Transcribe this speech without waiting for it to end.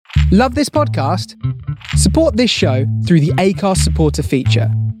Love this podcast? Support this show through the Acast supporter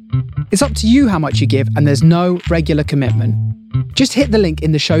feature. It's up to you how much you give, and there's no regular commitment. Just hit the link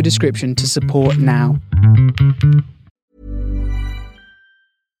in the show description to support now.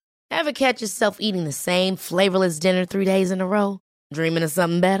 Ever catch yourself eating the same flavorless dinner 3 days in a row? Dreaming of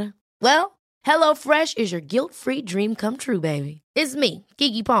something better? Well, HelloFresh is your guilt-free dream come true, baby. It's me,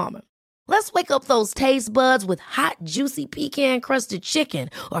 Keke Palmer. Let's wake up those taste buds with hot, juicy pecan-crusted chicken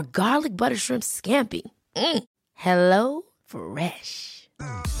or garlic butter shrimp scampi. Hello Fresh.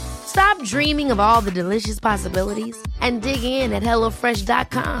 Stop dreaming of all the delicious possibilities and dig in at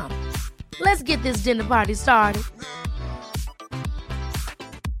HelloFresh.com. Let's get this dinner party started.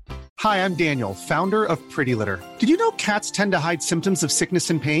 Hi, I'm Daniel, founder of Pretty Litter. Did you know cats tend to hide symptoms of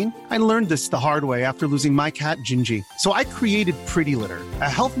sickness and pain? I learned this the hard way after losing my cat, Gingy. So I created Pretty Litter, a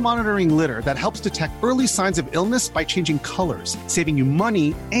health monitoring litter that helps detect early signs of illness by changing colors, saving you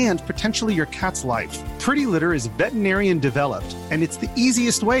money and potentially your cat's life. Pretty Litter is veterinarian developed, and it's the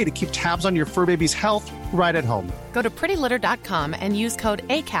easiest way to keep tabs on your fur baby's health right at home. Go to prettylitter.com and use code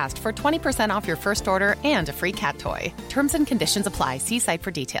ACAST for 20% off your first order and a free cat toy. Terms and conditions apply. See site for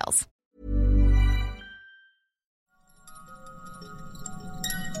details.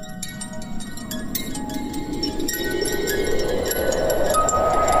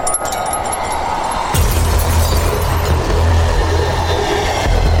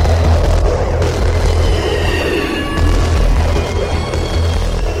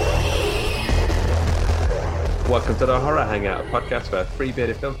 Welcome to the Horror Hangout, a podcast where three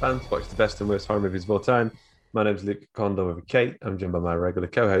bearded film fans watch the best and worst horror movies of all time. My name's Luke Condor with Kate. I'm joined by my regular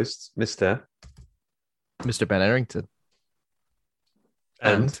co-host, Mr. Ben Errington.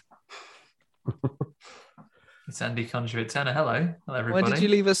 And It's Andy Conduit Turner. Hello everybody. Why did you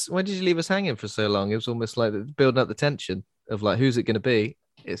leave us hanging for so long? It was almost like building up the tension of who's it going to be?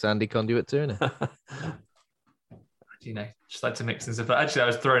 It's Andy Conduit Turner. Just like to mix things up. But actually, I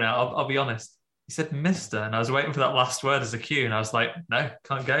was thrown out. I'll be honest. He said Mr. and I was waiting for that last word as a cue, and I was like, no,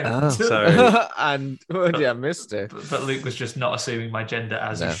 can't go. Oh. so and Mr. But Luke was just not assuming my gender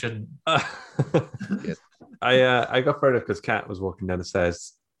as he shouldn't. I got thrown off because Kat was walking down the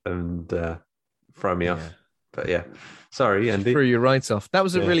stairs and throw me off. But yeah, sorry, Andy. Threw you right off. That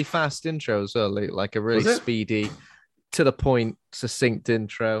was a really fast intro as well, Luke, like a really speedy, to the point, succinct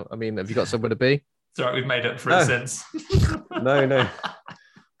intro. I mean, have you got somewhere to be? It's all right, we've made up for it since. No.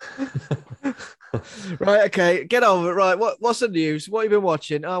 Right, okay, get on with it. Right, what's the news? What have you been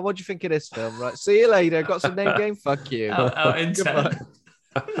watching? Oh, what do you think of this film? Right, see you later. Got some name game. Fuck you. Out in 10.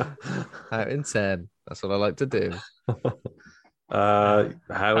 Out in 10. That's what I like to do.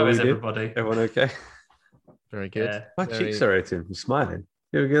 How is everybody? Everyone okay? Very good. Yeah. My cheeks are hurting from smiling.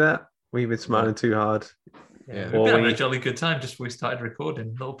 You ever get that? We've been smiling too hard. Yeah. We've been having a jolly good time just before we started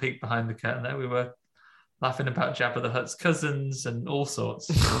recording. Little peek behind the curtain there. We were laughing about Jabba the Hutt's cousins and all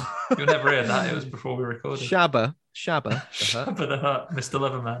sorts. You'll never hear that. It was before we recorded. Shabba. Jabba the Hutt, Mr.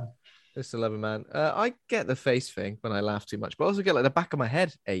 Loverman. Mr. Loverman. I get the face thing when I laugh too much, but I also get the back of my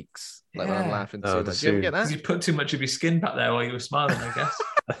head aches when I'm laughing too much. You ever get that? You put too much of your skin back there while you were smiling, I guess.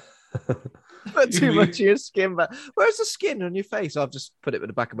 Put too much of your skin back. Where's the skin on your face? I've just put it in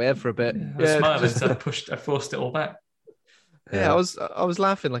the back of my head for a bit. I was smiling, so I forced it all back. Yeah, I was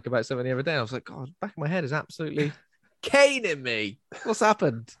laughing about something the other day. I was like, God, the back of my head is absolutely caning me. What's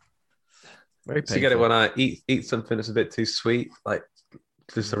happened? Very painful. So you get it when I eat something that's a bit too sweet, like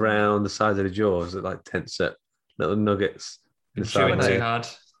just around the sides of the jaws that tense up, little nuggets. Chewing too hard.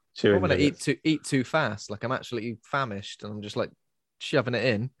 Or when I eat too fast, like I'm actually famished and I'm just shoving it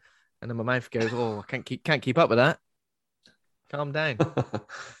in, and then my mouth goes, "Oh, I can't keep up with that." Calm down.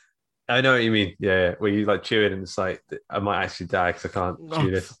 I know what you mean. Yeah. Where you chew it and it's like, I might actually die because I can't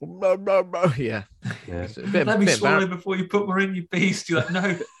chew this. Yeah. Let me swallow before you put more in, you beast. You're like,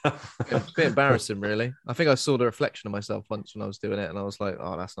 no. It's a bit embarrassing, really. I think I saw the reflection of myself once when I was doing it, and I was like,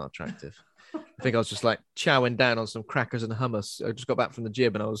 oh, that's not attractive. I think I was just chowing down on some crackers and hummus. I just got back from the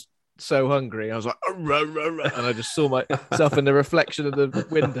gym and I was so hungry. I was like, and I just saw myself in the reflection of the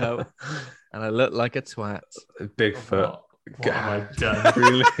window, and I looked like a twat. Bigfoot. What have I done?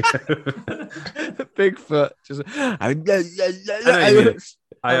 Really? Bigfoot. Just. Kat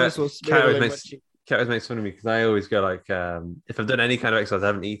always makes fun of me because I always go if I've done any kind of exercise I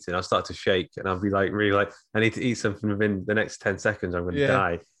haven't eaten, I'll start to shake and I'll be really I need to eat something within the next 10 seconds. I'm going to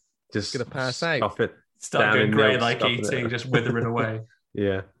die. Just going to pass out. Start going grey like eating, just withering away.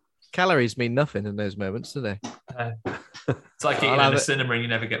 Yeah. Calories mean nothing in those moments, do they? It's like eating in a cinema and you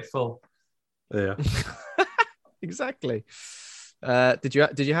never get full. Yeah. Exactly. Did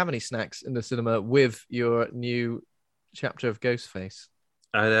you have any snacks in the cinema with your new chapter of Ghostface?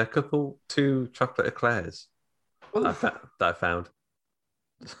 And two chocolate eclairs that I found.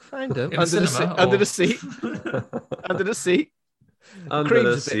 Found them In under the the cinema, under or- the seat. Under the seat. Under the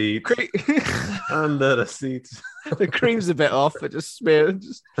Cream's a seat. bit, Under the seat. the cream's a bit off, but just smear.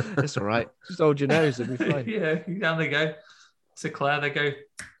 It's all right. Just hold your nose, it'll be fine. Yeah, down they go. It's Eclair, they go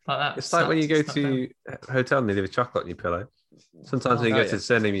like that. It's like when you go Snap down. to a hotel and they leave a chocolate on your pillow. Sometimes when you go to the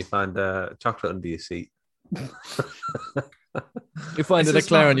cinema, you find chocolate under your seat. You find an It's a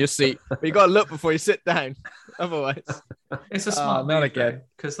eclair smart- on your seat, but you got to look before you sit down. Otherwise, It's a smart not move again.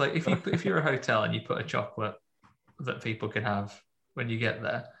 because, like, if you're a hotel and you put a chocolate that people can have when you get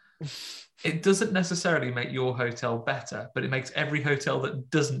there, it doesn't necessarily make your hotel better, but it makes every hotel that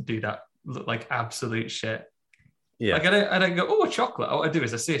doesn't do that look like absolute shit. Yeah. Like I don't go, oh, a chocolate. All I do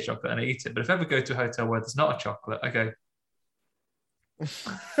is I see a chocolate and I eat it. But if I ever go to a hotel where there's not a chocolate, I go,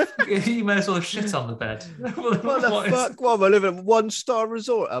 you may as well have shit on the bed. what the fuck? What am I living at a 1-star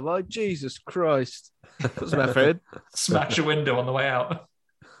resort? Am I? Jesus Christ! What's my friend? Smash a window on the way out.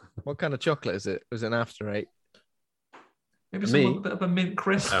 What kind of chocolate is it? Was it an after 8? Maybe Me? a bit of a mint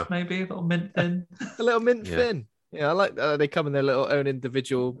crisp, Oh. maybe a little mint thin. A little mint Yeah. thin. Yeah, I like they come in their little own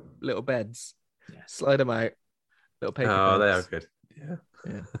individual little beds. Yeah. Slide them out. Little paper. Oh, they are beds. good. Yeah.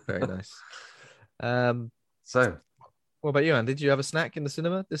 Yeah, very nice. So, What about you, Anne? Did you have a snack in the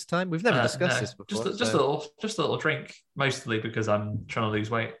cinema this time? We've never discussed No, this before. Just a little drink, mostly because I'm trying to lose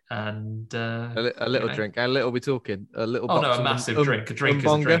weight and a little know. drink. How little are we talking? A little. Oh box no, a of massive drink. A drink is a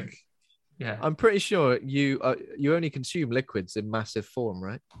Umbonga? drink. Yeah, I'm pretty sure you only consume liquids in massive form,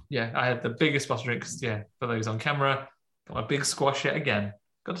 right? yeah. I had the biggest bottle of drinks. Yeah, for those on camera, got my big squash yet again.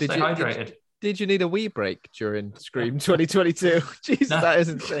 Got to Did stay you- hydrated. Did you need a wee break during Scream 2022? Jesus, No. that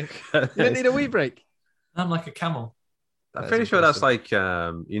isn't sick. You didn't need a wee break. I'm like a camel. I'm That's pretty sure that's impressive.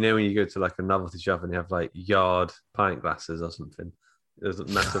 like when you go to like a novelty shop and you have like yard pint glasses or something. There's a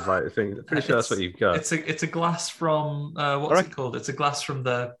massive like thing. I'm pretty sure that's what you've got. It's a glass from what's Alright. it called? It's a glass from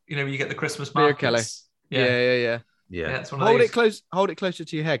the where you get the Christmas Beer markets. Kelly. Yeah. Yeah. Yeah, it's one of Hold those. it close. Hold it closer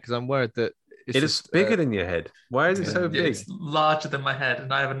to your head because I'm worried that it's It is just, bigger than your head. Why is it so big? It's larger than my head,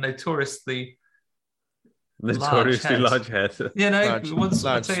 and I have a notoriously Notoriously large large head. Yeah, no. Large- Once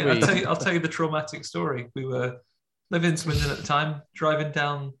large I'll tell you the traumatic story. We were living in Swindon at the time, driving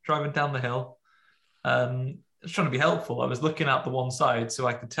down the hill. I was trying to be helpful. I was looking out the one side so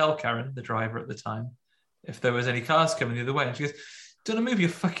I could tell Karen, the driver at the time, if there was any cars coming the other way. And she goes, "Do you want to move your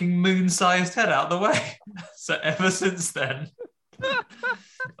fucking moon-sized head out the way?" So ever since then,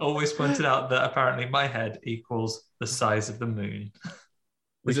 always pointed out that apparently my head equals the size of the moon.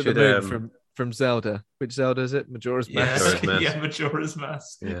 We is it the should, moon from Zelda? Which Zelda is it? Majora's Yeah, Mask. Majora's Mask. yeah, Majora's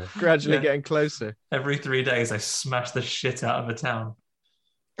Mask. Yeah. Gradually Yeah. getting closer. Every 3 days, I smash the shit out of a town.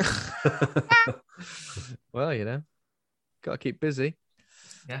 Well, got to keep busy.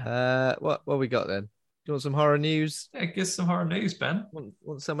 Yeah. What we got then? Do you want some horror news? Yeah, give some horror news, Ben.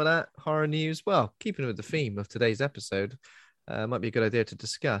 Want some of that horror news? Well, keeping with the theme of today's episode, might be a good idea to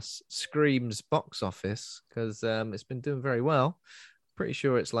discuss Scream's box office because it's been doing very well. Pretty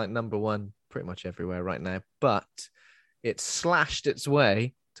sure it's like number one pretty much everywhere right now, but it slashed its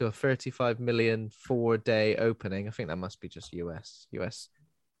way to a 35 million 4-day opening. I think that must be just US,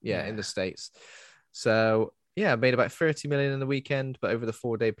 in the States. So yeah, made about 30 million in the weekend, but over the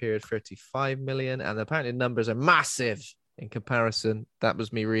 4-day period, 35 million. And apparently numbers are massive in comparison. That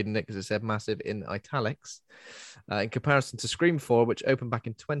was me reading it because it said massive in italics. In comparison to Scream 4, which opened back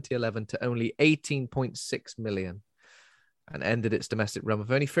in 2011 to only 18.6 million and ended its domestic run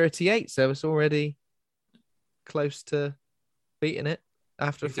with only 38. So it's already close to beating it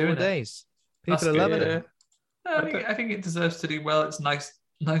after You're 4 doing it. days. That's People are loving good. it. No, I think it deserves to do well. It's nice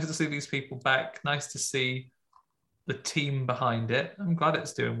to see these people back. Nice to see the team behind it. I'm glad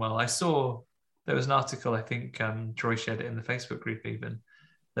it's doing well. I saw there was an article, I think Troy shared it in the Facebook group even,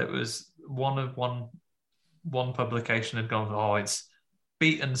 that was one publication had gone, oh, it's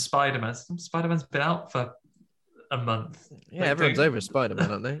beaten Spider-Man. Spider-Man's been out for a month. Yeah, Like, everyone's they- over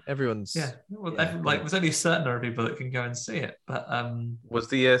Spider-Man, aren't they? Everyone's Yeah, well, Yeah, there's only a certain number of people that can go and see it, but Was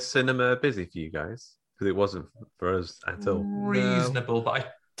the cinema busy for you guys? Because it wasn't for us at all. reasonable. But I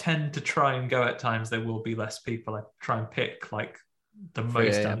tend to try and go at times. There will be less people. I try and pick like the 3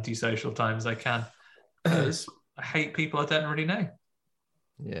 most a.m. antisocial times I can. Because I hate people I don't really know.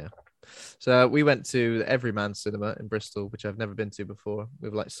 Yeah. So we went to the Everyman Cinema in Bristol, which I've never been to before,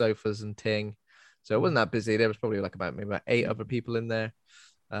 with like sofas and ting. So it wasn't that busy. There was probably like maybe about 8 other people in there.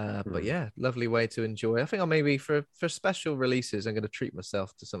 But yeah, lovely way to enjoy. I think I'll maybe for special releases, I'm going to treat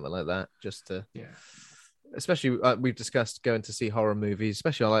myself to something like that, just to. Yeah. Especially we've discussed going to see horror movies,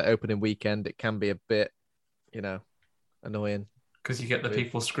 especially on like opening weekend. It can be a bit, annoying because you get the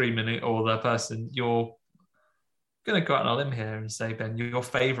people screaming it, or the person you're going to go out on a limb here and say, Ben, your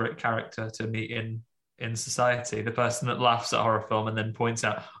favorite character to meet in society, the person that laughs at a horror film and then points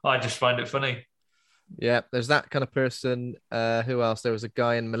out, I just find it funny. Yeah, there's that kind of person. Who else? There was a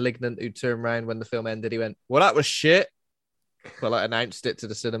guy in Malignant who turned around when the film ended. He went, well, that was shit. Well, I announced it to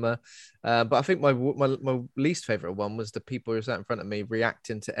the cinema. But I think my least favorite one was the people who sat in front of me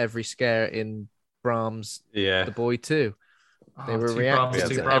reacting to every scare in Brahms' The Boy 2. They were reacting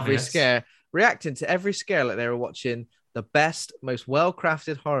to every scare. Reacting to every scare like they were watching the best, most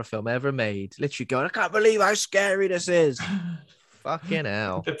well-crafted horror film ever made. Literally going, I can't believe how scary this is. Fucking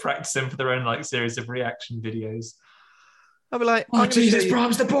hell. They're practicing for their own like series of reaction videos. I'll be like, oh, Jesus,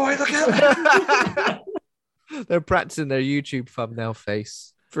 Brahms the boy, look at it. They're practicing their YouTube thumbnail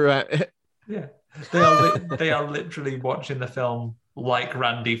face throughout it. Yeah. They are literally watching the film like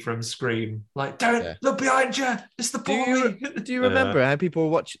Randy from Scream. Like, don't look behind you. It's the boy. Do you remember how people were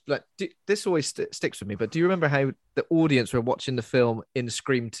watching? Like, this always sticks with me. But do you remember how the audience were watching the film in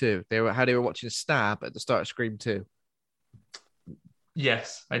Scream 2? They were watching Stab at the start of Scream 2.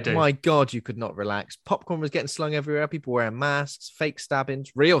 Yes, I do. My God, you could not relax. Popcorn was getting slung everywhere. People wearing masks, fake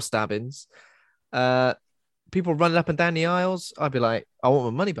stabbings, real stabbings. People running up and down the aisles. I'd be like, I want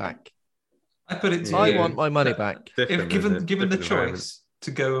my money back. I put it to I you. want my money back. If given the choice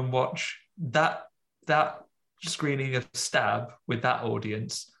to go and watch that screening of Stab with that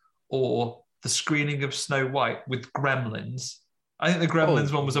audience, or the screening of Snow White with Gremlins, I think the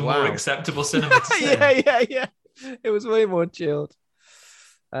Gremlins one was a more acceptable cinema to see. Yeah. It was way more chilled.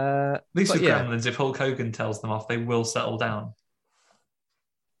 At least with Gremlins, if Hulk Hogan tells them off, they will settle down.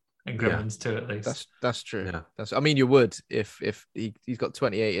 In Gremlins 2, at least. That's true. Yeah. I mean, you would if he's got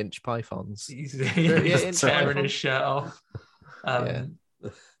 28-inch pythons. He's tearing his shirt off.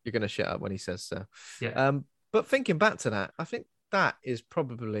 You're going to shut up when he says so. Yeah. But thinking back to that, I think that is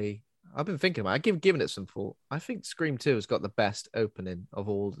probably... I've been thinking about it. I've given it some thought. I think Scream 2 has got the best opening of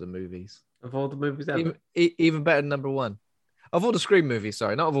all the movies. Of all the movies ever? Even better than number one. Of all the Scream movies,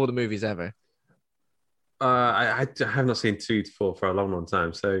 sorry. Not of all the movies ever. I have not seen 2 to 4 for a long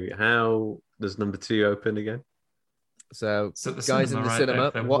time. So how does number 2 open again? So guys in the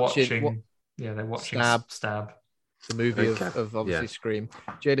cinema they're watching they're watching Stab. The movie of obviously Scream.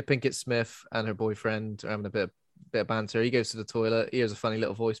 Jada Pinkett Smith and her boyfriend are having a bit of banter. He goes to the toilet, he hears a funny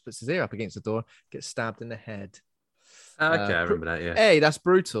little voice, puts his ear up against the door, gets stabbed in the head. Okay, I remember that, yeah. A, that's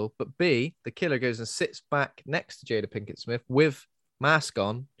brutal. But B, the killer goes and sits back next to Jada Pinkett Smith with mask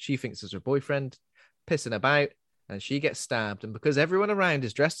on. She thinks it's her boyfriend, pissing about, and she gets stabbed. And because everyone around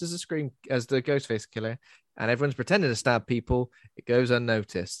is dressed as the Ghostface killer, and everyone's pretending to stab people, it goes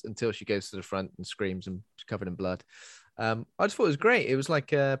unnoticed until she goes to the front and screams and she's covered in blood. I just thought it was great. It was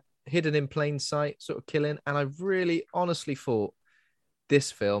like a hidden in plain sight sort of killing. And I really honestly thought this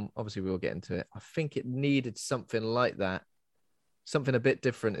film, obviously we will get into it, I think it needed something like that, something a bit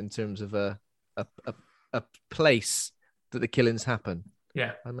different in terms of a place that the killings happen.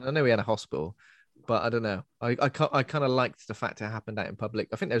 Yeah. I mean, I know we had a hospital, but I don't know. I kind of liked the fact it happened out in public.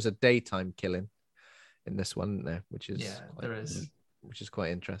 I think there's a daytime killing in this one, isn't there? Which is there is, which is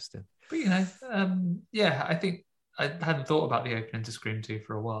quite interesting. But I think I hadn't thought about the opening to Scream 2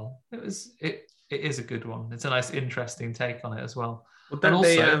 for a while. It is a good one. It's a nice, interesting take on it as well. Well, don't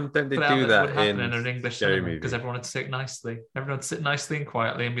they do that in an English cinema because everyone would sit nicely. Everyone would sit nicely and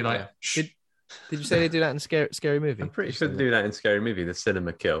quietly and be like, shh. Did you say they do that in Scary Movie? I'm pretty sure they do that in Scary Movie, the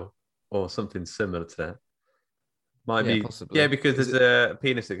cinema kill, or something similar to that. Might be possibly. Yeah, because there's a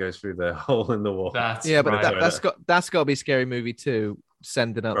penis that goes through the hole in the wall. That's that's got to be Scary Movie 2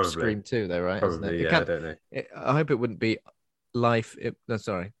 sending up Probably. Scream 2 though, right? Probably, I don't know. I hope it wouldn't be life.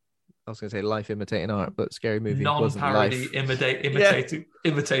 Sorry, I was going to say life imitating art, but Scary Movie non-parody,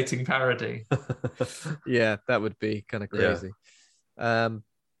 imitating parody. Yeah, that would be kind of crazy. Yeah.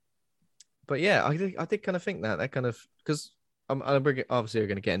 But yeah, I did kind of think that kind of, because obviously we're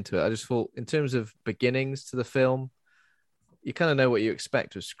going to get into it. I just thought in terms of beginnings to the film, you kind of know what you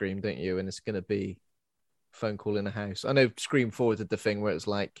expect with Scream, don't you? And it's going to be phone call in a house. I know Scream 4 did the thing where it's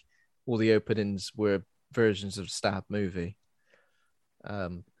like all the openings were versions of Stab movie.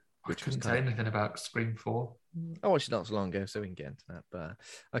 Which couldn't say anything about Scream 4. I watched it not so long ago, so we can get into that. But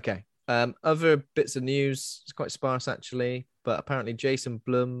okay. Other bits of news, it's quite sparse actually, but apparently Jason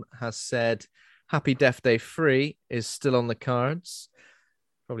Blum has said Happy Death Day 3 is still on the cards.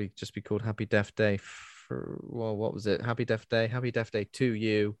 Probably just be called Happy Death Day what was it? Happy Death Day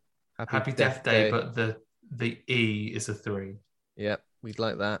 2U. Happy Death Day, but the E is a 3. Yeah, we'd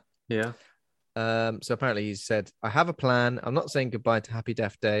like that. Yeah. So apparently he said, I have a plan. I'm not saying goodbye to Happy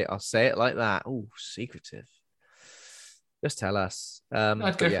Death Day. I'll say it like that. Oh, secretive. Just tell us.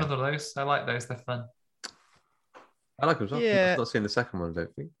 I'd go for one of those. I like those. They're fun. I like them as well. Yeah. I've not seen the second one, I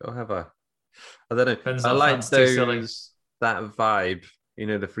don't think. Or have I? I don't know. Depends I on like fans too silly. that vibe,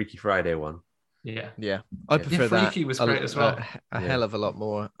 the Freaky Friday one. Yeah. I prefer that. Freaky was great as well. A hell of a lot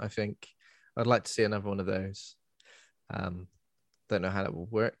more, I think. I'd like to see another one of those. Don't know how that will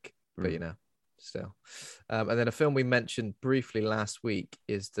work, but still. And then a film we mentioned briefly last week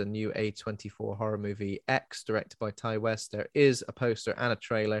is the new A24 horror movie X, directed by Ty West. There is a poster and a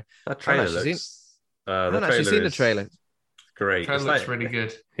trailer. That trailer I haven't actually seen the trailer. Great. The trailer looks really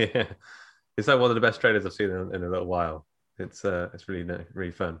good. Yeah, it's like one of the best trailers I've seen in a little while. It's really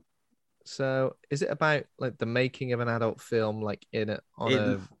really fun. So, is it about like the making of an adult film, like on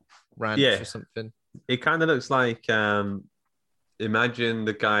a ranch or something? It kind of looks like imagine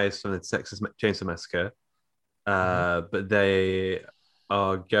the guys from the Texas Chainsaw Massacre, but they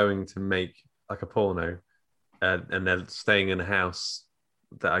are going to make like a porno, and they're staying in a house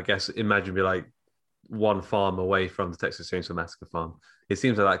that I guess imagine be like one farm away from the Texas Chainsaw Massacre farm. It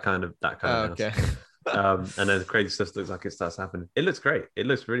seems like that kind of house. Okay. And then the crazy stuff looks like it starts happening. It looks great. It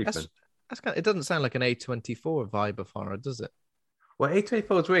looks really fun. It doesn't sound like an A24 vibe of horror, does it? Well,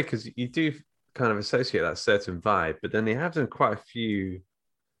 A24 is weird because you do kind of associate that certain vibe, but then they have done quite a few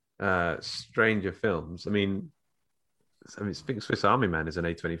stranger films. I mean, Swiss Army Man is an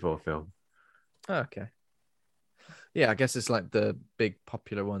A24 film. Oh, okay. Yeah, I guess it's like the big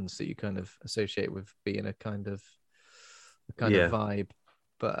popular ones that you kind of associate with being a kind of vibe.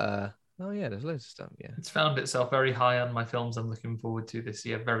 But there's loads of stuff. Yeah, it's found itself very high on my films I'm looking forward to this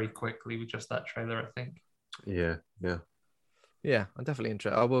year very quickly with just that trailer, I think. Yeah. I'm definitely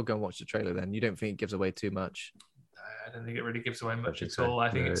interested. I will go and watch the trailer then. You don't think it gives away too much? I don't think it really gives away much at all. I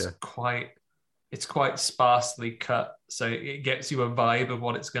think it's quite sparsely cut, so it gets you a vibe of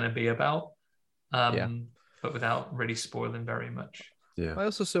what it's going to be about. But without really spoiling very much. Yeah. I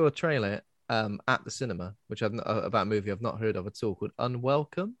also saw a trailer at the cinema, which about a movie I've not heard of at all, called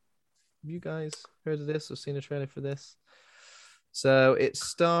Unwelcome. Have you guys heard of this or seen a trailer for this? So it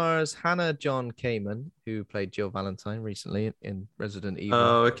stars Hannah John Kamen, who played Jill Valentine recently in Resident Evil.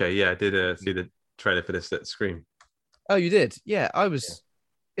 Oh, okay. Yeah, I did see the trailer for this at Scream. Oh, you did? Yeah, I was.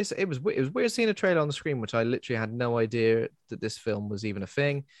 Yeah. It was weird seeing a trailer on the screen, which I literally had no idea that this film was even a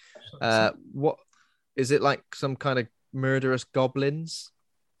thing. What is it like? Some kind of murderous goblins?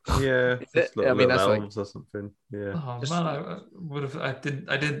 Yeah, that's elves or something. Yeah. Oh man,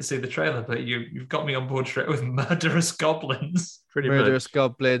 I didn't see the trailer, but you've got me on board straight with murderous goblins. Murderous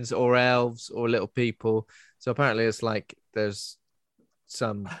goblins or elves or little people. So apparently, it's like there's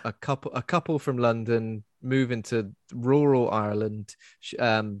a couple from London moving to rural Ireland.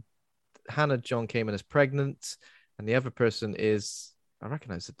 Hannah John Kamen is pregnant, and the other person is, I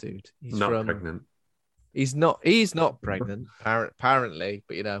recognize the dude. He's not pregnant. He's not pregnant, apparently,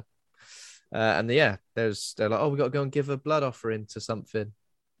 but they're like, oh, we got to go and give a blood offering to something,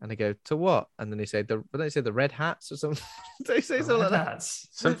 and they go, to what? And then they say the red hats or something. They say something like that.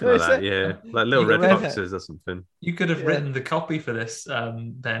 Something like that, yeah, like little red boxes or something. You could have written the copy for this,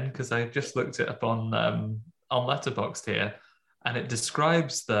 Ben, because I just looked it up on Letterboxd here, and it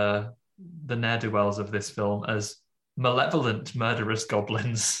describes the ne'er-do-wells of this film as malevolent, murderous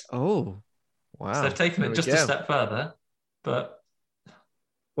goblins. Oh. Wow. So they've taken it just a step further, but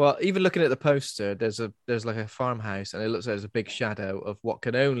even looking at the poster, there's like a farmhouse, and it looks like there's a big shadow of what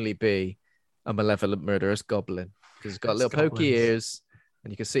can only be a malevolent, murderous goblin, because it's got little pokey ears,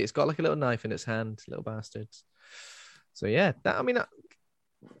 and you can see it's got like a little knife in its hand, little bastards. So yeah,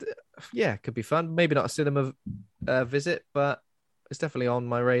 it could be fun. Maybe not a cinema visit, but it's definitely on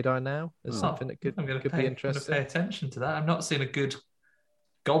my radar now. It's something that could be interesting. I'm going to pay attention to that. I've not seen a good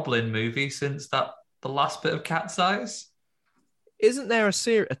goblin movie since the last bit of Cat's Eyes. Isn't there a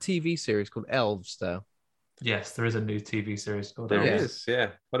TV series called Elves though? Yes, there is a new TV series called There Elves. is, yeah.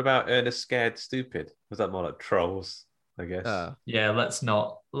 What about Ernest Scared Stupid? Was that more like Trolls, I guess? Yeah, let's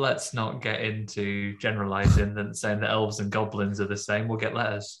not get into generalizing and saying that elves and goblins are the same. We'll get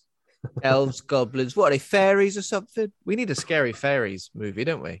letters. Elves, goblins, what are they, fairies or something? We need a scary fairies movie,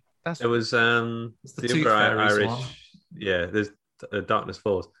 don't we? It was the Tooth Fairies one. Yeah, there's Darkness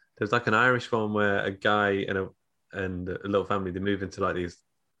Falls. There's like an Irish one where a guy and a little family, they move into like these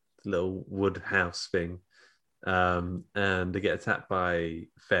little wood house thing, and they get attacked by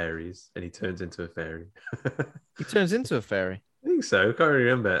fairies, and he turns into a fairy. He turns into a fairy? I think so. I can't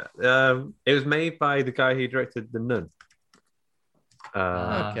remember. It was made by the guy who directed The Nun.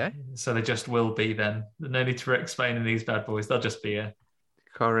 Okay. So they just will be then. No need for explaining these bad boys. They'll just be here.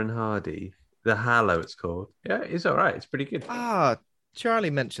 Corin Hardy. The Hallow, it's called. Yeah, it's all right. It's pretty good. Charlie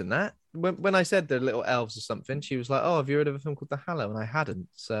mentioned that. when I said they're little elves or something, she was like, "Oh, have you heard of a film called The Hallow?" And I hadn't.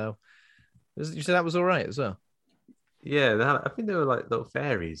 So you said that was all right as well. Yeah, I think they were like little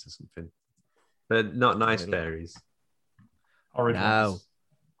fairies or something. But not nice Really? fairies. Horrid No. ones.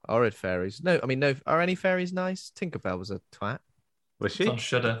 Horrid fairies. No, I mean, no. Are any fairies nice? Tinkerbell was a twat. Was It's she? on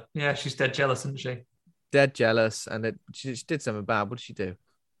Shudder. Yeah, she's dead jealous, isn't she? Dead jealous, and she did something bad. What did she do?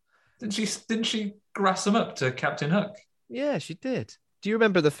 Didn't she grass him up to Captain Hook? Yeah, she did. Do you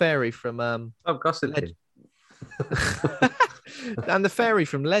remember the fairy from Oh, gossiping. and the fairy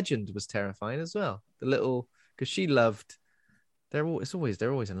from Legend was terrifying as well. The little because she loved. They're always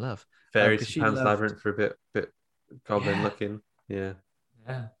in love. Fairies 'cause from she Pan's loved- Labyrinth for a bit goblin Yeah. looking. Yeah.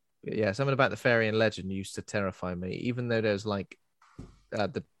 Yeah. Yeah, something about the fairy in Legend used to terrify me. Even though there's like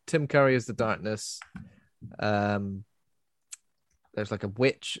the Tim Curry is the darkness. There's like a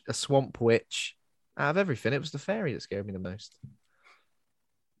witch, a swamp witch. Out of everything, it was the fairy that scared me the most.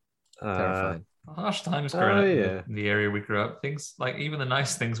 Terrifying. Harsh times growing up yeah. in the area we grew up. Things like even the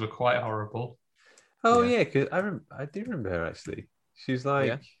nice things were quite horrible. Oh Yeah. yeah, because I do remember her actually. She's like,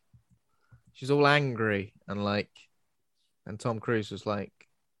 Yeah. She's all angry and Tom Cruise was like,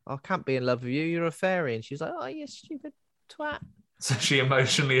 "I can't be in love with you. You're a fairy." And she's like, "Oh, you stupid twat." So she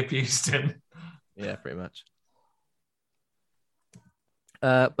emotionally abused him. Yeah, pretty much.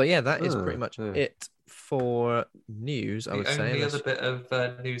 But yeah, that is pretty much yeah. it for news. I would The say. only Unless- other bit of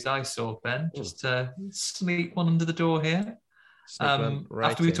news I saw, Ben, just to sneak one under the door here. Sneak one right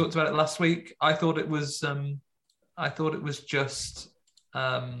After we in. talked about it last week, I thought it was just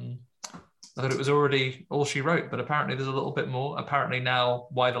I thought it was already all she wrote, but apparently there's a little bit more. Apparently now,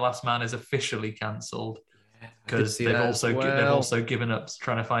 Why the Last Man is officially cancelled because see they've that as they've well. also given up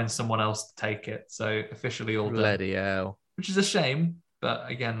trying to find someone else to take it. So officially all done, Bloody hell. which is a shame. But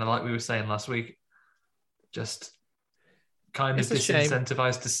again, like we were saying last week, just kind It's of a shame.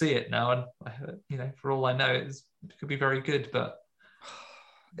 disincentivized to see it now. And for all I know, it could be very good, but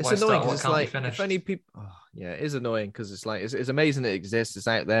It's why annoying start what because it's can't be like finished? if only people. Oh, yeah, it is annoying because it's like it's amazing it exists. It's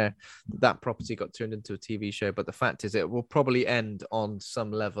out there. That property got turned into a TV show, but the fact is, it will probably end on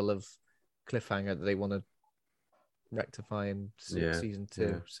some level of cliffhanger that they want to rectify in Yeah, season 2.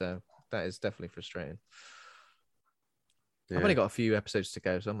 yeah. So that is definitely frustrating. yeah. I've only got a few episodes to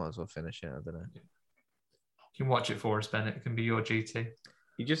go, so I might as well finish it. I don't know. You can watch it for us, Ben. It can be your duty.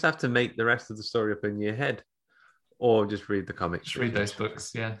 You just have to make the rest of the story up in your head, or just read the comics. Just read those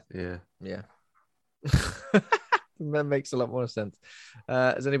books. Yeah. Yeah. Yeah. That makes a lot more sense.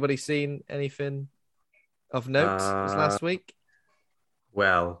 Has anybody seen anything of note this last week?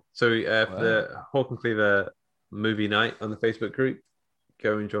 Well, so for the Hawk and Cleaver movie night on the Facebook group,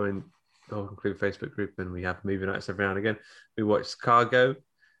 go and join the Hawk and Cleaver Facebook group, and we have movie nights every now and again. We watched Cargo,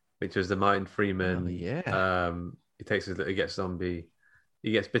 which was the Martin Freeman. Oh, yeah.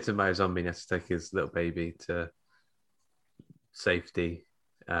 He gets bitten by a zombie and has to take his little baby to safety.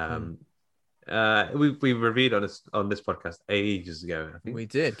 We reviewed on this podcast ages ago, I think. We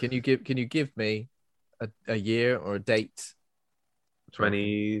did. Can you give me a year or a date?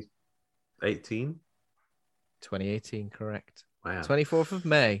 2018. 2018, correct. Wow. 24th of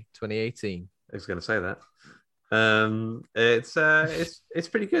May, 2018. I was going to say that. It's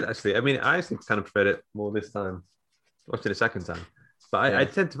pretty good actually. I mean, I actually kind of preferred it more this time. Watched it a second time, but I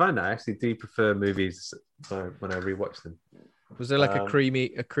tend to find that I actually do prefer movies when I rewatch them. Was there like a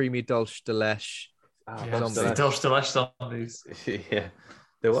creamy Dolce de Leche? Dolce de Leche zombies. Yeah,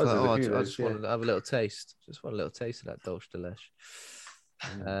 there was. Like, a few of I those, just wanted to have a little taste. Just want a little taste of that Dolce de Leche.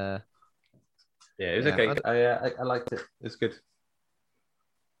 Yeah, it was okay. I liked it. It's good.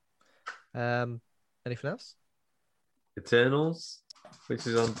 Anything else? Eternals, which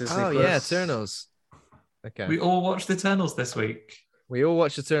is on Disney. Oh Plus. yeah, Eternals. Okay. We all watched Eternals this week. We all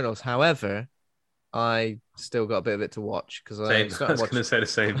watched Eternals. However, I still got a bit of it to watch because I I was started going to say the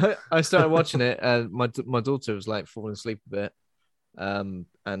same. I started watching it, and my daughter was like falling asleep a bit, and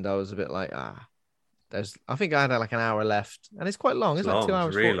I was a bit like, I think I had like an hour left, and it's quite long. It's like 2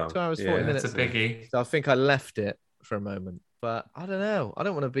 hours, really 2 hours, long. 40 Yeah. minutes. It's a biggie. So I think I left it for a moment, but I don't know. I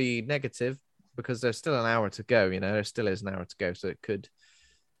don't want to be negative because there's still an hour to go. There still is an hour to go, so it could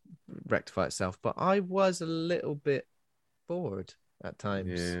rectify itself. But I was a little bit bored at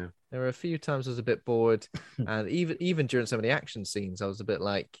times. Yeah. There were a few times I was a bit bored, and even during some of the action scenes, I was a bit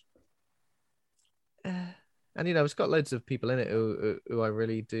like, and it's got loads of people in it who I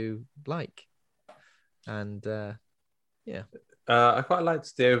really do like, and yeah. I quite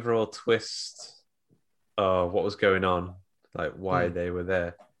liked the overall twist of what was going on, like why they were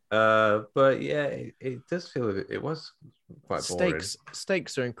there. But yeah, it does feel it was quite boring.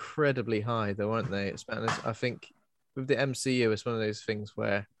 Stakes are incredibly high, though, aren't they? I think with the MCU, it's one of those things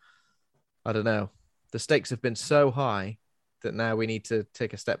where I don't know. The stakes have been so high that now we need to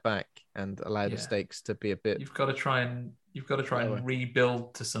take a step back and allow the stakes to be a bit. You've got to try and lower.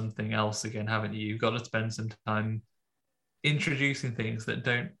 rebuild to something else again, haven't you? You've got to spend some time introducing things that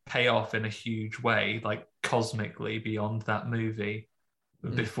don't pay off in a huge way, like cosmically beyond that movie,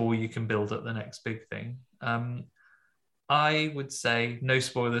 before you can build up the next big thing. I would say no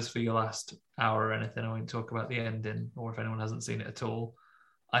spoilers for your last hour or anything. I won't talk about the ending, or if anyone hasn't seen it at all.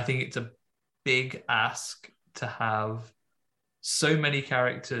 I think it's a big ask to have so many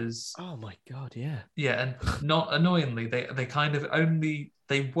characters. Oh my God, yeah. Yeah, and not annoyingly, they kind of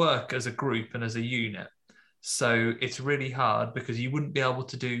they work as a group and as a unit. So it's really hard because you wouldn't be able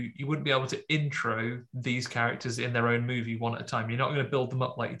to intro these characters in their own movie one at a time. You're not going to build them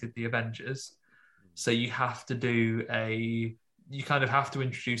up like you did the Avengers. So you have to you kind of have to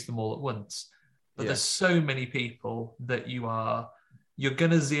introduce them all at once. But there's so many people that you're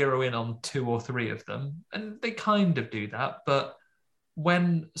going to zero in on 2 or 3 of them. And they kind of do that. But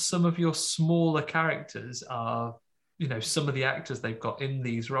when some of your smaller characters are, some of the actors they've got in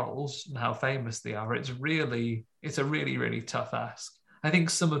these roles and how famous they are, it's a really, really tough ask. I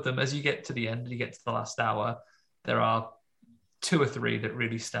think some of them, as you get to the end, you get to the last hour, there are 2 or 3 that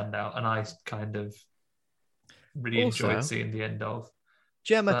really stand out. And I kind of really enjoyed seeing the end of.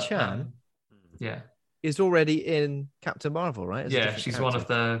 Gemma Chan. Is already in Captain Marvel, right? She's one of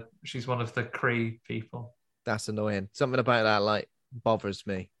the Kree people. That's annoying. Something about that like bothers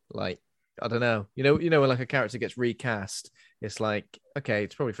me. Like, I don't know. When like a character gets recast, it's like, okay,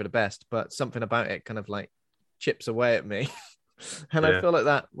 it's probably for the best, but something about it kind of like chips away at me. And I feel like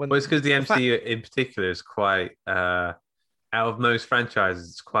that well, it's because the MCU in particular is quite out of most franchises,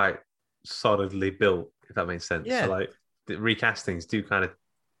 it's quite solidly built, if that makes sense. So like the recastings do kind of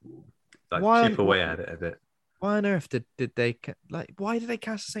like chip away at it a bit. Why on earth did they why did they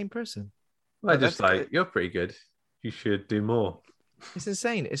cast the same person? Well, just like, you're pretty good, you should do more. It's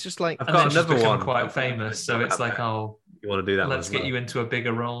insane. It's just like, I've got another one quite famous, so it's like, oh, you want to do that? Let's get you into a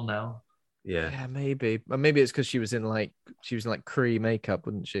bigger role now. Yeah, maybe. Maybe it's because she was in like Kree makeup,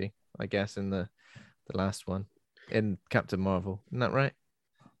 wouldn't she? I guess in the last one in Captain Marvel, isn't that right?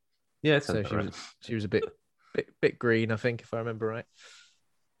 Yeah, so she was a bit green, I think, if I remember right.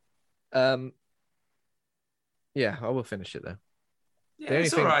 Yeah, I will finish it though. Yeah,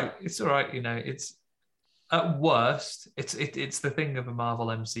 it's all right. It's all right. It's at worst, it's the thing of a Marvel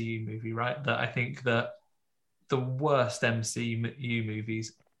MCU movie, right? That I think that the worst MCU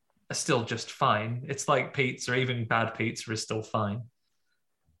movies are still just fine. It's like pizza, even bad pizza is still fine.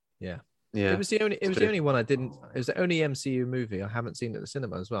 Yeah. Yeah. It was the only one I didn't. It was the only MCU movie I haven't seen at the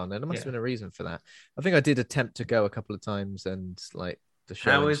cinema as well. Now there must have been a reason for that. I think I did attempt to go a couple of times, and like the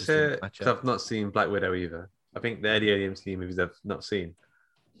show. How is it? Because I've not seen Black Widow either. I think they're the only MCU movies I've not seen.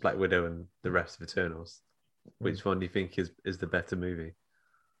 Black Widow and the rest of Eternals. Which one do you think is the better movie?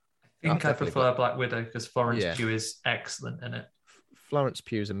 I think I prefer Black Widow because Florence Pugh is excellent in it. Florence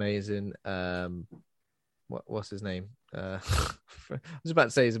Pugh is amazing. What's his name? I was about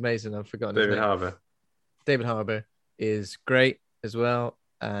to say he's amazing. I've forgotten. David Harbour. David Harbour is great as well.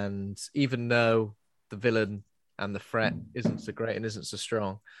 And even though the villain and the threat isn't so great and isn't so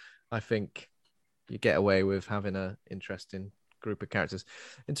strong, I think you get away with having an interesting group of characters.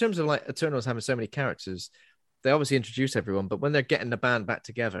 In terms of like Eternals having so many characters, they obviously introduce everyone, but when they're getting the band back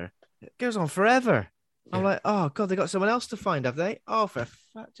together, it goes on forever. Yeah. I'm like, oh God, they got someone else to find, have they? Oh,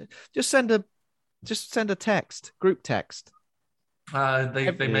 just send a text, group text.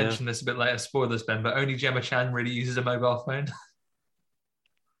 They mentioned this a bit later, spoilers, Ben, but only Gemma Chan really uses a mobile phone.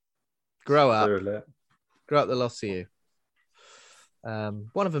 Grow up, the loss of you.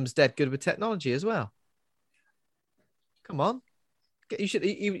 One of them's dead good with technology as well. Come on, you should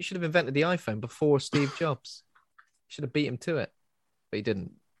have invented the iPhone before Steve Jobs. Should have beat him to it, but he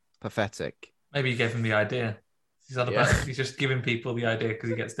didn't. Pathetic. Maybe he gave him the idea. He's just giving people the idea because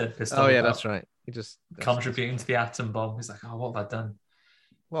he gets dead pissed off. Oh yeah, that's right. He just contributing to the atom bomb. He's like, oh, what have I done?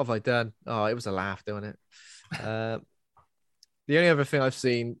 What have I done? Oh, it was a laugh doing it. The only other thing I've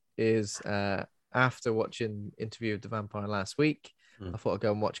seen is after watching Interview with the Vampire last week, I thought I'd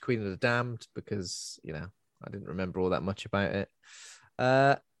go and watch Queen of the Damned because I didn't remember all that much about it.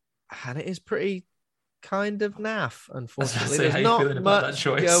 And it is pretty kind of naff, unfortunately. There's not much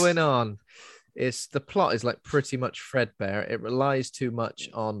going on. The plot is like pretty much threadbare. It relies too much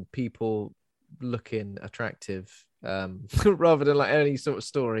on people looking attractive rather than like any sort of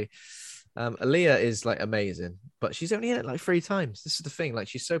story. Aaliyah is like amazing, but she's only in it like 3 times. This is the thing. Like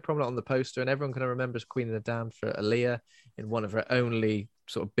she's so prominent on the poster and everyone kind of remembers Queen of the Damned for Aaliyah in one of her only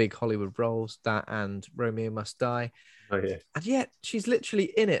sort of big Hollywood roles, that and Romeo Must Die. Oh yeah. And yet she's literally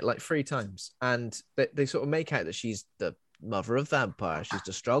in it like 3 times. And they sort of make out that she's the mother of vampires. She's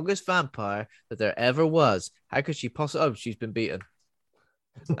the strongest vampire that there ever was. How could she possibly? Oh, she's been beaten.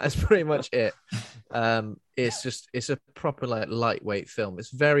 That's pretty much it. It's a proper like lightweight film. It's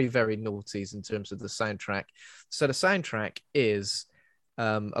very, very noughties in terms of the soundtrack. So the soundtrack is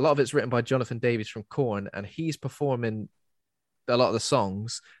a lot of it's written by Jonathan Davis from Korn, and he's performing a lot of the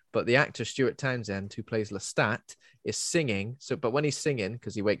songs. But the actor Stuart Townsend, who plays Lestat, is singing. So, but when he's singing,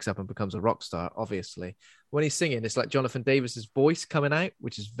 because he wakes up and becomes a rock star, obviously, when he's singing, it's like Jonathan Davis's voice coming out,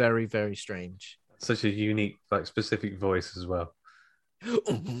 which is very, very strange. Such a unique, like, specific voice as well.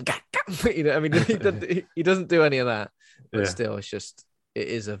 You know, I mean, he doesn't do any of that, but still, it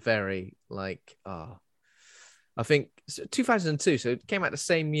is a very like, I think 2002, so it came out the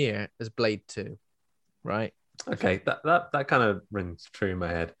same year as Blade 2, right? Okay, that kind of rings true in my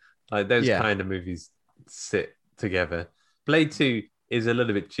head. Like those kind of movies sit together. Blade 2 is a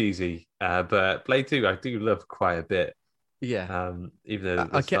little bit cheesy, but Blade 2 I do love quite a bit. Yeah. Even though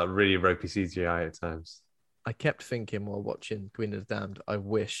it's like really ropey CGI at times. I kept thinking while watching Queen of the Damned, I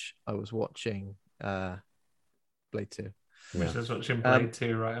wish I was watching Blade 2. Yeah. I was watching Blade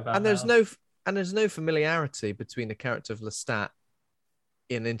 2 right about and there's now. there's no familiarity between the character of Lestat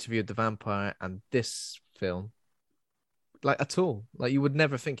in Interview with the Vampire and this film, like at all. Like you would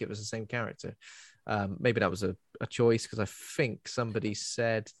never think it was the same character. Maybe that was a choice, because I think somebody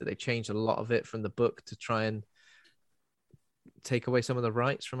said that they changed a lot of it from the book to try and take away some of the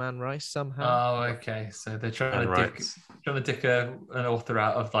rights from Anne Rice somehow. Oh, okay. So they're trying to dick an author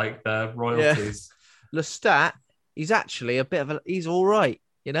out of like the royalties. Yeah. Lestat, he's actually a bit of he's all right,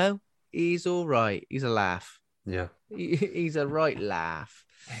 you know? He's all right. He's a laugh. Yeah. He's a right laugh.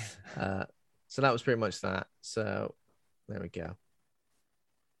 So that was pretty much that. So there we go.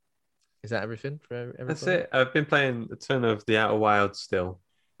 Is that everything for everybody? That's it. I've been playing a ton of The Outer Wilds still.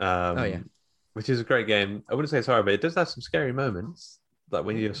 Which is a great game. I wouldn't say it's horror, but it does have some scary moments. Like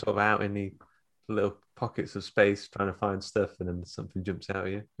when you're sort of out in the little pockets of space trying to find stuff and then something jumps out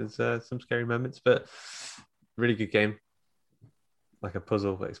at you. There's some scary moments, but really good game. Like a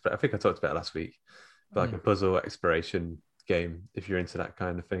puzzle. I think I talked about it last week. But like a puzzle exploration game, if you're into that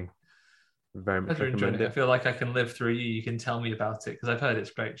kind of thing. Very much recommend it. I feel like I can live through you. You can tell me about it because I've heard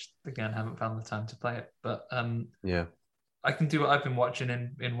it's great. Just, again, haven't found the time to play it. But yeah. I can do what I've been watching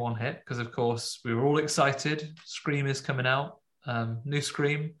in one hit because, of course, we were all excited. Scream is coming out. New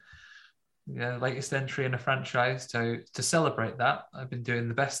Scream, latest entry in a franchise. So to celebrate that, I've been doing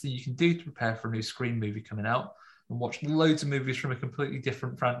the best that you can do to prepare for a new Scream movie coming out and watched loads of movies from a completely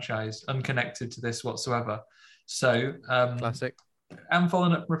different franchise, unconnected to this whatsoever. So classic. I'm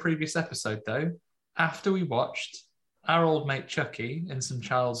following up from a previous episode, though. After we watched our old mate Chucky in some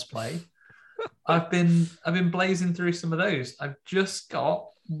Child's Play, I've been blazing through some of those. I've just got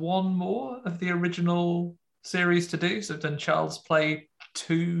one more of the original series to do. So I've done Child's Play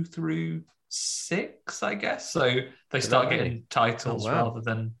 2 through 6, I guess. So they start getting titles rather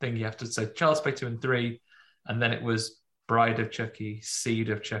than thing you have to say. Child's Play 2 and 3, and then it was Bride of Chucky, Seed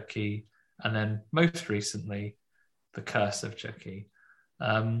of Chucky, and then most recently, The Curse of Chucky.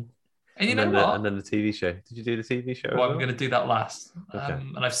 And know what? And then the TV show. Did you do the TV show? Well, I'm going to do that last. Okay.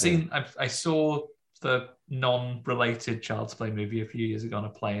 And I saw the non-related Child's Play movie a few years ago on a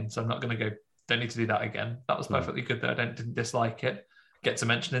plane, so I'm not going to go. Don't need to do that again. That was perfectly good. That I didn't dislike it. Gets a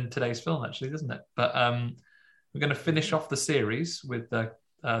mention in today's film, actually, doesn't it? But we're going to finish off the series with the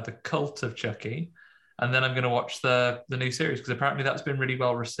Cult of Chucky, and then I'm going to watch the new series because apparently that's been really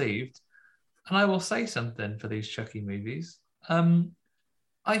well received. And I will say something for these Chucky movies.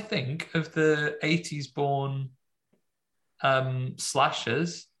 I think of the 80s born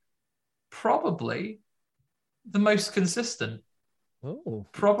slashers, probably the most consistent. Oh,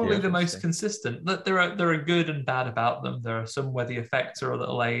 probably the most consistent. There are good and bad about them. There are some where the effects are a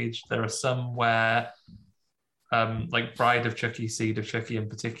little aged. There are some where, like Bride of Chucky, Seed of Chucky in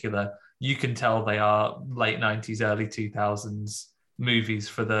particular, you can tell they are late 90s, early 2000s movies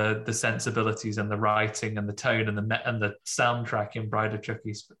for the sensibilities and the writing and the tone and the soundtrack in Bride of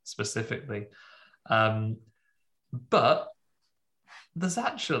Chucky specifically. But there's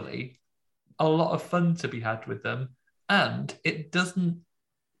actually a lot of fun to be had with them, and it doesn't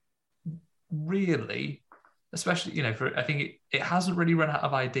really, especially I think it hasn't really run out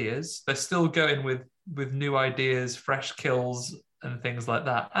of ideas. They're still going with new ideas, fresh kills and things like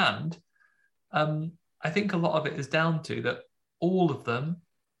that. And I think a lot of it is down to that all of them,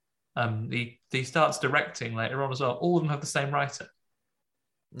 he starts directing later on as well, all of them have the same writer.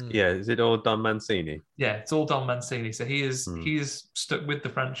 Yeah, is it all Don Mancini? Yeah, it's all Don Mancini. So he is stuck with the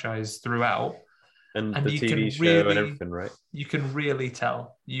franchise throughout, And and the you TV can show and really everything, right? you can really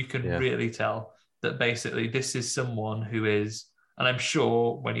tell. You can Yeah. really tell that basically this is someone who is, and I'm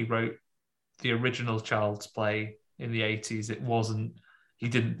sure when he wrote the original Child's Play in the 80s, he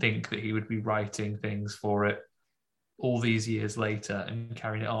didn't think that he would be writing things for it all these years later and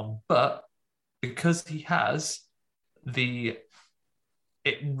carrying it on. But because he has, it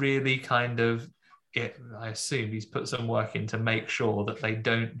really kind of, I assume he's put some work in to make sure that they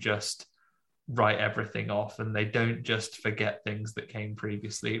don't just write everything off and they don't just forget things that came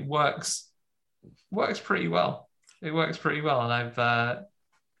previously. It works pretty well. It works pretty well, and I've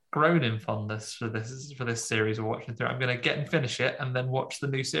grown in fondness for this series we're watching through. I'm going to get and finish it, and then watch the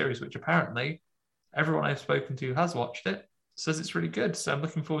new series, which apparently everyone I've spoken to who has watched it says it's really good. So I'm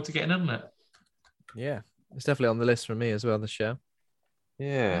looking forward to getting on it. Yeah, it's definitely on the list for me as well. The show.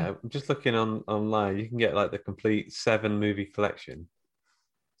 Yeah, I'm just looking online. You can get like the complete 7-movie collection.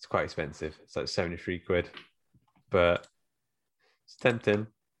 It's quite expensive. It's like 73 quid, but it's tempting.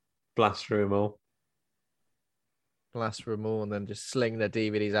 Blast through them all. Blast for them all, and then just sling the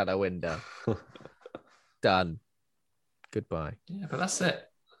DVDs out a window. Done. Goodbye. Yeah, but that's it.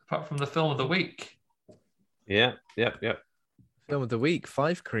 Apart from the film of the week. Yeah. Film of the week: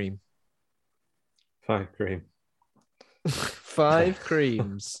 Five Cream. 5 cream. 5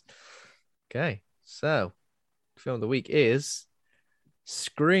 creams. Okay, so film of the week is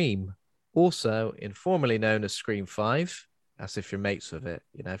Scream, also informally known as Scream 5. That's if you're mates with it.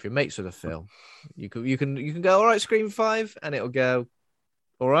 You know, if you're mates with a film, you can go, all right, Scream 5, and it'll go,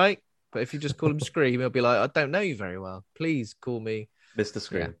 all right. But if you just call him Scream, it'll be like, I don't know you very well. Please call me Mr.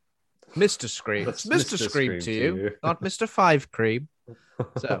 Scream. Yeah. Mr. Scream. It's Mr. Scream to you, not Mr. 5 Cream.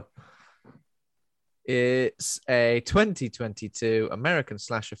 So it's a 2022 American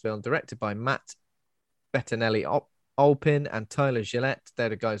slasher film directed by Matt Bettinelli Alpin and Tyler Gillette. They're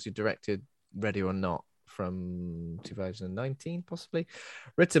the guys who directed Ready or Not from 2019, possibly.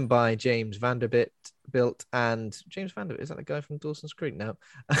 Written by James Vanderbilt and James Vanderbilt, is that the guy from Dawson's Creek? No.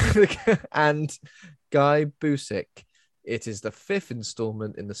 And Guy Busick. It is the 5th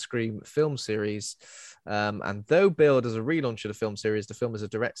installment in the Scream film series. And though billed as a relaunch of the film series, the film is a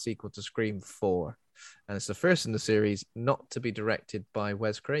direct sequel to Scream 4. And it's the first in the series not to be directed by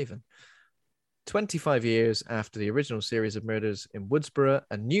Wes Craven. 25 years after the original series of murders in Woodsboro,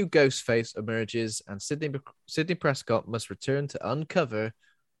 a new ghost face emerges, and Sidney Prescott must return to uncover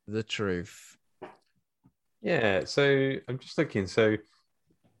the truth. Yeah, so I'm just looking. So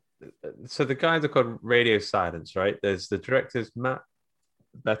the guys are called Radio Silence, right? There's the directors Matt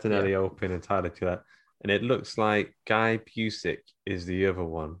Bettinelli Alpin and Tyler Gillette, and it looks like Guy Busick is the other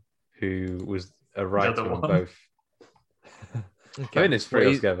one who was a writer on both. Okay. I think it's 3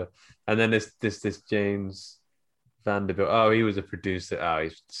 altogether. And then there's this James Vanderbilt. Oh, he was a producer. Oh,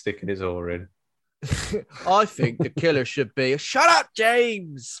 he's sticking his oar in. I think the killer should be. Shut up,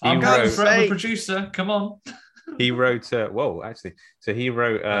 James. I'm going for a producer. Come on. He wrote. So he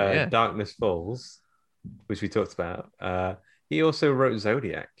wrote Darkness Falls, which we talked about. He also wrote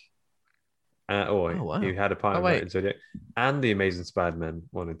Zodiac. Wow. He had a part in Zodiac, and The Amazing Spider-Man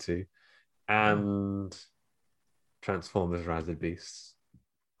 1 and 2, and Transformers: Rise of the Beasts.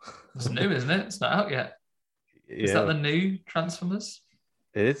 It's new, isn't it? It's not out yet. Yeah. Is that the new Transformers?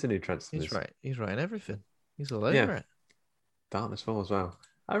 It is the new Transformers. He's right. He's writing everything. He's all over it. Darkness Falls, wow.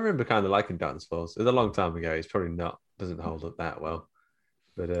 I remember kind of liking Darkness Falls. It was a long time ago. It's probably doesn't hold up that well.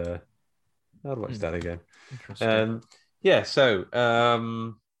 But I'd watch that again. Interesting. So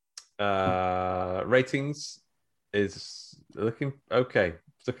ratings is looking okay.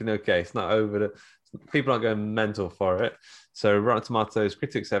 It's looking okay. It's not over people aren't going mental for it. So Rotten Tomatoes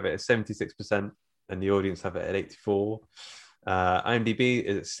critics have it at 76% and the audience have it at 84%. IMDb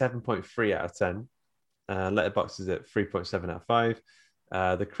is at 7.3 out of 10. Letterboxd is at 3.7 out of 5.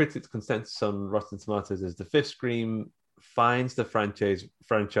 The critics' consensus on Rotten Tomatoes is the 5th Scream finds the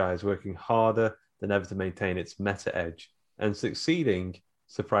franchise working harder than ever to maintain its meta edge and succeeding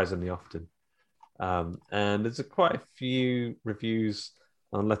surprisingly often. And there's quite a few reviews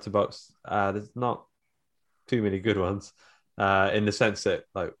on Letterboxd. There's not too many good ones in the sense that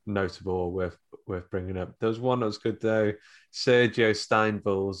like notable or worth bringing up. There was one that was good though. Sergio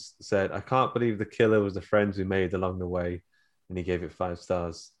Steinbolz said, "I can't believe the killer was the friends we made along the way," and he gave it 5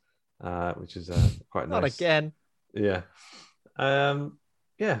 stars, which is quite nice. Not again. Yeah.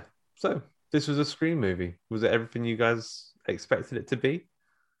 So this was a Scream movie. Was it everything you guys expected it to be?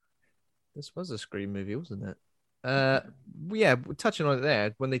 This was a Scream movie, wasn't it? Yeah, touching on it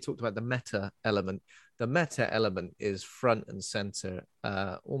there, when they talked about the meta element is front and center,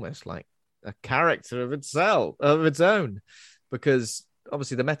 almost like a character of its own, because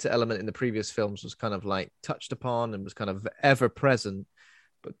obviously the meta element in the previous films was kind of like touched upon and was kind of ever present,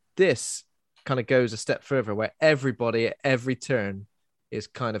 but this kind of goes a step further, where everybody at every turn is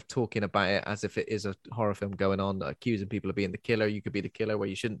kind of talking about it as if it is a horror film going on, accusing people of being the killer. You could be the killer, where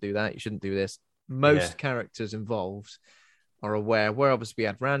you shouldn't do that, you shouldn't do this. Most characters involved are aware. Where obviously we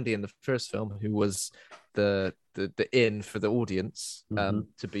had Randy in the first film, who was the in for the audience,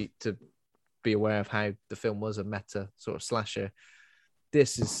 to be aware of how the film was a meta sort of slasher.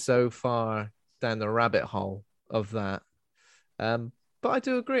 This is so far down the rabbit hole of that. But I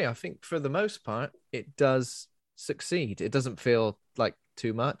do agree. I think for the most part, it does succeed. It doesn't feel like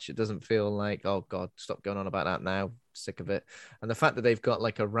too much. It doesn't feel like, oh God, stop going on about that now. Sick of it. And the fact that they've got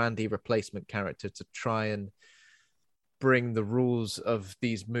like a Randy replacement character to try and bring the rules of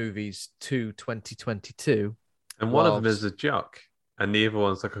these movies to 2022. And one of them is a jock, and the other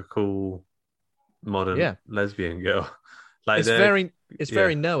one's like a cool modern lesbian girl. Like it's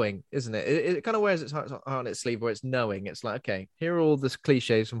very knowing, isn't it? It kind of wears its heart on its sleeve, where it's knowing. It's like, okay, here are all the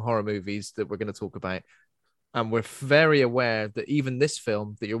cliches from horror movies that we're going to talk about, and we're very aware that even this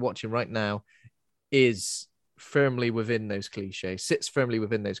film that you're watching right now is firmly within those cliches, sits firmly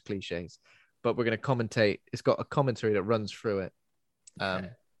within those cliches. But we're going to commentate. It's got a commentary that runs through it.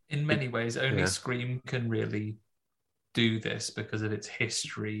 In many ways, only Scream can really do this because of its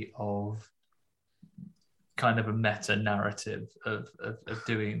history of kind of a meta narrative of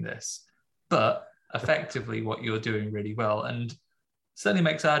doing this. But effectively, what you're doing really well, and certainly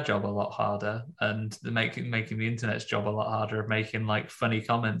makes our job a lot harder, and making the internet's job a lot harder of making like funny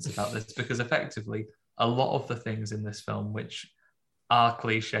comments about this, because effectively a lot of the things in this film which are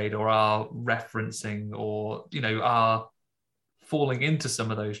cliched or are referencing or, you know, are falling into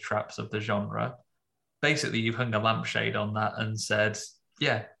some of those traps of the genre, basically you've hung a lampshade on that and said,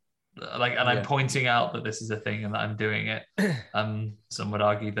 I'm pointing out that this is a thing and that I'm doing it. Some would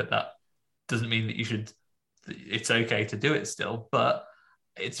argue that doesn't mean that it's okay to do it still, but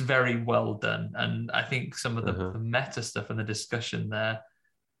it's very well done. And I think some of the meta stuff and the discussion there,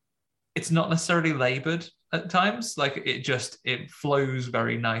 it's not necessarily labored at times. Like it flows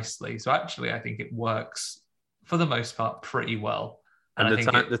very nicely. So actually, I think it works for the most part pretty well. And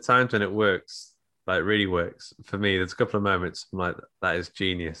the times when it works, like really works for me, there's a couple of moments I'm like, that is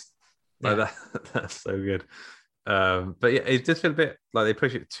genius. Like that's so good. But yeah, it just feels a bit like they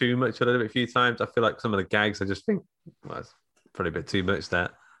push it too much a little bit a few times. I feel like some of the gags, I just think, well, it's probably a bit too much there.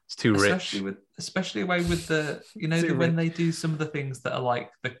 It's too rich. Especially away with the, you know, when they do some of the things that are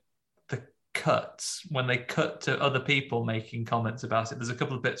like the cuts, when they cut to other people making comments about it. There's a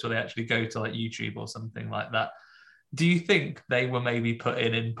couple of bits where they actually go to like YouTube or something like that. Do you think they were maybe put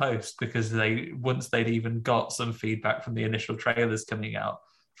in post because once they'd even got some feedback from the initial trailers coming out?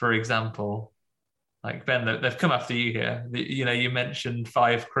 For example, like Ben, they've come after you here. You mentioned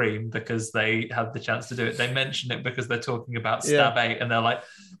 5 Cream because they had the chance to do it. They mentioned it because they're talking about Stab 8, and they're like,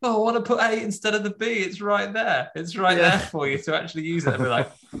 "Oh, I want to put 8 instead of the B. It's right there. It's right there for you to actually use it." And we're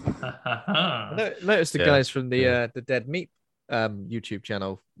like, notice the guys from the Dead Meat YouTube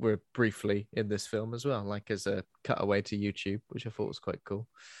channel were briefly in this film as well, like as a cutaway to YouTube, which I thought was quite cool.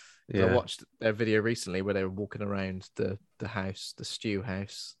 Yeah. I watched their video recently where they were walking around the house, the stew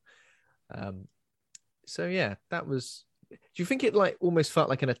house. So yeah, that was. Do you think it like almost felt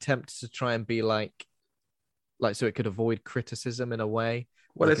like an attempt to try and be like so it could avoid criticism in a way?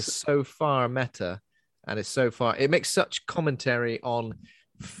 Well, like it's so far meta, and it's so far. It makes such commentary on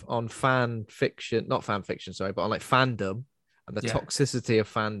fan fiction, not fan fiction, sorry, but on like fandom and the toxicity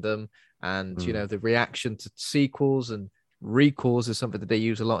of fandom, and you know, the reaction to sequels and recalls is something that they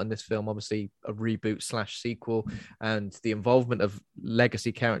use a lot in this film. Obviously a reboot / sequel, and the involvement of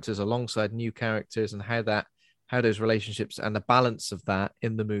legacy characters alongside new characters, and how those relationships and the balance of that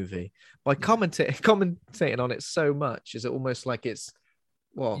in the movie. By commentating on it so much, is it almost like it's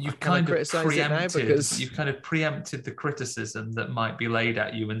you've kind of preempted the criticism that might be laid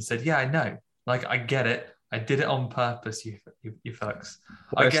at you and said, I know, like I get it, I did it on purpose, you fucks.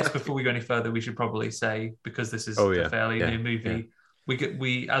 Well, I guess before we go any further, we should probably say, because this is a fairly new movie,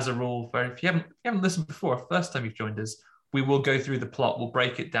 we as a rule, if you haven't listened before, first time you've joined us, we will go through the plot, we'll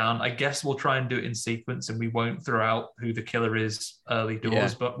break it down. I guess we'll try and do it in sequence, and we won't throw out who the killer is early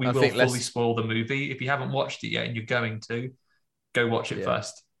doors, but we will fully spoil the movie. If you haven't watched it yet and you're going to, go watch it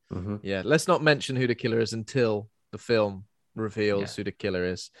first. Mm-hmm. Yeah, let's not mention who the killer is until the film reveals who the killer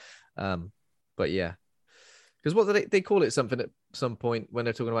is. But yeah. Because what they call it something at some point when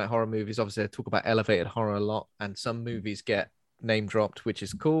they're talking about horror movies. Obviously, they talk about elevated horror a lot, and some movies get name dropped, which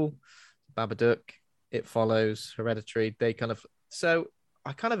is cool. Babadook, It Follows, Hereditary. So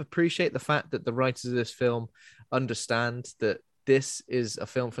I kind of appreciate the fact that the writers of this film understand that this is a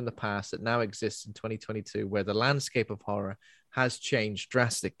film from the past that now exists in 2022, where the landscape of horror has changed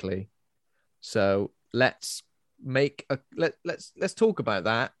drastically. So let's talk about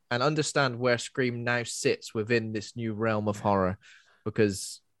that and understand where Scream now sits within this new realm of horror,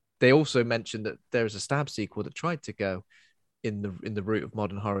 because they also mentioned that there's a Stab sequel that tried to go in the route of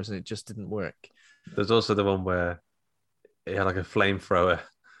modern horrors and it just didn't work. There's also the one where it had like a flamethrower.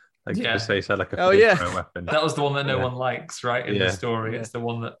 Like Chris had like a flamethrower weapon. That was the one that no one likes, right? In the story, it's the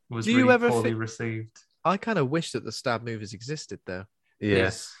one that was really poorly received. I kind of wish that the Stab movies existed, though.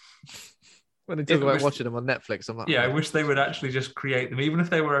 Yes. When they talk about watching them on Netflix, I'm like, I wish they would actually just create them, even if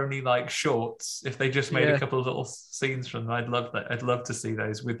they were only like shorts. If they just made a couple of little scenes from them, I'd love that. I'd love to see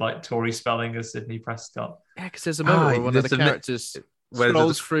those with like Tori Spelling as Sidney Prescott. Yeah, because there's a moment where one of the characters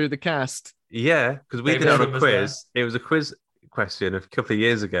scrolls through the cast. Yeah, because we did have a quiz. It was a quiz question a couple of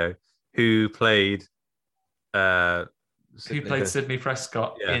years ago. Who played Sidney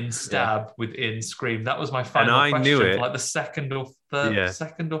Prescott in Stab within Scream? That was my final question. Knew it. Like the second or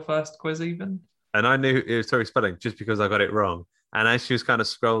first quiz, even. And I knew it was Tori Spelling just because I got it wrong. And as she was kind of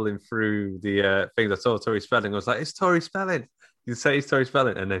scrolling through the things, I saw Tori Spelling. I was like, "It's Tori Spelling." You say it's Tori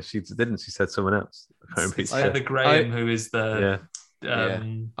Spelling, and then she didn't. She said someone else. I had the Graham, who is the.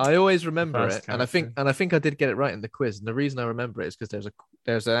 I always remember it, and I think I did get it right in the quiz. And the reason I remember it is because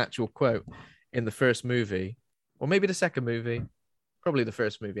there's an actual quote in the first movie, or maybe the second movie, probably the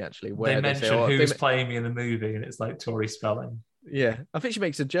first movie actually, where they mention who's playing me in the movie, and it's like Tori Spelling. Yeah, I think she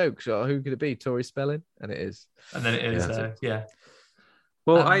makes a joke. So who could it be? Tori Spelling, and it is. And then it is.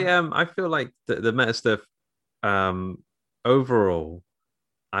 Well, I feel like the meta stuff. Overall,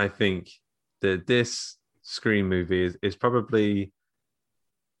 I think that this Scream movie is probably.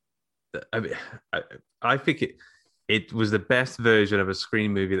 I think it was the best version of a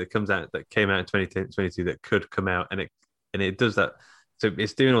Scream movie that came out in 2022 that could come out, and it does that. So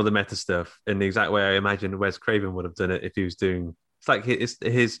it's doing all the meta stuff in the exact way I imagine Wes Craven would have done it if he was doing. It's like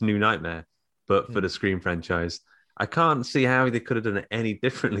his New Nightmare, but for the Scream franchise. I can't see how they could have done it any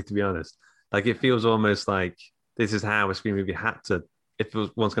differently, to be honest. Like it feels almost like this is how a Scream movie had to. If it was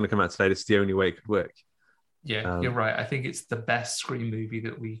one's going to come out today, it's the only way it could work. Yeah, you're right. I think it's the best Scream movie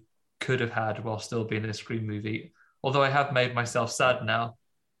that we could have had while still being a Scream movie. Although I have made myself sad now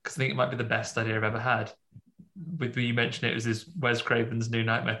because I think it might be the best idea I've ever had. With you mentioned it was this Wes Craven's New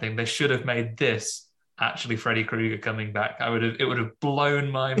Nightmare thing. They should have made this actually Freddy Krueger coming back. It would have blown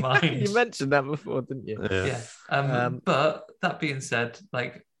my mind. You mentioned that before, didn't you? Yeah. But that being said,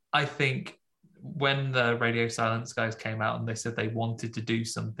 like I think when the Radio Silence guys came out and they said they wanted to do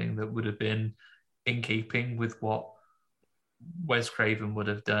something that would have been in keeping with what Wes Craven would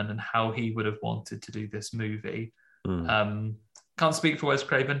have done and how he would have wanted to do this movie. Can't speak for Wes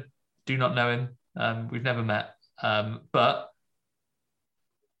Craven. Do not know him. We've never met. But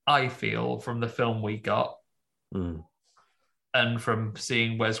I feel from the film we got and from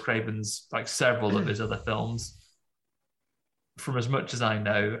seeing Wes Craven's like several of his other films, from as much as I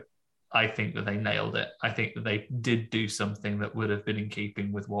know, I think that they nailed it. I think that they did do something that would have been in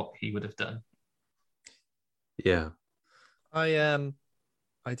keeping with what he would have done. Yeah. I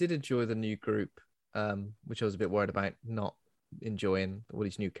did enjoy the new group, which I was a bit worried about not enjoying all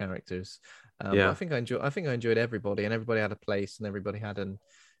these new characters. I think I enjoyed everybody, and everybody had a place, and everybody had an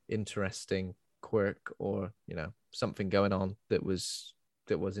interesting quirk or something going on that was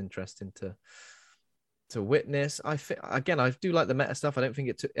interesting to witness. I do like the meta stuff. I don't think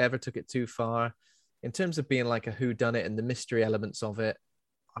it ever took it too far in terms of being like a whodunit and the mystery elements of it.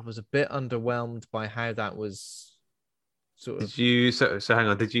 I was a bit underwhelmed by how that was. Sort of... Did you so hang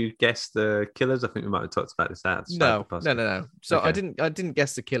on? Did you guess the killers? I think we might have talked about this at No. So okay. I didn't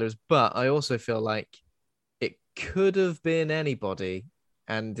guess the killers, but I also feel like it could have been anybody.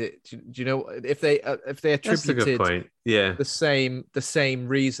 And do you know if they attributed That's a good point. Yeah. the same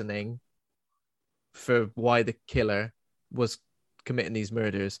reasoning for why the killer was committing these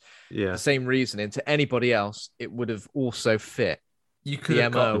murders, the same reasoning to anybody else, it would have also fit. You could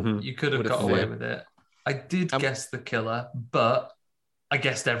have got away with it. I did guess the killer, but I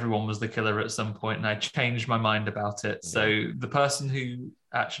guessed everyone was the killer at some point, and I changed my mind about it. So the person who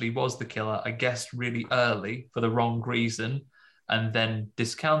actually was the killer, I guessed really early for the wrong reason, and then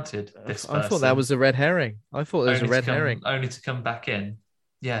discounted this person. I thought that was a red herring. Only to come back in.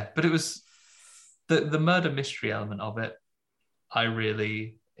 Yeah, but it was the murder mystery element of it I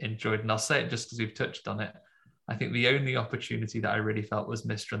really enjoyed. And I'll say it just because we've touched on it. I think the only opportunity that I really felt was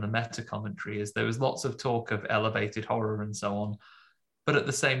missed from the meta commentary is there was lots of talk of elevated horror and so on. But at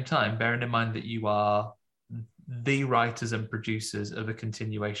the same time, bearing in mind that you are the writers and producers of a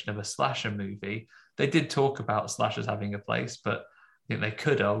continuation of a slasher movie, they did talk about slashers having a place, but I think they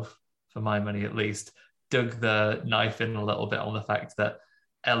could have, for my money at least, dug the knife in a little bit on the fact that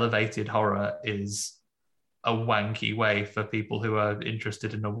elevated horror is a wanky way for people who are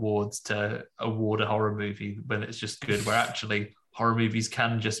interested in awards to award a horror movie when it's just good, where actually horror movies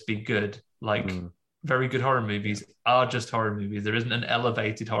can just be good. Like very good horror movies are just horror movies. There isn't an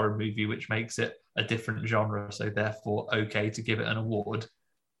elevated horror movie which makes it a different genre, so therefore okay to give it an award.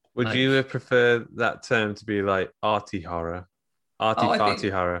 Would you have preferred that term to be like arty horror,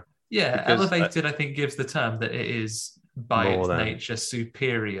 farty horror? Yeah, Because, elevated I think gives the term that it is by its than- nature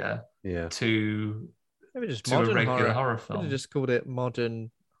superior Yeah. to Maybe just to a modern regular horror. horror Could film. have just called it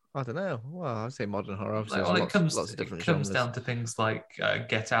modern. I don't know. Well, I'd say modern horror. Obviously, Well, there's lots of different it comes genres. down to things like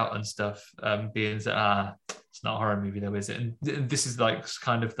Get Out and stuff, being that it's not a horror movie though, is it? And this is like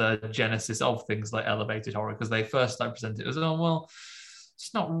kind of the genesis of things like elevated horror, because they first like presented it as, oh well,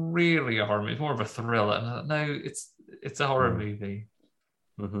 it's not really a horror movie, it's more of a thriller. And I'm like, no, it's a horror movie.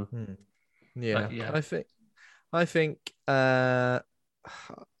 Mm-hmm. Yeah, But, yeah. I think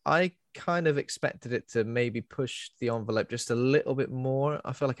I kind of expected it to maybe push the envelope just a little bit more.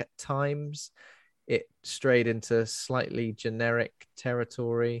 I feel like at times it strayed into slightly generic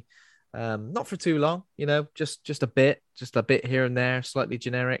territory. Not for too long, just a bit here and there, slightly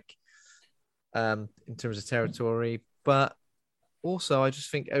generic in terms of territory. But also, I just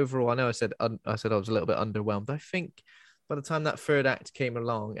think overall, I know I said I was a little bit underwhelmed. I think by the time that third act came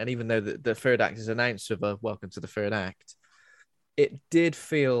along, and even though the third act is announced with a welcome to the third act, it did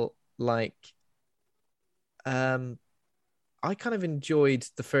feel like I kind of enjoyed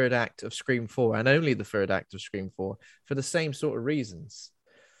the third act of Scream 4 and only the third act of Scream 4 for the same sort of reasons.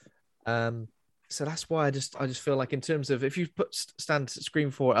 So that's why I just feel like in terms of if you stand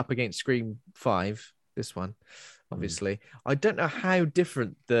Scream 4 up against Scream 5, this one, obviously, I don't know how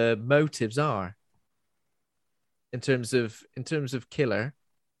different the motives are in terms of killer.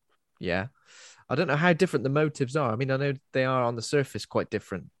 Yeah. I don't know how different the motives are. I mean, I know they are on the surface quite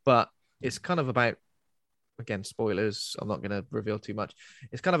different, but it's kind of about, again, spoilers, I'm not going to reveal too much.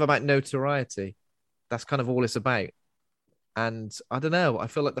 It's kind of about notoriety. That's kind of all it's about. And I don't know, I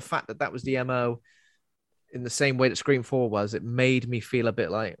feel like the fact that was the MO in the same way that Scream 4 was, it made me feel a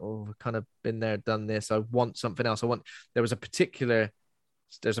bit like, oh, I've kind of been there, done this. I want something else. There's a particular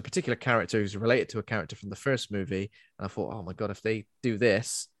character who's related to a character from the first movie. And I thought, oh my God, if they do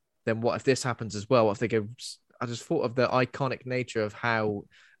this, then what if this happens as well? What if they go? I just thought of the iconic nature of how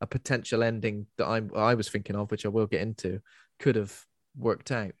a potential ending that I was thinking of, which I will get into, could have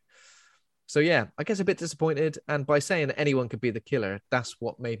worked out. So yeah, I guess a bit disappointed. And by saying that anyone could be the killer, that's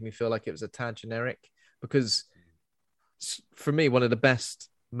what made me feel like it was a tad generic. Because for me, one of the best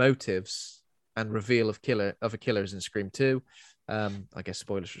motives and reveal of a killer is in Scream 2. I guess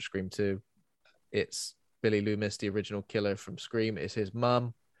spoilers for Scream 2. It's Billy Loomis, the original killer from Scream. It's his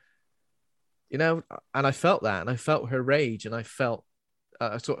mum. And I felt that, and I felt her rage, and I sort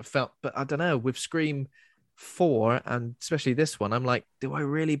of felt, but I don't know, with Scream 4, and especially this one, I'm like, do I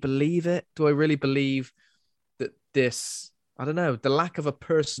really believe it? Do I really believe that this, I don't know, the lack of a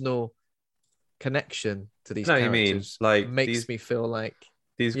personal connection to these characters you mean? Like makes me feel like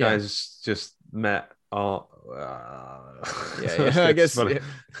these guys just met. Yeah, I guess.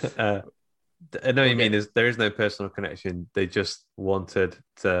 I know you mean there is no personal connection. They just wanted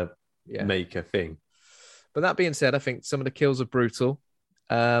to make a thing. But that being said, I think some of the kills are brutal,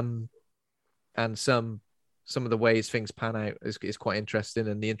 and some of the ways things pan out is quite interesting.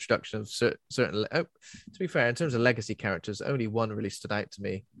 And the introduction of certain. To be fair, in terms of legacy characters, only one really stood out to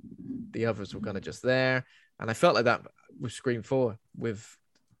me. The others were kind of just there, and I felt like that with Scream 4,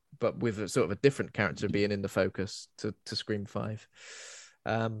 but with a sort of a different character being in the focus to Scream 5.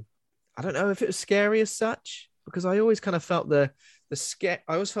 I don't know if it was scary as such, because I always kind of felt the scare.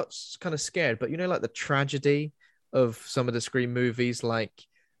 I always felt kind of scared, but like the tragedy of some of the Scream movies, like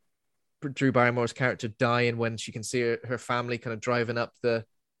Drew Barrymore's character dying when she can see her family kind of driving up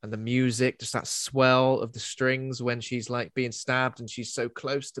and the music, just that swell of the strings when she's like being stabbed and she's so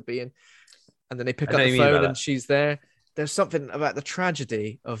close to being, and then they pick up the phone and she's there. There's something about the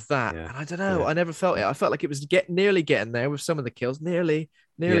tragedy of that. Yeah. And I don't know. Yeah. I never felt it. I felt like it was nearly getting there with some of the kills, nearly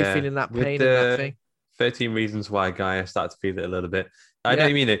feeling that pain and that thing. 13 Reasons Why guy, I started to feel it a little bit. I know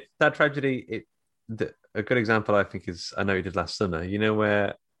you mean it. That tragedy, a good example, I think, is I know you did last summer. You know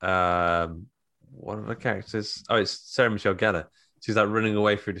where one of the characters, it's Sarah Michelle Gellar. she's like running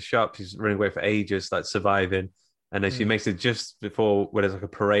away through the shop. She's running away for ages, like surviving. And then she makes it just before where there's like a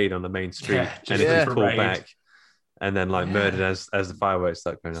parade on the main street, Yeah, and just it's a pulled parade. back, and then like murdered as the fireworks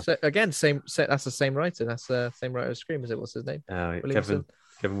start going off. So again, that's the same writer. That's the same writer of Scream, is it? What's his name? Williamson?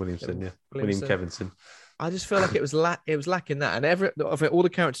 Kevin Williamson, yeah, Williamson. William Kevinson. I just feel like it was lacking that, and all the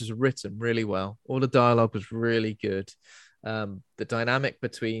characters were written really well. All the dialogue was really good. The dynamic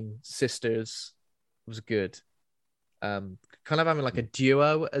between sisters was good. Kind of having like a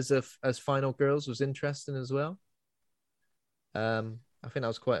duo as final girls was interesting as well. I think that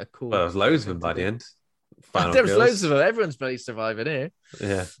was quite a cool. Well, there was loads of them by the end. Final There was girls. loads of them. Everyone's bloody surviving here.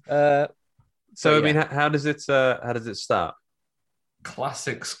 Yeah. So, I mean, how does it start?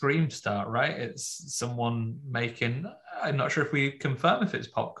 Classic Scream start, right? It's someone making. I'm not sure if we confirm if it's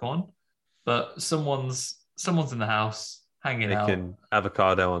popcorn, but someone's in the house hanging out. Making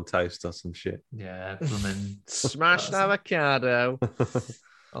avocado on toast or some shit. Yeah, blooming smashed avocado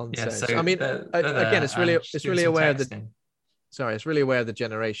on Yeah, toast. so I mean, they're again, there it's really and she's doing aware some that. texting. Sorry, it's really aware of the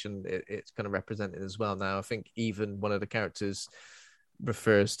generation it's kind of represented as well now. I think even one of the characters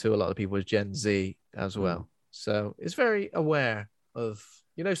refers to a lot of people as Gen Z as well. So it's very aware of,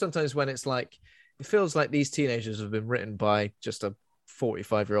 sometimes when it's like, it feels like these teenagers have been written by just a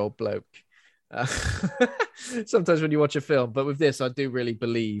 45-year-old bloke. Sometimes when you watch a film, but with this, I do really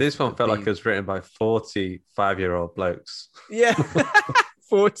believe. This one felt like it was written by 45-year-old blokes. Yeah,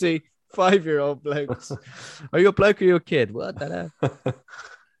 45-year-old blokes. Are you a bloke or are you a kid? Well, I don't know.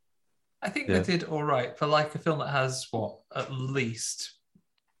 I think they did all right for like a film that has at least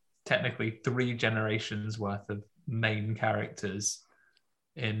technically 3 generations worth of main characters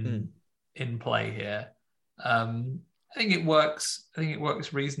in play here. I think it works. I think it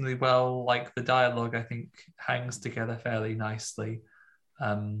works reasonably well. Like the dialogue, I think hangs together fairly nicely.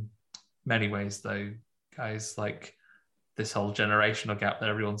 Many ways though, guys, like this whole generational gap that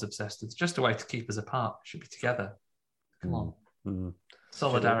everyone's obsessed with. It's just a way to keep us apart. We should be together. Come on.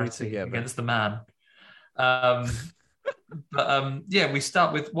 Solidarity against the man. Yeah, we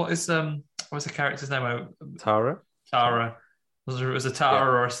start with what's the character's name? Tara. Tara. It was a Tara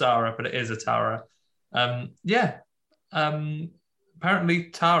or a Sarah, but it is a Tara. Apparently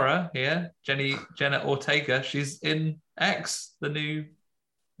Tara here, Jenna Ortega, she's in X, the new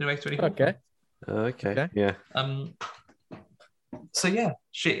A24. Okay. Yeah. So yeah,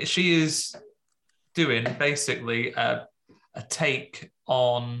 she is doing basically a take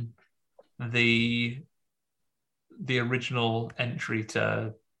on the original entry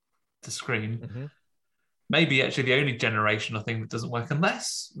to Scream. Mm-hmm. Maybe actually the only generational thing that doesn't work,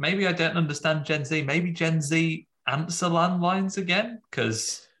 unless maybe I don't understand Gen Z. Maybe Gen Z answer landlines again,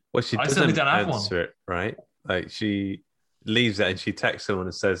 because she I doesn't certainly don't have answer one. it, right? Like she leaves it and she texts someone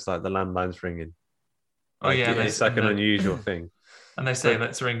and says like the landline's ringing. Like, it's like an unusual thing. And they say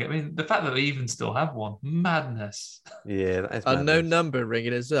let's ring it. I mean, the fact that they even still have one, madness. Yeah, that is Unknown madness. number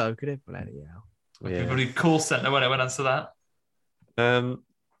ringing us up. Could it bloody hell? Yeah. Everybody call center when I went answer that.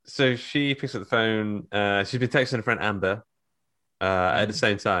 So she picks up the phone. She's been texting her friend Amber at the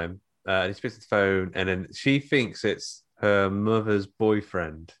same time. And she picks up the phone, and then she thinks it's her mother's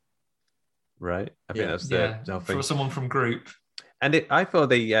boyfriend. Right? I think that's the thing. For someone from group. And I thought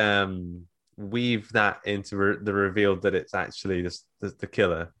they weave that into the reveal that it's actually the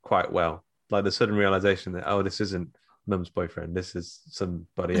killer quite well. Like the sudden realization that, this isn't mum's boyfriend. This is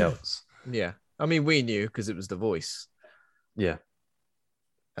somebody else. Yeah. I mean, we knew because it was the voice. Yeah.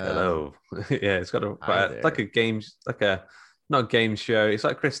 Hello. Yeah, it's got like a game, not a game show. It's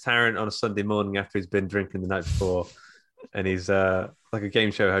like Chris Tarrant on a Sunday morning after he's been drinking the night before, and he's like a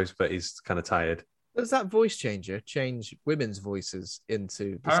game show host, but he's kind of tired. Does that voice changer change women's voices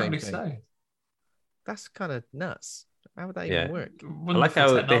into the Apparently same thing? so. That's kind of nuts. How would that even work? I like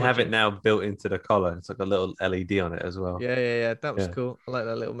how they have it now built into the collar. It's like a little LED on it as well. Yeah. That was cool. I like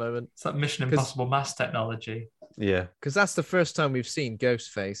that little moment. It's like Mission Impossible mask technology. Yeah. Because that's the first time we've seen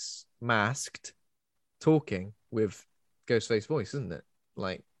Ghostface masked talking with Ghostface voice, isn't it?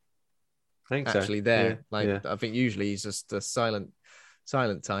 Like, I think actually so. there. Yeah. Like, yeah. I think usually he's just a silent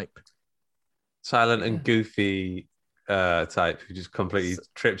type. Silent and goofy type who just completely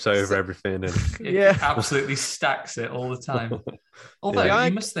trips over everything. And It absolutely stacks it all the time. Although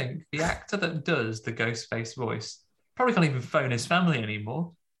you must think the actor that does the Ghostface voice probably can't even phone his family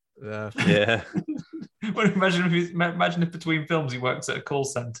anymore. Yeah. Imagine if between films he works at a call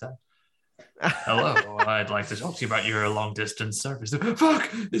center. Hello, I'd like to talk to you about your long distance service. Fuck,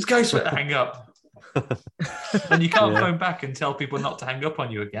 it's Ghostface. Hang up. And you can't phone back and tell people not to hang up on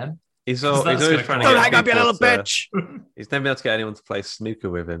you again. He's always trying to Don't get hang up, you little bitch. He's never been able to get anyone to play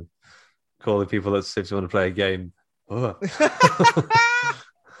snooker with him. Calling people that if you want to play a game Oh.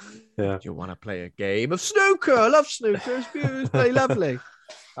 Yeah. Do you want to play a game of snooker? I love snooker. It's very lovely.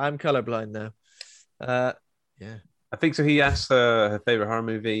 I'm colorblind now. Yeah. I think so. He asks her favorite horror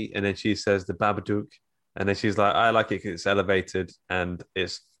movie, and then she says The Babadook, and then she's like, "I like it because it's elevated and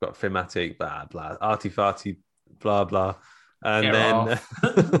it's got thematic, blah blah, arty farty, blah blah." And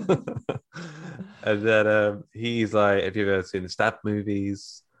then he's like, "Have you ever seen the Stab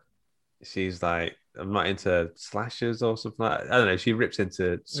movies?" She's like, "I'm not into slashers or something like that." I don't know. She rips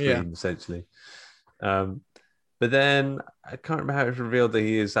into Scream essentially. But then I can't remember how it was revealed that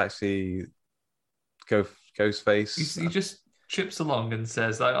he is actually Ghostface. He just chips along and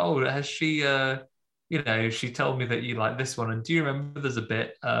says like, "Oh, has she? She told me that you like this one. And do you remember there's a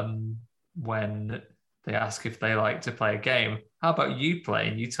bit when they ask if they like to play a game? How about you play?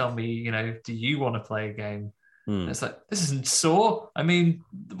 And you tell me, do you want to play a game?" And it's like, this isn't Saw. I mean,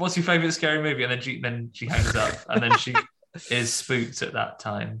 what's your favorite scary movie? And then she hangs up, and then she is spooked at that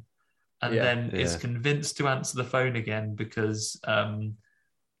time, and then is convinced to answer the phone again because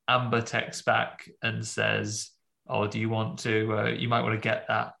Amber texts back and says, "Oh, do you want to? You might want to get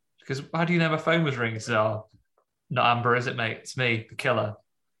that." Because how do you know my phone was ringing? So, "Oh, not Amber, is it, mate? It's me, the killer."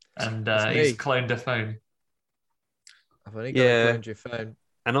 And he's cloned her phone. I've only got cloned your phone.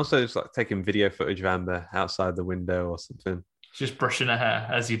 And also, it's like taking video footage of Amber outside the window or something. Just brushing her hair,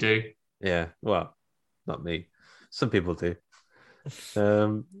 as you do. Yeah, well, not me. Some people do.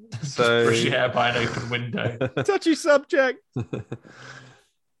 So brush your hair by an open window. Touchy subject.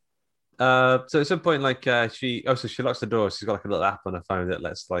 So at some point, like she locks the door. She's got like a little app on her phone that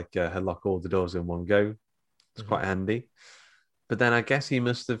lets like her lock all the doors in one go. It's quite handy. But then I guess he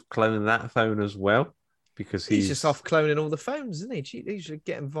must have cloned that phone as well because he's just off cloning all the phones, isn't he? He should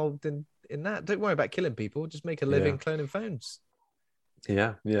get involved in that. Don't worry about killing people. Just make a living cloning phones.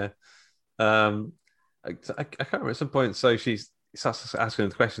 Yeah. I can't remember at some point. So she starts asking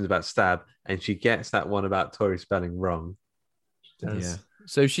him questions about Stab, and she gets that one about Tori spelling wrong. Yeah.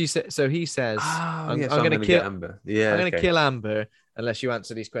 So he says, I'm going to kill Amber. Yeah, I'm going to kill Amber unless you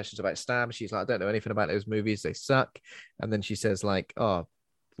answer these questions about Stab. She's like, I don't know anything about those movies. They suck. And then she says, like, oh,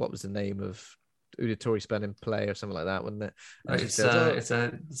 what was the name of Uda Tori Spelling play or something like that, wasn't it?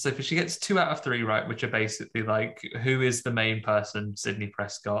 So she gets 2 out of 3 right, which are basically like, who is the main person? Sidney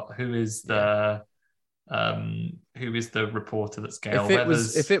Prescott. Who is the reporter that's Gail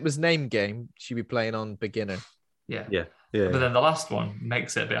Weathers? If it was name game, she'd be playing on beginner. Yeah. But then the last one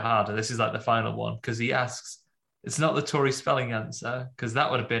makes it a bit harder. This is like the final one because he asks, it's not the Tori Spelling answer because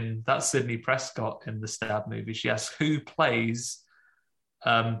that's Sidney Prescott in the Stab movie. She asks who plays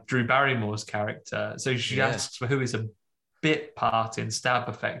Drew Barrymore's character. So she asks for who is a bit part in Stab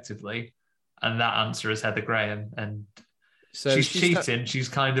effectively. And that answer is Heather Graham. And so she's cheating. She's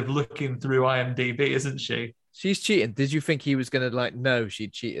kind of looking through IMDb, isn't she? She's cheating. Did you think he was going to know she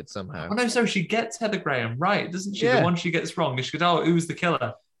cheated somehow? Oh, no, so she gets Heather Graham right, doesn't she? Yeah. The one she gets wrong is she goes, oh, who's the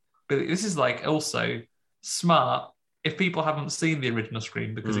killer? But this is like also smart. If people haven't seen the original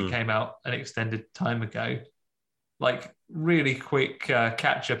Scream because it came out an extended time ago, like really quick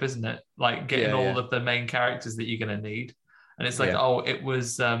catch up, isn't it? Like getting all of the main characters that you're going to need. And it's like, it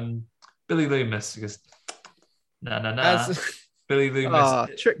was Billy Loomis. Because no. Billy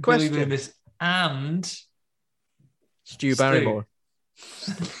Loomis. Trick question. Billy Loomis and Stu Barrymore.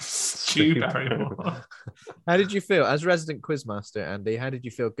 Stu Barrymore. How did you feel as resident quizmaster, Andy? How did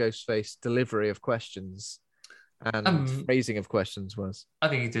you feel Ghostface delivery of questions and phrasing of questions was? I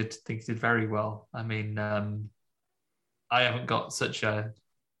think he did very well. I mean, I haven't got such a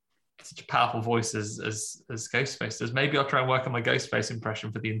powerful voice as Ghostface does. Maybe I'll try and work on my Ghostface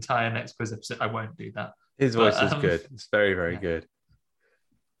impression for the entire next quiz episode. I won't do that. His voice is good. It's very, very good.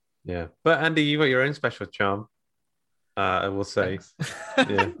 Yeah, but Andy, you got your own special charm. I will say,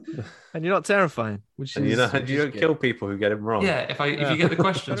 yeah. And you're not terrifying. You don't kill people who get them wrong. Yeah, if you get the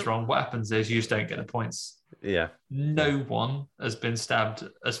questions wrong, what happens is you just don't get the points. Yeah. No one has been stabbed,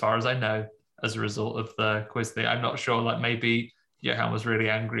 as far as I know, as a result of the quiz thing. I'm not sure. Like maybe Johan was really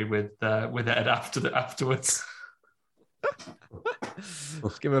angry with Ed afterwards.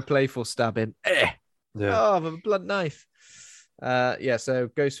 Give him a playful stabbing. Yeah. Oh, with a blunt knife. So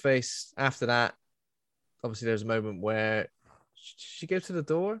Ghostface after that. Obviously, there's a moment where she goes to the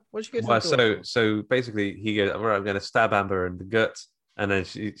door. What did she go to the door? So basically, he goes, "All right, I'm going to stab Amber in the gut," and then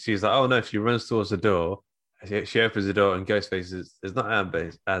she's like, "Oh no!" She runs towards the door. She opens the door, and Ghostface is not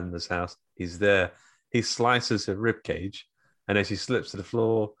Amber's house. He's there. He slices her rib cage, and then she slips to the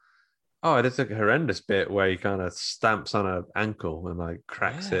floor. Oh, it's like a horrendous bit where he kind of stamps on her ankle and like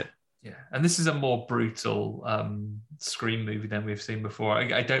cracks it. Yeah, and this is a more brutal Scream movie than we've seen before.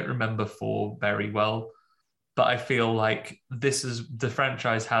 I don't remember 4 very well. but I feel like the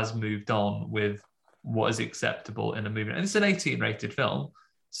franchise has moved on with what is acceptable in a movie, and it's an 18 rated film.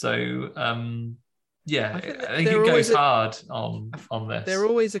 So yeah, I think it goes hard on this. There are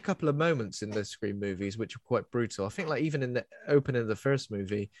always a couple of moments in the Scream movies which are quite brutal. I think, like, even in the opening of the first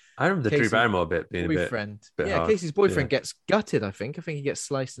movie, I remember the Drew Barrymore bit being boyfriend. a bit hard. Casey's boyfriend gets gutted. I think he gets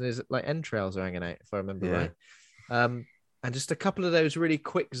sliced and his like entrails are hanging out, if I remember right. And just a couple of those really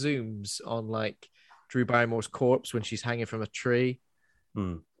quick zooms on like Drew Barrymore's corpse when she's hanging from a tree.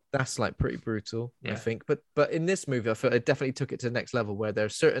 That's like pretty brutal, I think. But in this movie, I feel it definitely took it to the next level where there are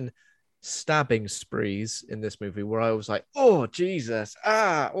certain stabbing sprees in this movie where I was like, oh Jesus,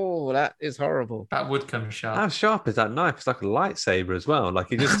 that is horrible. That would come sharp. How sharp is that knife? It's like a lightsaber as well. Like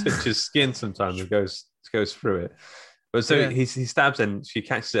he just touches skin sometimes and goes through it. But so he stabs and she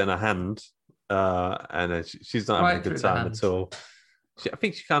catches it in her hand, and she's not having a good time at all. I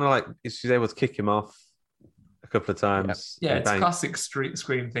think she kind of like she's able to kick him off a couple of times. Yeah, it's a classic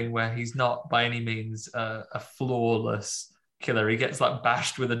Scream thing where he's not by any means a flawless killer. He gets like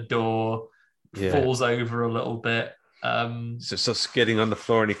bashed with a door, falls over a little bit, so skidding on the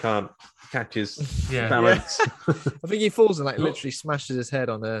floor and he can't catch his balance. I think he falls and like literally smashes his head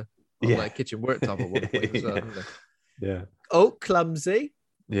on like kitchen worktop at one point as well, doesn't he? Oh, clumsy.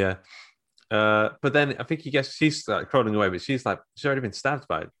 But then I think she's like crawling away, but she's already been stabbed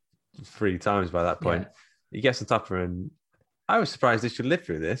by 3 times by that point. He gets on top of her, and I was surprised that she lived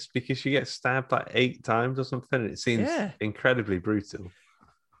through this because she gets stabbed like 8 times or something. It seems incredibly brutal.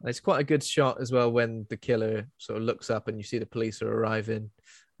 It's quite a good shot as well when the killer sort of looks up and you see the police are arriving,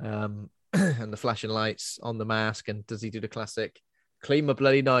 and the flashing lights on the mask. And does he do the classic clean my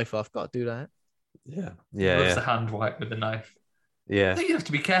bloody knife off? Got to do that. Loves the hand wipe with the knife. I think you have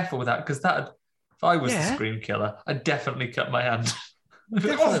to be careful with that because if I was the Scream killer, I'd definitely cut my hand.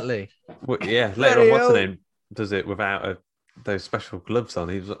 Definitely. Well, later on, what's the name does it without those special gloves on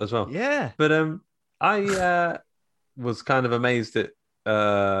as well. But I was kind of amazed that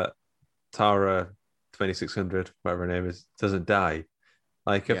Tara 2600, whatever her name is, doesn't die.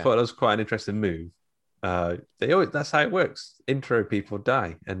 Like I thought that was quite an interesting move. That's how it works. Intro people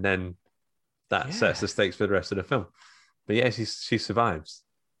die, and then that sets the stakes for the rest of the film. But she survives.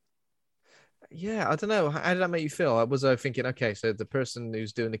 I don't know. How did that make you feel? I was thinking, okay, so the person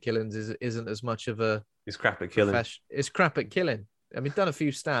who's doing the killings isn't as much of a... He's crap at killing. It's crap at killing. I mean, done a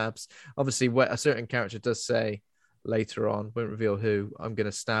few stabs. Obviously, a certain character does say later on, won't reveal who, I'm going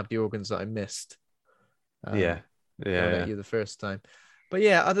to stab the organs that I missed. You the first time. But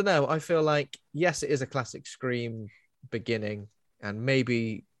I don't know. I feel like, yes, it is a classic Scream beginning, and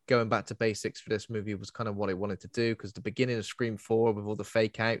maybe going back to basics for this movie was kind of what it wanted to do, because the beginning of Scream 4 with all the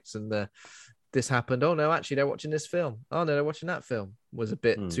fake outs and this happened. Oh no, actually they're watching this film. Oh no, they're watching that film was a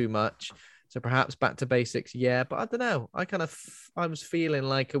bit too much. So perhaps back to basics. But I don't know. I was feeling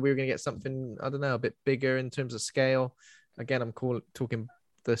like we were going to get something, I don't know, a bit bigger in terms of scale. Again, I'm talking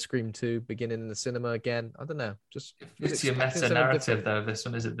the Scream 2 beginning in the cinema again. I don't know. Just it's your meta narrative though. This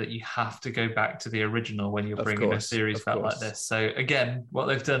one is it that you have to go back to the original when you're bringing a series back like this. So again, what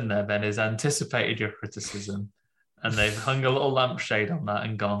they've done there then is anticipated your criticism, and they've hung a little lampshade on that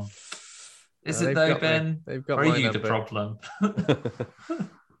and gone. Is it though, Ben? Or are you the problem?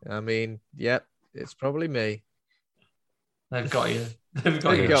 I mean, it's probably me. They've got you. They've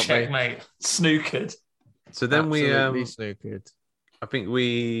got you. Checkmate. Snookered. So then absolutely we snookered. I think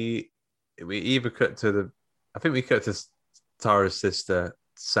we either cut to Tara's sister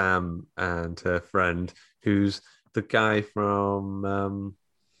Sam and her friend, who's the guy from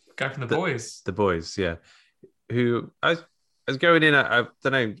The Boys. The Boys, yeah. Who I was going in. I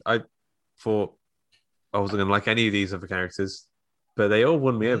don't know. I thought I wasn't going to like any of these other characters, but they all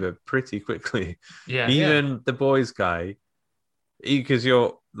won me over pretty quickly. Even the Boys guy, because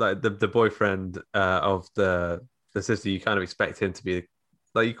you're like the boyfriend of the sister, you kind of expect him to be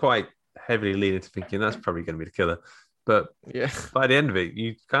like, you quite heavily lean into thinking that's probably going to be the killer. But by the end of it,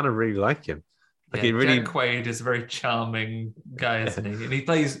 you kind of really like him. Like he really... Jack Quaid is a very charming guy, isn't he?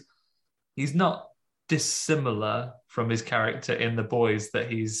 And he's not dissimilar from his character in The Boys, that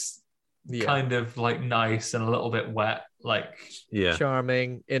he's kind of like nice and a little bit wet, like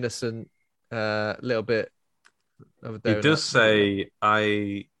charming, innocent, little bit of a donut. He does say,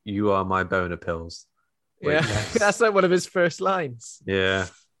 you are my boner pills. That's like one of his first lines.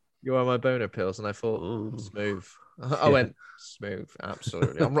 You are my boner pills. And I thought, smooth. I went smooth,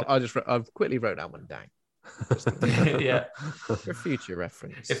 absolutely. I've quickly wrote that one down. For future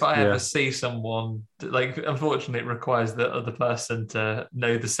reference. If I ever see someone, like, unfortunately it requires the other person to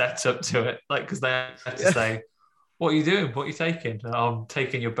know the setup to it, like, because they have to say, what are you doing? What are you taking? Oh, I'm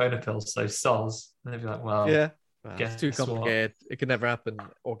taking your boner pills, so soz. And they'd be like, well, Yeah. Well, guess it's too what? complicated. It could never happen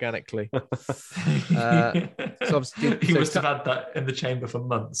organically. So obviously- he so must have had that in the chamber for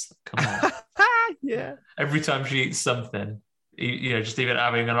months. Come on. Yeah. Every time she eats something, just even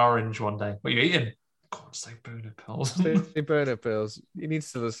having an orange one day. What are you eating? God, say boner pills. Burner pills. He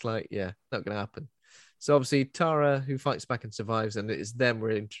needs to just not going to happen. So obviously Tara, who fights back and survives, and it's them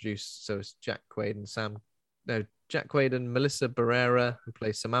we're introduced. So it's Jack Quaid and Melissa Barrera, who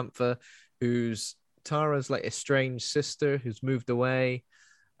plays Samantha, who's Tara's like estranged sister who's moved away.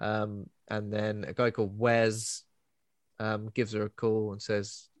 And then a guy called Wes gives her a call and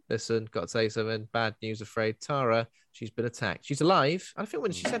says, listen, got to say something. Bad news, afraid. Tara, she's been attacked. She's alive. And I think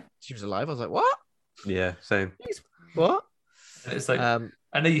when she said she was alive, I was like, what? Yeah, same. What? And it's like,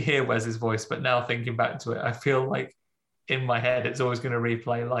 I know you hear Wes's voice, but now thinking back to it, I feel like in my head, it's always going to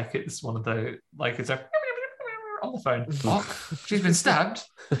replay like it's one of the, like it's a on the phone. What? She's been stabbed.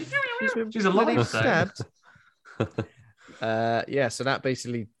 She's alive. Stabbed. So that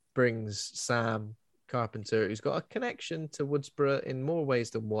basically brings Sam Carpenter, who's got a connection to Woodsboro in more ways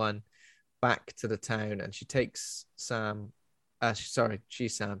than one, back to the town, and she takes Sam.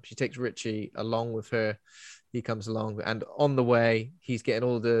 She's Sam. She takes Richie along with her. He comes along, and on the way, he's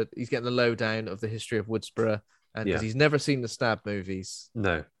getting the lowdown of the history of Woodsboro, and because he's never seen the Stab movies.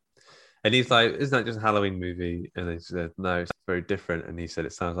 No. And he's like, isn't that just a Halloween movie? And they said, no, it's very different. And he said,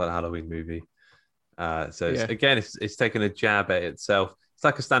 it sounds like a Halloween movie. Again, it's taking a jab at itself. It's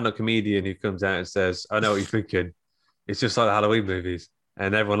like a stand-up comedian who comes out and says, I know what you're thinking. It's just like the Halloween movies.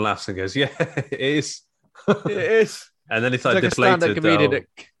 And everyone laughs and goes, yeah, it is. It is. And then it's like deflated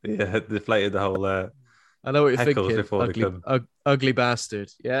deflated the whole... I know what you're thinking. Before ugly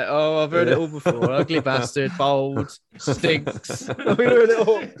bastard. Yeah. Oh, I've heard it all before. Ugly bastard, bold, stinks. We heard it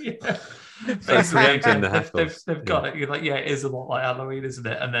all. Yeah. They've got it. You're like, yeah, it is a lot like Halloween, isn't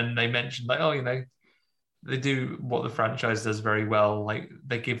it? And then they mentioned like, they do what the franchise does very well. Like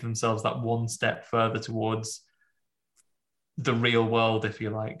they give themselves that one step further towards the real world, if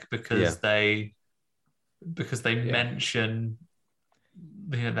you like, because they mention.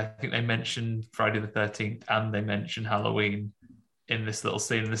 I think they mentioned Friday the 13th and they mention Halloween in this little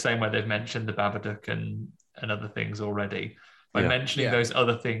scene in the same way they've mentioned the Babadook and other things already. By mentioning those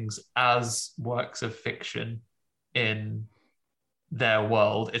other things as works of fiction in their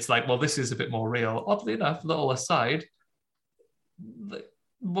world, it's like, well, this is a bit more real. Oddly enough, little aside,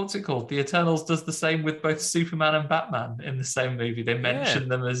 what's it called? The Eternals does the same with both Superman and Batman in the same movie. They mention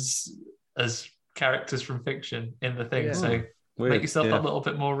them as characters from fiction in the thing. So weird. Make yourself a little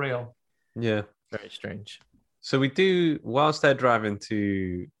bit more real. Yeah. Very strange. So we do, whilst they're driving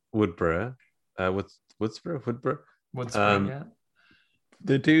to Woodsboro,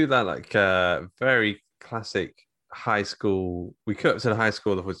 they do that like very classic high school. We cut up to the high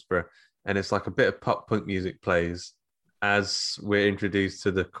school of Woodsboro, and it's like a bit of pop punk music plays as we're introduced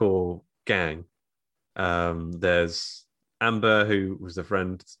to the core gang. There's Amber, who was the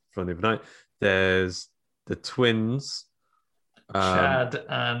friend from the other night. There's the twins. Chad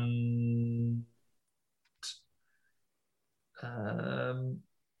and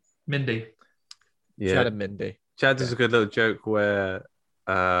Mindy. Yeah. Chad and Mindy. Chad does a good little joke where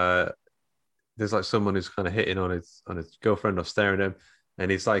there's like someone who's kind of hitting on his girlfriend or staring at him, and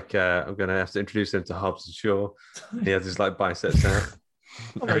he's like, I'm gonna have to introduce him to Hobbs and Shaw. He has his like biceps out.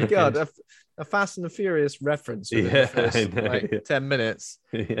 Oh my god, a Fast and the Furious reference within the first 10 minutes.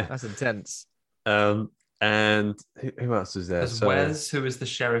 Yeah. That's intense. And who else is there? There's Wes, who is the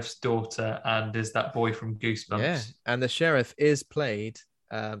sheriff's daughter and is that boy from Goosebumps. Yeah, and the sheriff is played,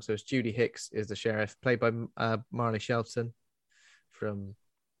 so it's Judy Hicks is the sheriff, played by Marley Shelton from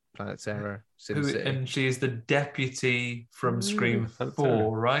Planet Terror. And she is the deputy from Scream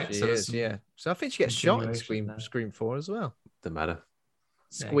 4, right? She is, yeah. So I think she gets shot in Scream 4 as well. Doesn't matter.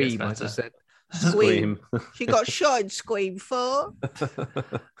 Scream, I just said. Scream. She got shot in Scream 4.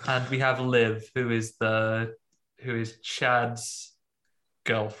 And we have Liv, who is Chad's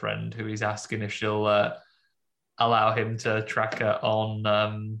girlfriend, who he's asking if she'll allow him to track her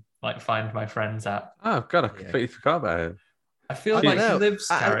on like Find My Friends app. Oh God, I completely forgot about it. I feel like Liv's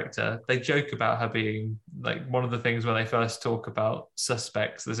character, they joke about her being like one of the things when they first talk about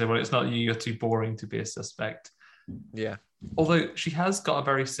suspects, they say, well, it's not you, you're too boring to be a suspect. Yeah. Although she has got a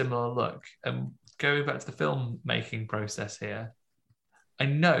very similar look. And going back to the filmmaking process here, I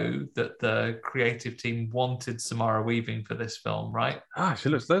know that the creative team wanted Samara Weaving for this film, right? She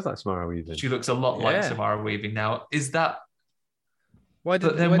looks loads like Samara Weaving. She looks a lot like Samara Weaving. Now, is that... When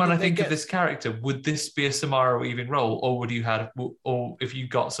I think of this character, would this be a Samara Weaving role, or if you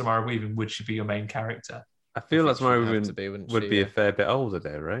got Samara Weaving, would she be your main character? I feel like Samara Weaving would be a fair bit older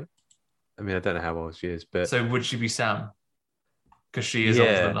there, right? I mean, I don't know how old she is, but So would she be Sam? Because she is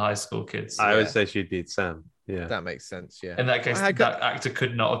older than the high school kids. I would say she'd be Sam. Yeah, That makes sense. Yeah. In that case, that actor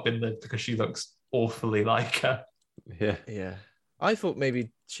could not have been because she looks awfully like her. yeah. Yeah. I thought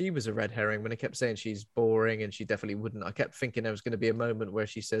maybe she was a red herring when I kept saying she's boring, and she definitely wouldn't. I kept thinking there was going to be a moment where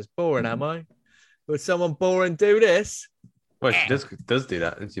she says, "Boring, am I? Would someone boring do this?" Well, she does do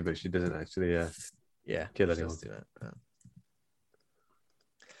that, doesn't she? But she doesn't actually. Yeah. Kill she anyone. does do that.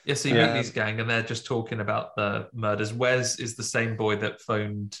 Yeah, so you meet these gang and they're just talking about the murders. Wes is the same boy that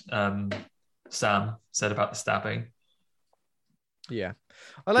phoned Sam, said about the stabbing. Yeah.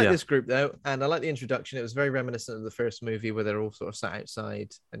 I like this group though, and I like the introduction. It was very reminiscent of the first movie where they're all sort of sat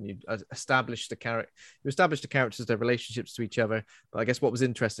outside and you establish the characters, their relationships to each other. But I guess what was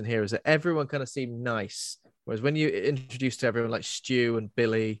interesting here is that everyone kind of seemed nice. Whereas when you introduce to everyone like Stu and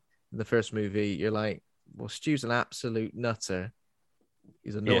Billy in the first movie, you're like, well, Stu's an absolute nutter.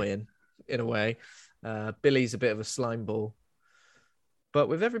 He's annoying in a way. Billy's a bit of a slime ball. But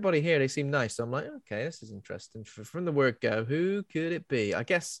with everybody here, they seem nice. So I'm like, okay, this is interesting. From the word go, who could it be? I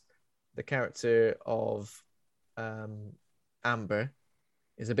guess the character of Amber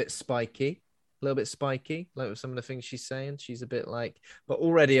is a bit spiky, a little bit spiky, like with some of the things she's saying. She's a bit like, but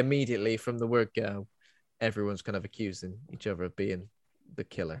already immediately from the word go, everyone's kind of accusing each other of being the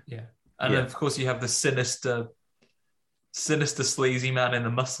killer. Yeah. And then, of course, you have the sinister sleazy man in the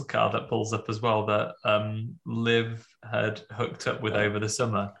muscle car that pulls up as well that Liv had hooked up with over the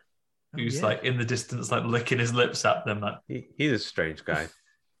summer, who's like in the distance, like licking his lips at them. Like, he's a strange guy.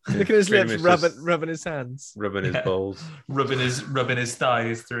 Look at his lips, rubbing his hands, rubbing his balls, rubbing his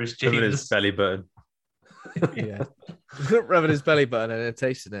thighs through his jeans, rubbing his belly button. Yeah, rubbing his belly button and then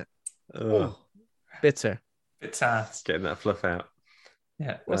tasting it. Oh, bitter. It's ass. Getting that fluff out.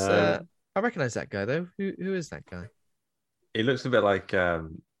 Yeah. What's I recognize that guy though. Who is that guy? He looks a bit like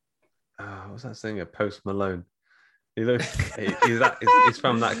what's that thing? A Post Malone. He looks. he's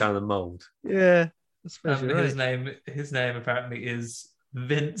from that kind of mold. Yeah, his name apparently is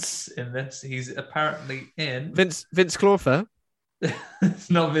Vince in this. He's apparently in Vince Clortho. It's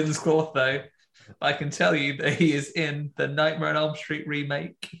not Vince Clortho. I can tell you that he is in the Nightmare on Elm Street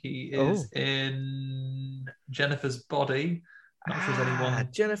remake. He is in Jennifer's Body. Not sure if anyone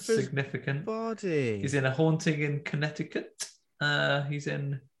Jennifer's significant. Body. He's in A Haunting in Connecticut. He's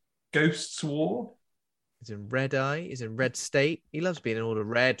in Ghosts War. He's in Red Eye. He's in Red State. He loves being in all the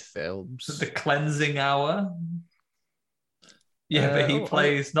Red films. The Cleansing Hour. Yeah, but he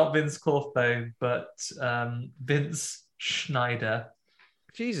plays not Vince Clortho, but Vince Schneider.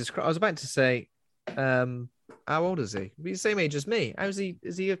 Jesus Christ! I was about to say, how old is he? He's the same age as me.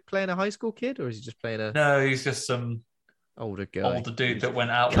 Is he playing a high school kid or is he just playing a? No, he's just some older dude that went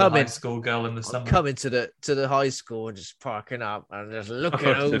out with a high school girl in the summer. Coming to the high school and just parking up and just looking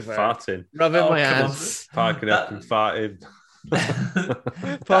over, farting, rubbing my hands, parking up and farting,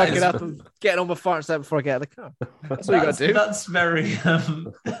 parking up and getting on my farts out before I get out of the car. That's what you got to do. That's very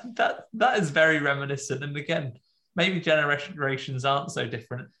that is very reminiscent. And again, maybe generations aren't so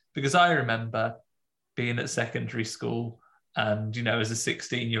different because I remember being at secondary school. And as a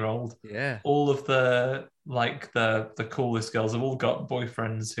 16-year-old, all of the coolest girls have all got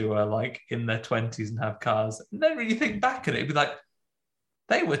boyfriends who are like in their 20s and have cars. And then when you think back at it, it'd be like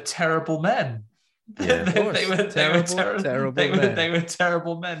they were terrible men. Yeah, they were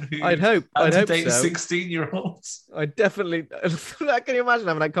terrible men who I'd hope date 16-year-olds. I definitely. Can you imagine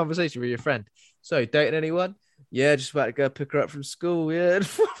having that conversation with your friend? So, dating anyone? Yeah, just about to go pick her up from school. Yeah,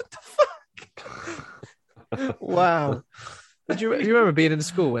 what the fuck? Wow. Do you remember being in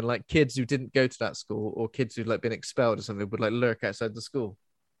school when like kids who didn't go to that school or kids who'd like been expelled or something would like lurk outside the school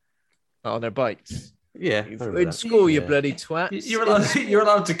on their bikes? Yeah, in school, you bloody twat. You're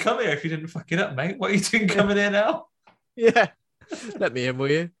allowed to come here if you didn't fuck it up, mate. What are you doing coming here now? Yeah, let me in,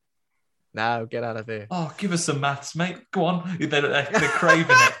 will you? No, get out of here. Oh, give us some maths, mate. Go on. They're craving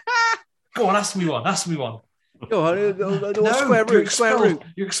it. Go on, ask me one. Go on, no, square root.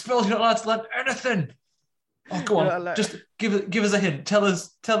 You're expelled. You're not allowed to learn anything. Oh, go on. Just give us a hint. Tell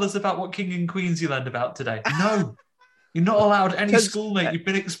us about what King and Queens you learned about today. No, you're not allowed any school, mate. You've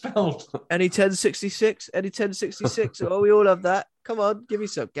been expelled. Any 1066? Oh, we all have that. Come on, give me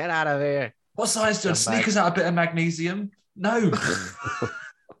some. Get out of here. What science does? Sneakers out a bit of magnesium? No.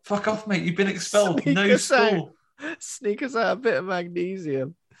 Fuck off, mate. You've been expelled. No school. Sneakers out a bit of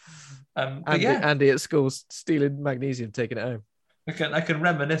magnesium. Yeah. Andy at school stealing magnesium, taking it home. I can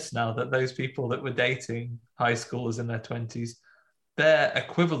reminisce now that those people that were dating high schoolers in their 20s, their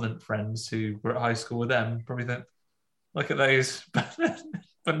equivalent friends who were at high school with them probably think, look at those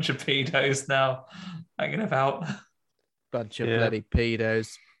bunch of pedos now hanging about. Bunch of bloody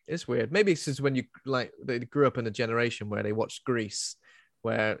pedos. It's weird. Maybe it's just when you like they grew up in a generation where they watched Grease,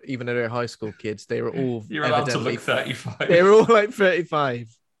 where even though they're high school kids, they were all You're allowed to evidently look 35. They were all like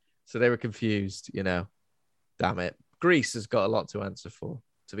 35, so they were confused. Damn it. Greece has got a lot to answer for,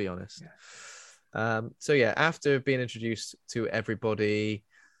 to be honest. So yeah, after being introduced to everybody,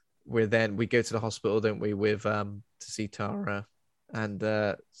 we go to the hospital, don't we, with to see Tara,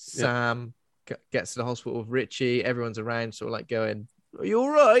 and Sam gets to the hospital with Richie. Everyone's around, sort of like going, "Are you all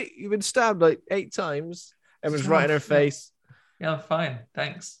right? You've been stabbed like 8 times." Everyone's right in her face. Yeah, I'm fine.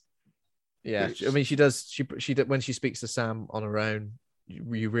 Thanks. Yeah, I mean, she does. She when she speaks to Sam on her own,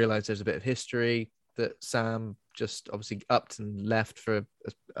 you realize there's a bit of history that Sam just obviously upped and left for an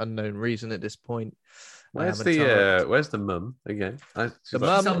unknown reason at this point. Where's the mum again? The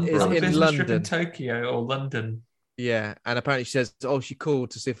mum is some in business London, trip in Tokyo or London. Yeah, and apparently she says, "Oh, she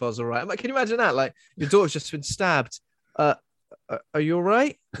called to see if I was all right." I'm like, can you imagine that? Like, your daughter's just been stabbed. Are you all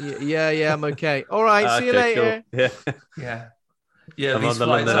right? Yeah, I'm okay. All right, see you later. Cool. Yeah. I'm These on the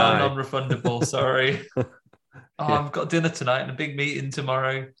flights London are Eye. non-refundable. Sorry. I've got dinner tonight and a big meeting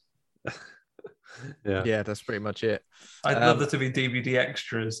tomorrow. Yeah, that's pretty much it. I'd love there to be DVD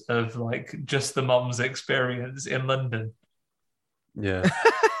extras of like just the mom's experience in London. Yeah.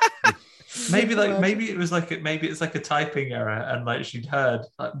 Maybe it's like a typing error, and like she'd heard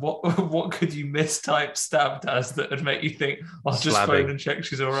like what could you mistype stabbed as that would make you think I'll just phone and check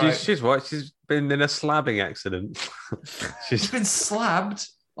she's all right. She's what? She's been in a slabbing accident. She's been slabbed.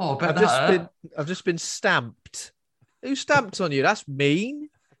 Oh, I bet I've just been stamped. Who stamped on you? That's mean.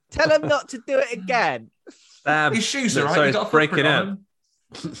 Tell him not to do it again. Stabbed. His shoes are right. Sorry, You got it's a breaking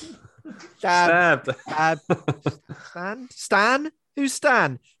footprint up. Stabbed. Stan? Who's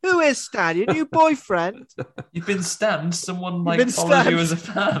Stan? Who is Stan? Your new boyfriend? You've been stabbed. Someone been follows you stabbed. as a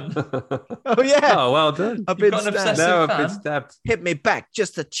fan. Oh, yeah. Oh, well done. I've You've been got an stabbed. obsessive No, I've fan. been stabbed. Hit me back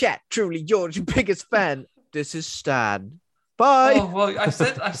just to chat. Truly yours, your biggest fan. This is Stan. Bye. Oh well, I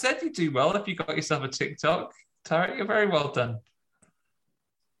said you do well if you got yourself a TikTok. Tarek, you're very well done.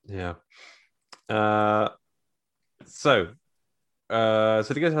 Yeah. So they go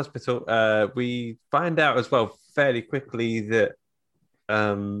to hospital. We find out as well fairly quickly that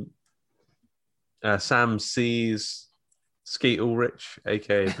Sam sees Skeet Ulrich,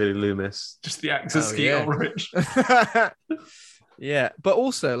 aka Billy Loomis. Just the actor Skeet Ulrich. Yeah, but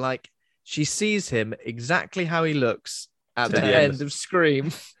also like she sees him exactly how he looks at the Yeah. end of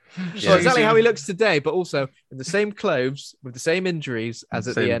Scream. Yeah. Well, exactly how he looks today, but also in the same clothes with the same injuries as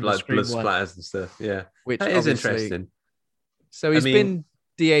at the Same, end of like Scream blood 1. splatters and stuff. Yeah, Which that is obviously- interesting. So he's I mean- been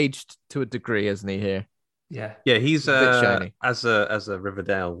de-aged to a degree, hasn't he? Here, Yeah. Yeah, he's a bit shiny. as a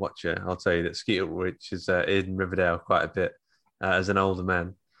Riverdale watcher. I'll tell you that Skeet Ulrich is in Riverdale quite a bit as an older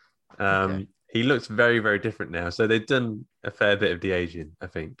man. Okay. He looks very, very different now. So they've done a fair bit of de-aging, I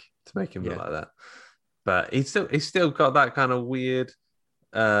think, to make him look like that. But he's still got that kind of weird,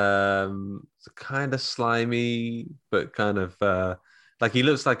 kind of slimy, but kind of like he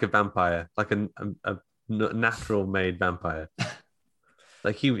looks like a vampire, like a natural made vampire.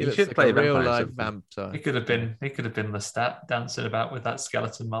 Like he looks should like play a real vampire or life something. vampire. He could have been Lestat dancing about with that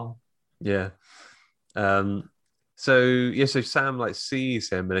skeleton mom. Yeah. So Sam like sees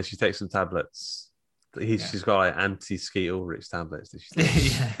him and then she takes some tablets. She's got like anti-Skeet Ulrich tablets. That she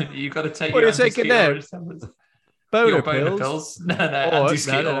takes. Yeah, you got to take What your are you taking anti-Skeet now? Ulrich tablets. Boner Your boner pills? pills. No, Oh,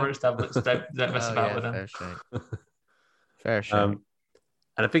 anti-Skeet no. Ulrich tablets. Don't mess Oh, about yeah, with them. fair shame. Fair shame.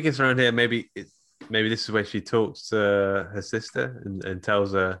 And I think it's around here. Maybe this is where she talks to her sister and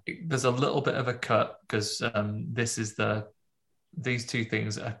tells her. There's a little bit of a cut because these two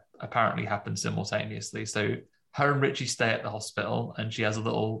things apparently happen simultaneously. So her and Richie stay at the hospital, and she has a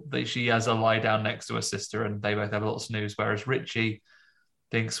lie down next to her sister, and they both have a little snooze. Whereas Richie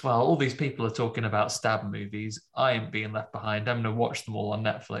thinks, well, all these people are talking about stab movies. I ain't being left behind. I'm going to watch them all on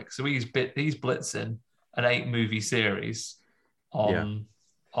Netflix. So he's blitzing an 8-movie series on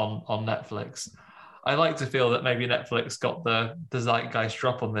Netflix. I like to feel that maybe Netflix got the zeitgeist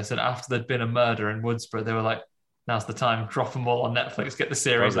drop on this, and after there'd been a murder in Woodsboro, they were like, now's the time, drop them all on Netflix, get the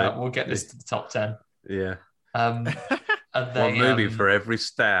series Probably. out, we'll get this to the top 10. Yeah. And they, One movie for every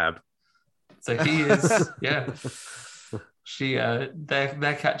stab. So he is, yeah.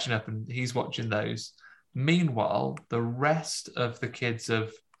 They're catching up, and he's watching those. Meanwhile, the rest of the kids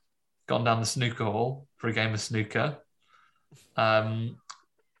have gone down the snooker hall for a game of snooker. And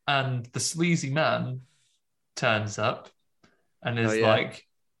the sleazy man turns up and is like,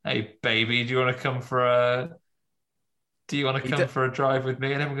 "Hey, baby, do you want to come for a drive with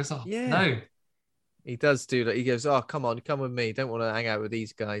me?" And everyone goes, "Oh, no." He does do that. He goes, "Oh, come on, come with me. Don't want to hang out with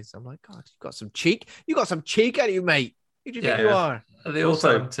these guys." I'm like, "God, you've got some cheek. You got some cheek, ain't you, mate?" Who do you think you are? They all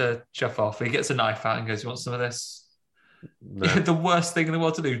Also- tell him to chuff off. He gets a knife out and goes, "You want some of this?" No. The worst thing in the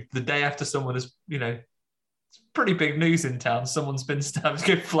world to do, the day after someone has, it's pretty big news in town. Someone's been stabbed,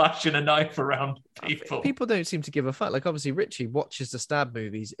 go flashing a knife around people. People don't seem to give a fuck. Like, obviously, Richie watches the stab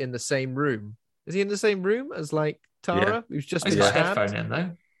movies in the same room. Is he in the same room as, like, Tara, who's just He's been got a stabbed? headphone in,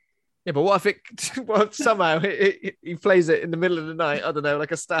 though. Yeah, but what if it somehow he plays it in the middle of the night? I don't know,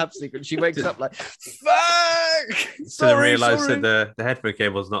 like a stab sequence. She wakes up like, fuck! So they realise that the headphone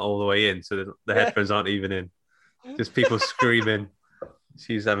cable's not all the way in, so the headphones aren't even in. Just people screaming.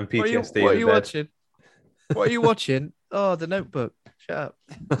 She's having PTSD. What are you watching? What are you watching? Oh, The Notebook. Shut up.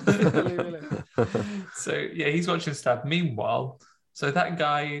 So, yeah, he's watching stab. Meanwhile, so that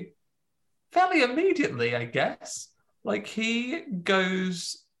guy, fairly immediately, I guess, like, he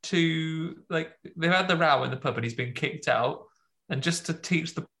goes to, like, they've had the row in the pub and he's been kicked out, and just to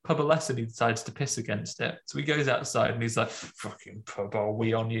teach the pub a lesson, he decides to piss against it. So he goes outside and he's like, "Fucking pub, are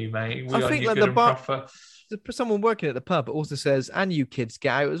we on you, mate? We I on think, you, like, good the and bar- proper." Someone working at the pub also says, "And you kids get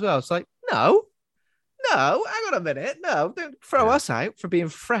out as well." It's like, no, hang on a minute. No, don't throw us out for being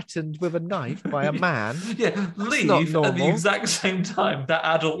threatened with a knife by a man. Yeah, leave not at the normal. exact same time that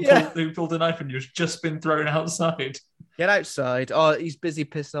adult Yeah. who pulled a knife on you has just been thrown outside. Get outside. Oh, he's busy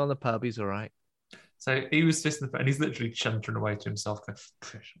pissing on the pub. He's all right. So he was just and he's literally chuntering away to himself, going,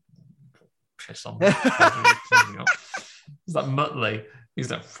 piss on me. He's like Muttley. He's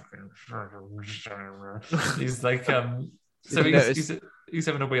like, he's like, so he's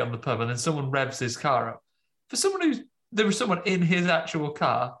having a wee on the pub, and then someone revs his car up. For someone there was someone in his actual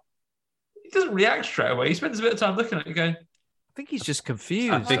car, he doesn't react straight away. He spends a bit of time looking at it, going, I think he's just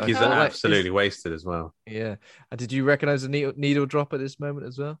confused. I think he's feel like absolutely wasted as well. Yeah. And did you recognize the needle drop at this moment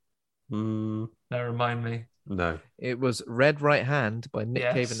as well? Mm, "No, remind me." no. It was Red Right Hand by Nick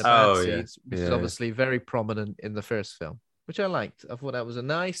Yes. Cave and the Bad Oh, yeah. Seeds, which is Yeah. obviously very prominent in the first film, which I liked. I thought that was a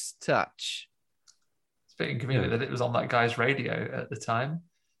nice touch. It's a bit inconvenient that it was on that guy's radio at the time.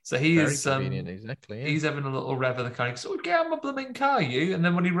 So Very he's convenient, exactly. Yeah. he's having a little rev of the car. He goes, "Oh, get out of my blooming car, you!" And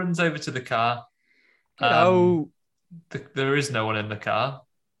then when he runs over to the car, there is no one in the car.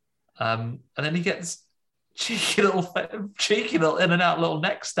 And then he gets cheeky little in and out little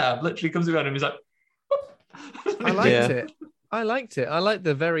neck stab. Literally comes around him. He's like, I liked Yeah. it. I liked it. I like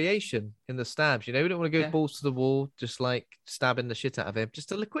the variation in the stabs. You know, we don't want to go Yeah. balls to the wall, just like stabbing the shit out of him.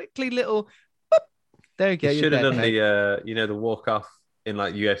 Just a quickly little. Boop. There you go. You you're should have dead, done mate. the walk off in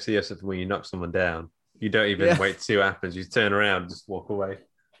like UFC or something when you knock someone down. You don't even Yeah. wait to see what happens. You turn around, just walk away.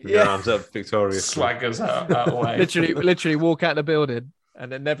 With Yeah. Your arms up victoriously. swaggers out away. literally walk out the building and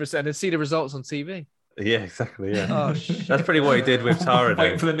then see the results on TV. Yeah, exactly. Yeah. Oh, shit. That's pretty what he did with Tara. Wait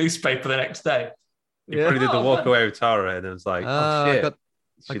Though. for the newspaper the next day. He probably did the Oh, walk man. away with Tara, and it was like, Ah, oh shit. I She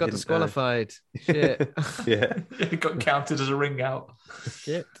got didn't know. disqualified. Shit. Yeah. It got counted as a ring out.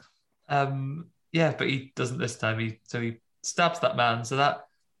 Shit. Yeah, but he doesn't this time. He stabs that man. So that,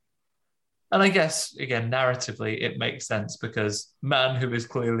 and I guess again narratively it makes sense because man who is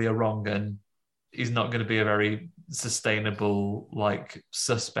clearly a wrong un, he's not going to be a very sustainable like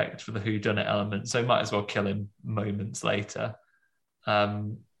suspect for the whodunit element. So might as well kill him moments later.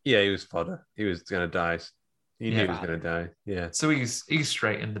 Yeah, he was fodder. He was going to die. He knew Yeah. he was going to die. Yeah. So he's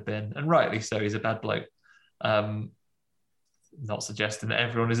straight in the bin, and rightly so. He's a bad bloke. Not suggesting that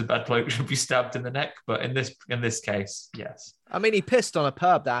everyone who's a bad bloke should be stabbed in the neck, but in this case, yes, I mean, he pissed on a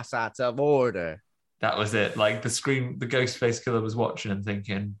pub. That's out of order. that was it. Like the ghost face killer was watching and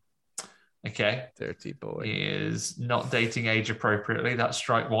thinking, okay, Dirty boy. he is not dating age appropriately. That's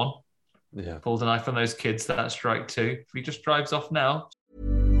strike one. Yeah. Pulled a knife on those kids. That's strike two. If he just drives off now,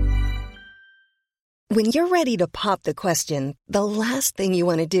 When you're ready to pop the question, the last thing you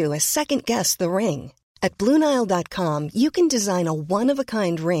want to do is second-guess the ring. At BlueNile.com, you can design a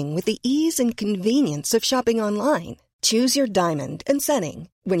one-of-a-kind ring with the ease and convenience of shopping online. Choose your diamond and setting.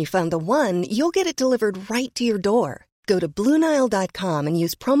 When you find the one, you'll get it delivered right to your door. Go to BlueNile.com and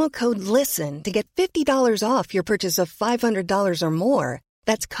use promo code LISTEN to get $50 off your purchase of $500 or more.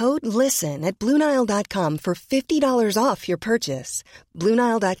 That's code LISTEN at BlueNile.com for $50 off your purchase.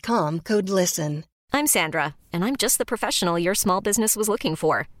 BlueNile.com, code LISTEN. I'm Sandra, and I'm just the professional your small business was looking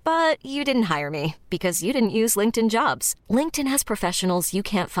for. But you didn't hire me because you didn't use LinkedIn Jobs. LinkedIn has professionals you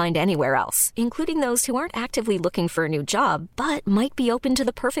can't find anywhere else, including those who aren't actively looking for a new job, but might be open to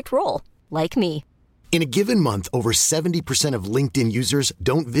the perfect role, like me. In a given month, over 70% of LinkedIn users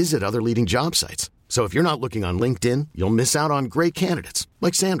don't visit other leading job sites. So if you're not looking on LinkedIn, you'll miss out on great candidates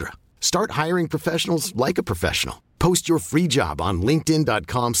like Sandra. Start hiring professionals like a professional. Post your free job on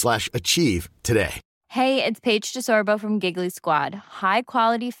linkedin.com/achieve today. Hey, it's Paige DeSorbo from Giggly Squad. High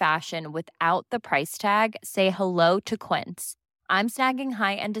quality fashion without the price tag. Say hello to Quince. I'm snagging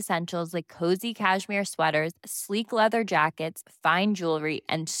high-end essentials like cozy cashmere sweaters, sleek leather jackets, fine jewelry,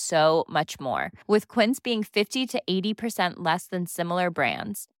 and so much more. With Quince being 50 to 80% less than similar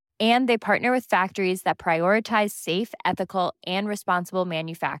brands. And they partner with factories that prioritize safe, ethical, and responsible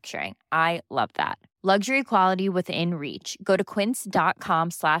manufacturing. I love that. Luxury quality within reach. Go to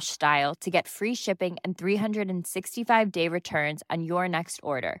quince.com/style to get free shipping and 365-day returns on your next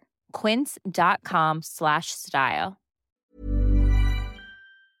order. Quince.com/style.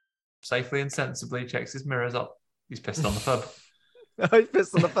 Safely and sensibly checks his mirrors up. He's pissed on the pub. He's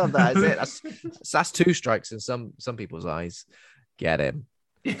pissed on the pub. That is it. That's 2 strikes in some people's eyes. Get him.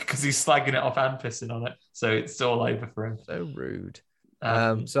 Yeah, because he's slagging it off and pissing on it. So it's all over for him. So rude.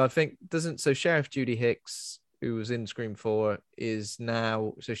 So I think Sheriff Judy Hicks, who was in Scream 4, is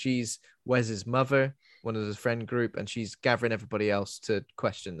now, so she's Wes's mother, one of the friend group, and she's gathering everybody else to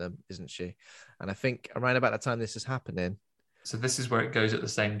question them, isn't she? And I think around about the time this is happening. So this is where it goes at the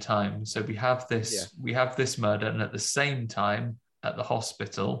same time. So we have this murder, and at the same time at the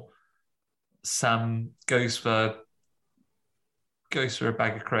hospital, Sam goes for a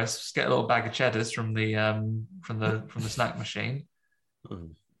bag of crisps, get a little bag of cheddars from the snack machine,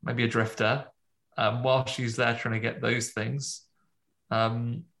 maybe a drifter. While she's there trying to get those things,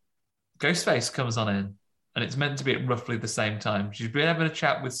 Ghostface comes on in, and it's meant to be at roughly the same time. She's been having a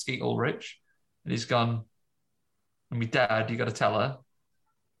chat with Skeet Ulrich, and he's gone, "I'm your dad, you got to tell her.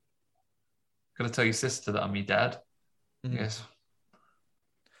 Got to tell your sister that I'm your dad." Yes.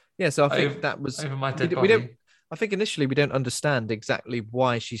 Yeah, so I think that was over my dead body. I think initially we don't understand exactly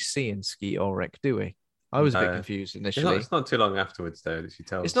why she's seeing Skeet Ulrich, do we? I was a bit confused initially. It's not too long afterwards, though, that she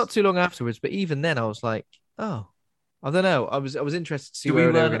tells. It's not too long afterwards, but even then I was like, oh, I don't know. I was interested to see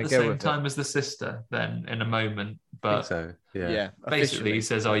where they were going to go with it. Do we learn at the same time as the sister then in a moment? But I think so, yeah. Basically, he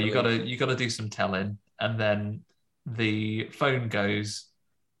says, "Oh, you gotta do some telling," and then the phone goes,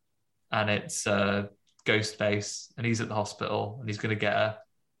 and it's Ghostface, and he's at the hospital, and he's going to get her.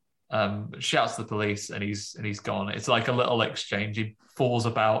 Shouts to the police, and he's gone. It's like a little exchange. He falls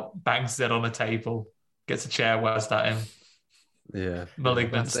about, bangs his head on a table, gets a chair whizzed at him. Yeah,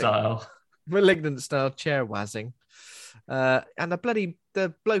 malignant style chair wazzing. And the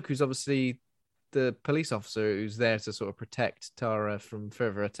bloke who's obviously the police officer who's there to sort of protect Tara from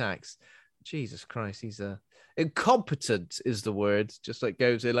further attacks. Jesus Christ, he's incompetent is the word. Just like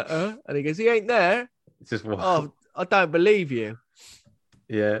goes in like, and he goes, "He ain't there." It's just oh, I don't believe you.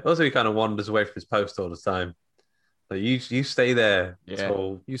 Yeah. Also, he kind of wanders away from his post all the time. Like, you stay there. Yeah.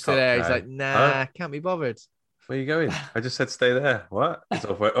 You stay there. He's like, nah, can't be bothered. Where are you going? I just said stay there. What?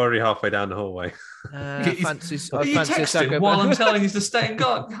 We're already halfway down the hallway. Are you texting while I'm telling you to stay and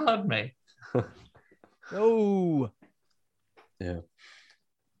guard me? Oh. Yeah.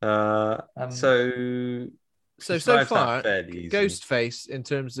 So far, Ghostface, in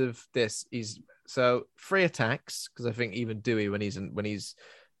terms of this, he's so 3 attacks, because I think even Dewey, when he's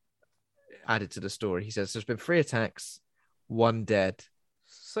added to the story, he says there's been 3 attacks, 1 dead.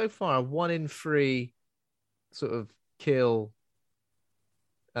 So far, 1 in 3 sort of kill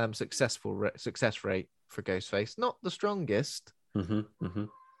success rate for Ghostface. Not the strongest,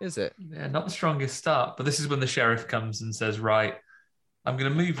 is it? Yeah, not the strongest start. But this is when the sheriff comes and says, "Right, I'm going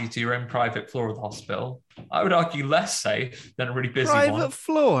to move you to your own private floor of the hospital." I would argue less safe than a really busy one. Private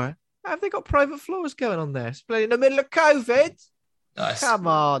floor? Have they got private floors going on there? It's in the middle of COVID. Come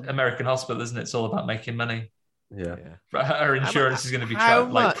on. American hospital, isn't it? It's all about making money. Yeah. Her insurance is going to be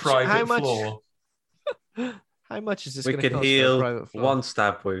like private floor. How much is this we going to cost? We could heal 1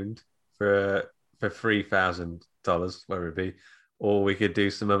 stab wound for $3,000, whatever it be, or we could do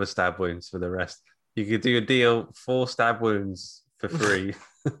some other stab wounds for the rest. You could do a deal, 4 stab wounds for free.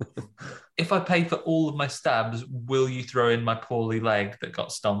 If I pay for all of my stabs, will you throw in my poorly leg that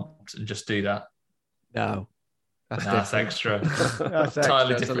got stomped and just do that? No. That's extra. That's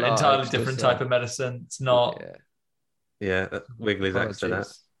entirely extra. Entirely different type of medicine. It's not. Yeah, Wiggly's extra that.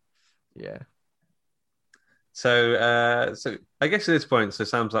 Yeah. So I guess at this point, so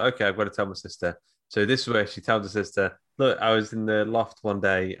Sam's like, okay, I've got to tell my sister. So this is where she tells her sister, look, I was in the loft one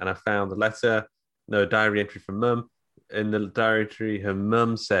day and I found a letter, a diary entry from Mum. In the diary entry, her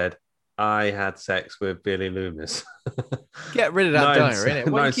mum said, I had sex with Billy Loomis. Get rid of that diary, innit?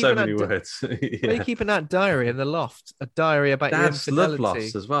 Why so many words. Why are you keeping that diary in the loft? A diary about your infidelity. Dads love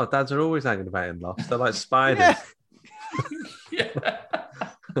lofts as well. Dads are always hanging about in lofts. They're like spiders. Yeah.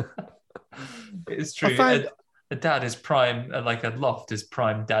 It's true. A dad is prime, like a loft is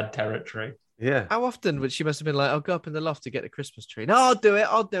prime dad territory. Yeah. How often would she must have been like, I'll go up in the loft to get the Christmas tree. No, I'll do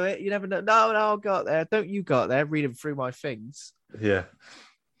it. You never know. No, I'll go up there. Don't you go up there reading through my things. Yeah.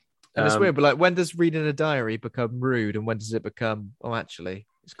 And it's weird, but like, when does reading a diary become rude, and when does it become, oh, actually,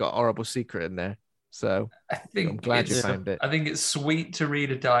 it's got a horrible secret in there. So I'm glad you found it. I think it's sweet to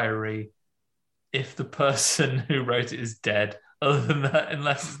read a diary if the person who wrote it is dead. Other than that,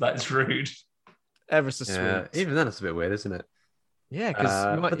 unless that's rude. Ever so sweet. Even then, it's a bit weird, isn't it? Yeah,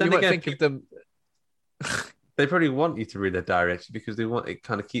 because you might again, think of them. They probably want you to read their diary actually because they want it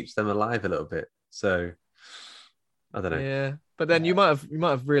kind of keeps them alive a little bit. So I don't know. Yeah, but then you might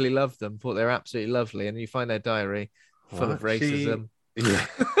have really loved them, thought they were absolutely lovely, and you find their diary full of racism. Yeah.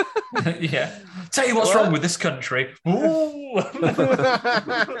 Yeah. Tell you what's wrong with this country. Ooh.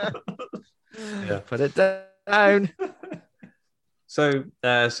 Yeah. Put it down. So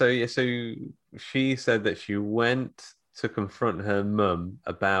she said that she went to confront her mum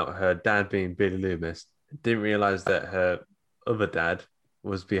about her dad being Billy Loomis. Didn't realize that her other dad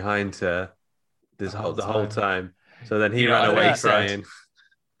was behind her the whole time. So then he ran away crying.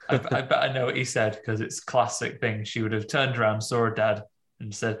 I bet I know what he said, because it's classic thing. She would have turned around, saw her dad,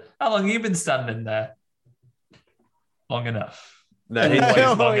 and said, "How long have you been standing there?" Long enough. No,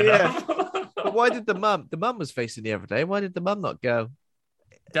 long enough. But why did the mum was facing the other day? Why did the mum not go?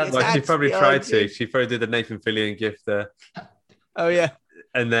 Well, she probably tried to. She probably did the Nathan Fillion gift there. Oh yeah.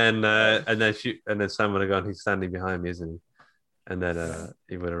 And then Sam would have gone, he's standing behind me, isn't he? And then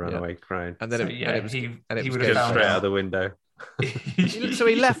he would have run away crying. And then he would have gone straight out the window. So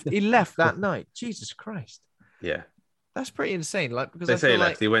he left that night. Jesus Christ. Yeah. That's pretty insane. Like, because they I say feel he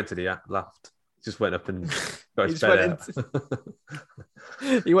left, like he went to the loft. Just went up and got his He bed just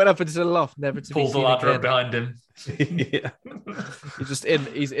out. he went up into the loft, never to pulled be the seen ladder again. up behind him. Yeah.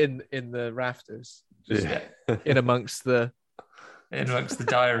 He's in the rafters, just Yeah. in amongst the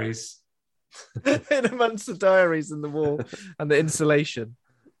diaries. in amongst the diaries and the wall and the insulation.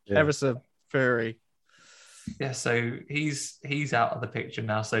 Yeah. Ever so furry. Yeah, so he's out of the picture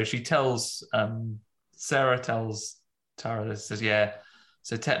now. So she tells Sarah tells Tara this, says, yeah,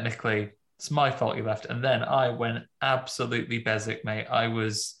 so technically it's my fault you left. And then I went absolutely bezic, mate. I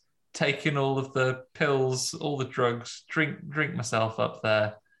was taking all of the pills, all the drugs, drink myself up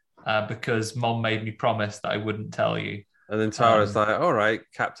there because Mom made me promise that I wouldn't tell you. And then Tara's like, all right,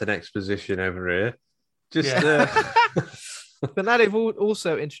 Captain Exposition over here. But now they've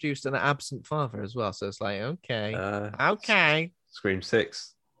also introduced an absent father as well. So it's like, okay. Scream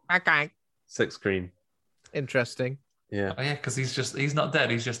 6. Okay. 6 Scream. Interesting. Yeah. Oh yeah, because he's not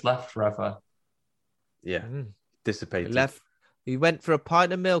dead. He's just left forever. Yeah. Dissipated. He went for a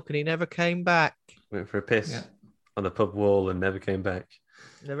pint of milk and he never came back. Went for a piss on the pub wall and never came back.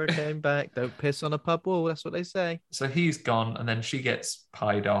 Never came back. Don't piss on a pub wall. That's what they say. So he's gone, and then she gets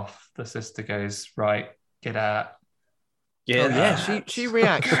pied off. The sister goes, right, get out. She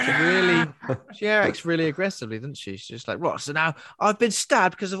reacts really aggressively, doesn't she? She's just like, Ross, so now I've been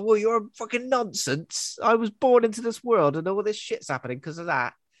stabbed because of all your fucking nonsense. I was born into this world and all this shit's happening because of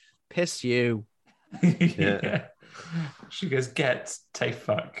that. Piss you. Yeah. She goes, get, take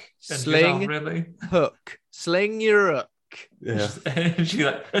fuck. And Sling, goes, oh, really? hook. Sling your hook. Yeah. And she's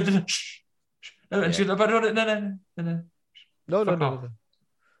like, shh. And she's like, No.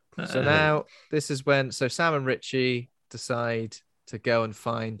 So now this is when Sam and Richie decide to go and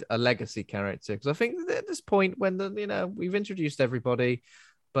find a legacy character, because I think at this point when we've introduced everybody,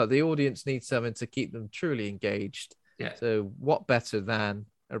 but the audience needs something to keep them truly engaged. Yeah. So what better than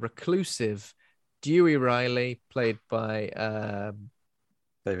a reclusive Dewey Riley, played by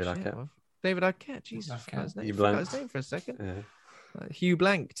David Arquette. David Arquette. Jesus, forgot his name for a second. Yeah. Hugh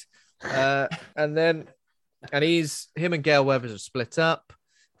blanked. And him and Gail Weathers are split up.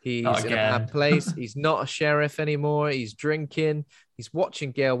 He's in a bad place. He's not a sheriff anymore. He's drinking. He's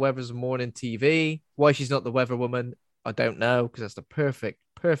watching Gail Weathers morning TV. Why she's not the Weather Woman, I don't know, because that's the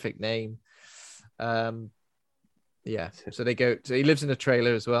perfect name. Yeah. So they go. So he lives in a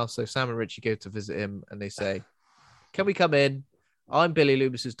trailer as well. So Sam and Richie go to visit him, and they say, "Can we come in? I'm Billy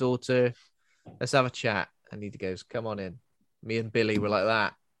Loomis's daughter. Let's have a chat." And he goes, "Come on in." Me and Billy were like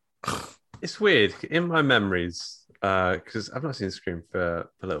that. It's weird in my memories, because I've not seen Scream for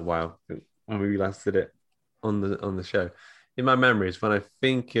a little while when we last did it on the show. In my memories, when I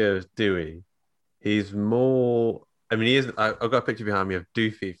think of Dewey, he's more. I mean, he isn't. I've got a picture behind me of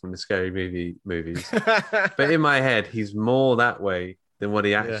Doofy from the Scary Movie movies, but in my head, he's more that way than what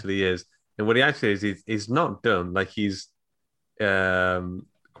he actually is. And what he actually is, he's not dumb. Like he's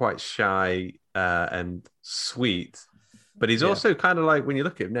quite shy and sweet, but he's also kind of like, when you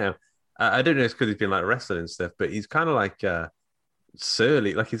look at him now, I don't know, it's because he's been like wrestling and stuff, but he's kind of like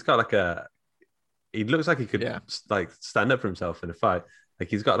surly. Like he's got like a he looks like he could like stand up for himself in a fight. Like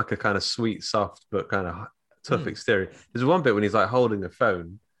he's got like a kind of sweet, soft, but kind of tough exterior. There's one bit when he's like holding a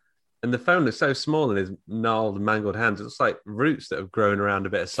phone, and the phone is so small in his gnarled, mangled hands. It looks like roots that have grown around a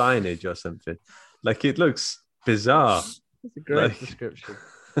bit of signage or something. Like it looks bizarre. That's a great description.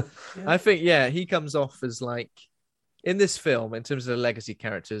 I think, he comes off as like, in this film, in terms of the legacy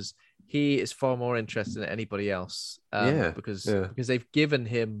characters, he is far more interested than anybody else. Because they've given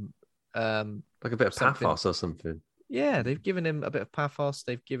him like a bit of pathos or something. Yeah, they've given him a bit of pathos.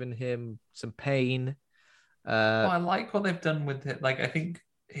 They've given him some pain. I like what they've done with it. Like, I think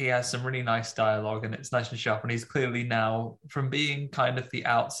he has some really nice dialogue, and it's nice and sharp. And he's clearly now, from being kind of the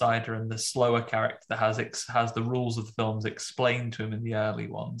outsider and the slower character that has the rules of the films explained to him in the early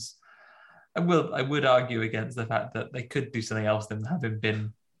ones. I would argue against the fact that they could do something else than have him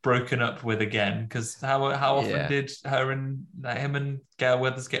been broken up with again, because how often did him and Gale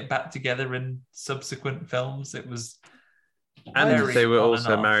Weathers get back together in subsequent films? It was, and they were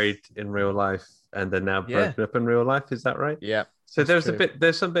also married in real life, and they're now broken up in real life. Is that right? Yeah. So there's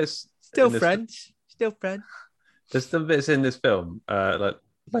some bits still friends. There's some bits in this film, like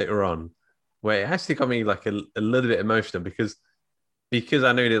later on, where it actually got me like a little bit emotional because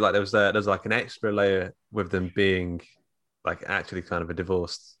I knew that like there's like an extra layer with them being like actually kind of a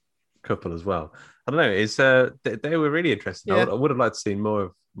divorced couple as well. I don't know. It's they were really interesting. I would have liked to see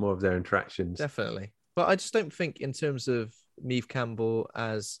more of their interactions. Definitely, but I just don't think in terms of Neve Campbell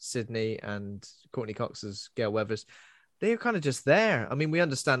as Sydney and Courtney Cox as Gale Weathers, they're kind of just there. I mean, we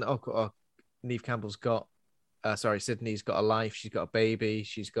understand. Neve Campbell's got, Sydney's got a life. She's got a baby.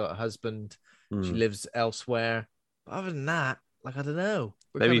 She's got a husband. She lives elsewhere. But other than that, like, I don't know.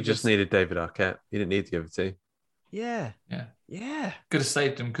 Maybe you just needed David Arquette. You didn't need the other two. Yeah. Could have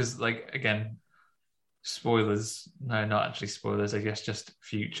saved him because, like, again, spoilers. No, not actually spoilers. I guess just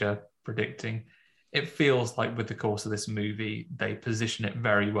future predicting. It feels like with the course of this movie, they position it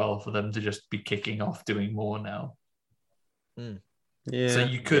very well for them to just be kicking off doing more now. Yeah. So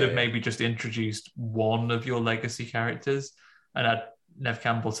you could have maybe just introduced one of your legacy characters and had Neve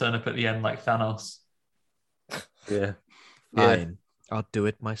Campbell turn up at the end like Thanos. Yeah. Fine. I'll do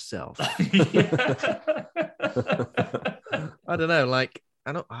it myself. I don't know. Like,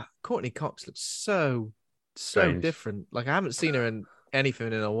 Courtney Cox looks so Strange. different. Like, I haven't seen her in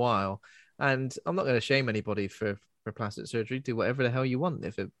anything in a while, and I'm not going to shame anybody for plastic surgery. Do whatever the hell you want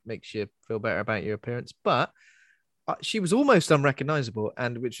if it makes you feel better about your appearance. But she was almost unrecognizable,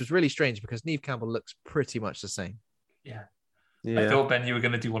 and which was really strange because Neve Campbell looks pretty much the same. Yeah. I thought, Ben, you were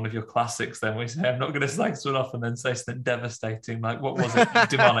going to do one of your classics then. We say, I'm not going to slag someone off and then say something devastating. Like, what was it?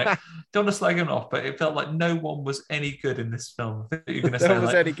 Demonic. Don't want to slag him off, but it felt like no one was any good in this film. I think you're going to say, no one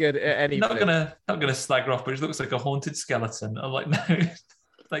was any good at any. Not going to slag her off, but she looks like a haunted skeleton. I'm like, no.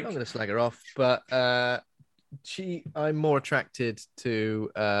 Like, I'm going to slag her off, but I'm more attracted to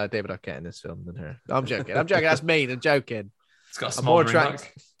David Arquette in this film than her. I'm joking. That's mean. I'm joking. It's got a small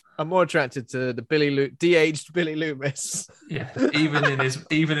look. I'm more attracted to the de-aged Billy Loomis. Yeah, even in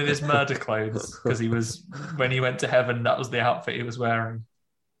his murder clothes, because when he went to heaven, that was the outfit he was wearing.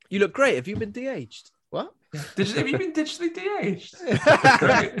 You look great. Have you been de-aged? What? Yeah. Have you been digitally de-aged?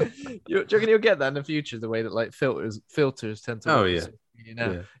 Do you reckon you'll get that in the future? The way that like filters tend to. Oh yeah.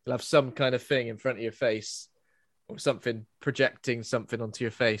 You'll have some kind of thing in front of your face, or something projecting something onto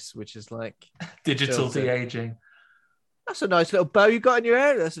your face, which is like digital de-aging. That's a nice little bow you got in your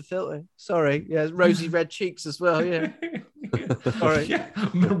hair. That's a filter. Sorry. Yeah, rosy red cheeks as well. Yeah. Sorry. Yeah.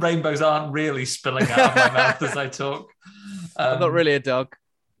 Rainbows aren't really spilling out of my mouth as I talk. I'm not really a dog.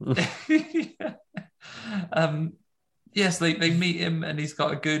 Yes, they meet him and he has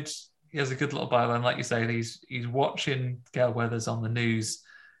a good little byline. Like you say, he's watching Gale Weathers on the news.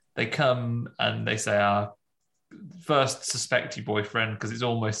 They come and they say, first suspect your boyfriend because it's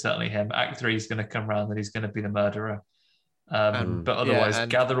almost certainly him. Act 3 is going to come around and he's going to be the murderer. But otherwise,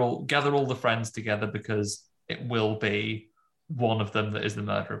 gather all the friends together because it will be one of them that is the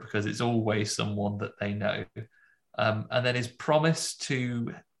murderer because it's always someone that they know. And then his promise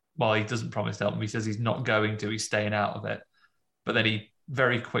to, well, he doesn't promise to help him. He says he's not going to. He's staying out of it. But then he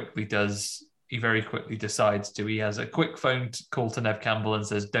very quickly decides to. He has a quick phone call to Neve Campbell and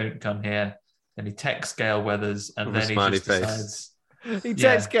says, "Don't come here." Then he texts Gale Weathers, and then he just decides. He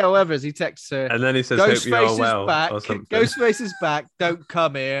texts Gale Weathers. He texts her, and then he says, "Hope you are well." Back. Or something. Ghostface is back. Don't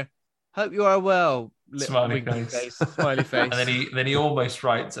come here. Hope you are well. Smiley face. Smiley face. And then he almost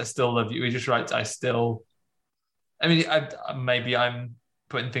writes, "I still love you." He just writes, "I still." I mean, maybe I'm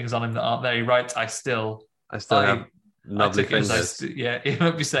putting things on him that aren't there. He writes, "I still have lovely fingers." He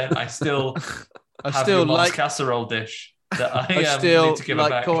might be saying, "I still have your mom's casserole dish that I still need to give her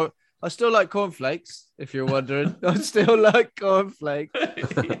back." I still like cornflakes, if you're wondering. I still like cornflakes.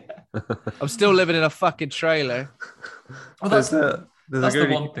 I'm still living in a fucking trailer. Well, that's the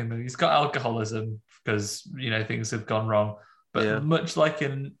one thing, though. He's got alcoholism because, things have gone wrong. But much like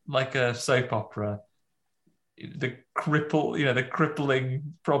in a soap opera, the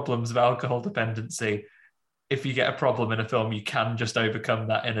crippling problems of alcohol dependency, if you get a problem in a film, you can just overcome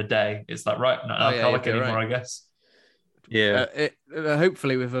that in a day. It's like, right, not alcoholic anymore, right. I guess. Yeah.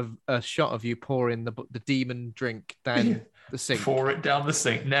 Hopefully with a shot of you pouring the demon drink down the sink. Pour it down the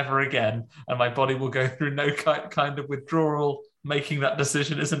sink, never again. And my body will go through no kind of withdrawal. Making that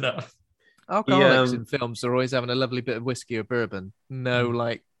decision is enough. Alcoholics in films are always having a lovely bit of whiskey or bourbon. No,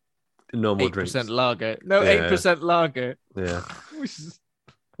 like normal 8% drinks. lager. No, 8% lager. Yeah.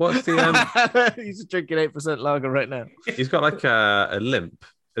 What's the He's drinking 8% lager right now. He's got like a limp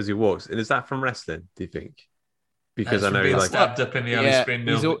as he walks. And is that from wrestling, do you think? Because I know he's stabbed up in the early Scream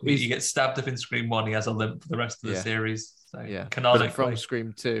film. He gets stabbed up in Scream 1, he has a limp for the rest of the series. So canonically. From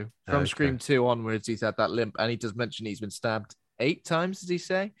Scream 2. Scream 2 onwards, he's had that limp, and he does mention he's been stabbed 8 times, does he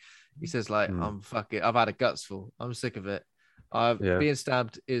say? He says, I'm fucking, I've had a gutsful. I'm sick of it. Being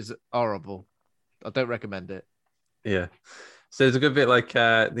stabbed is horrible. I don't recommend it. Yeah. So there's a good bit like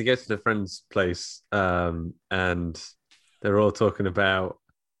they go to the friend's place and they're all talking about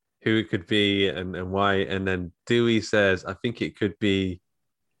who it could be and why. And then Dewey says, I think it could be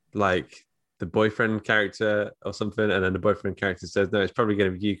like the boyfriend character or something. And then the boyfriend character says, no, it's probably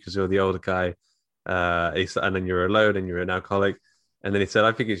going to be you because you're the older guy. And then you're alone and you're an alcoholic. And then he said,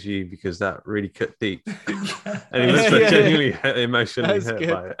 I think it's you because that really cut deep. And he looks genuinely emotionally hurt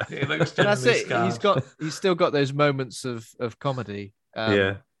by it. He looks genuinely scarred. He's still got those moments of comedy.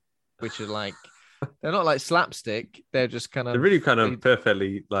 Which are like, they're not like slapstick. They're just kind of... They're really kind of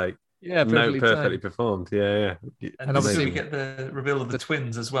perfectly perfectly performed. Yeah. And obviously we get the reveal of the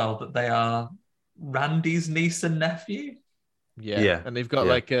twins as well, that they are Randy's niece and nephew. Yeah. And they've got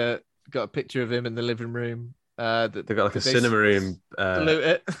got a picture of him in the living room. They've got like a cinema room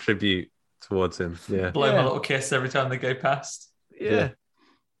tribute towards him. Yeah. Blow him a little kiss every time they go past. Yeah.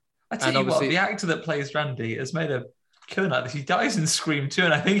 I tell you what, the actor that plays Randy has made a killing like this. He dies in Scream 2,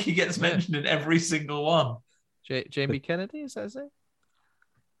 and I think he gets mentioned in every single one. Jamie Kennedy, is that his name?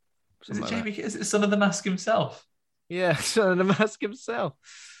 Is it Jamie? Is it Son of the Mask himself? Yeah, Son of the Mask himself.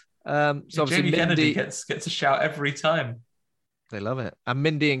 So Jamie Kennedy gets a shout every time. They love it. And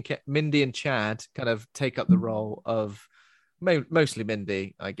Mindy and Chad kind of take up the role of mostly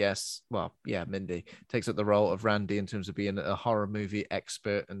Mindy, I guess. Well, yeah, Mindy takes up the role of Randy in terms of being a horror movie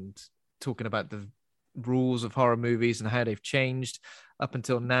expert and talking about the rules of horror movies and how they've changed up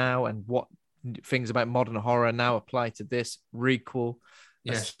until now and what things about modern horror now apply to this requel.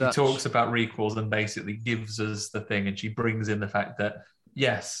 Yes, she talks about requels and basically gives us the thing, and she brings in the fact that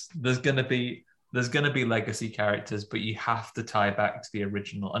yes, there's going to be legacy characters, but you have to tie back to the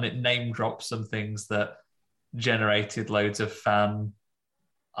original, and it name drops some things that generated loads of fan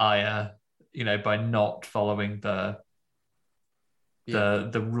ire, by not following the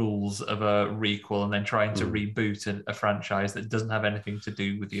rules of a requel and then trying to reboot a franchise that doesn't have anything to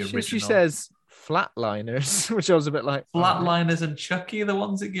do with the original. She says Flatliners, which I was a bit like... Flatliners and Chucky are the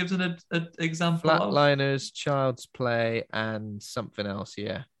ones it gives an example Flatliners, of. Child's Play, and something else,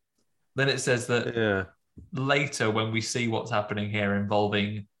 yeah. Then it says that later when we see what's happening here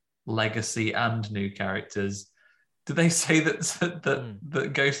involving legacy and new characters, do they say that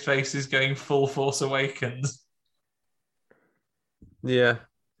Ghostface is going full Force Awakens? Yeah,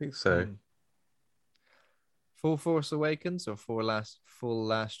 I think so. Full Force Awakens or Full Last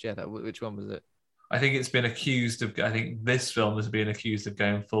Jedi? Which one was it? I think it's been accused of. I think this film has been accused of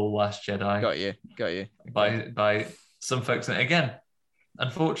going full Last Jedi. Got you. By some folks, and again,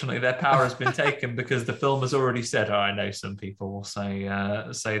 unfortunately, their power has been taken because the film has already said. Oh, I know some people will say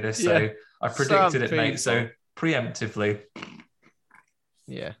this, so I predicted it, mate. So preemptively,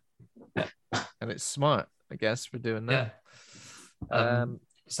 yeah, and it's smart, I guess, for doing that. Yeah.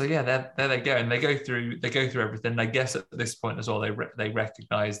 So yeah, there they go, and they go through everything. I guess at this point as well, they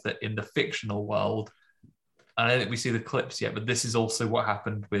recognize that in the fictional world, and I don't think we see the clips yet, but this is also what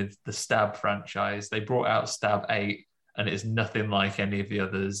happened with the Stab franchise. They brought out Stab 8, and it is nothing like any of the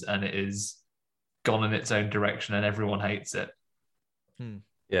others, and it is gone in its own direction, and everyone hates it.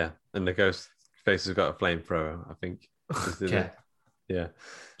 Yeah, and the Ghostface has got a flamethrower, I think. Yeah.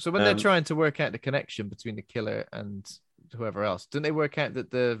 So when they're trying to work out the connection between the killer and whoever else, didn't they work out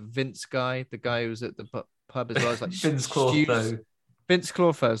that the Vince guy, the guy who was at the pub as well, is like Vince Clortho. Vince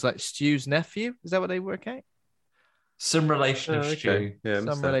Clortho is like Stu's nephew. Is that what they work out? Some relation of Stu. Yeah,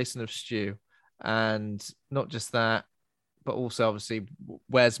 some relation of Stu. And not just that, but also obviously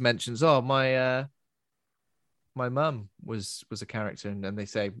Wes mentions, oh, my mum was a character, and they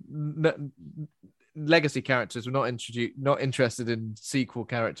say legacy characters were not interested in sequel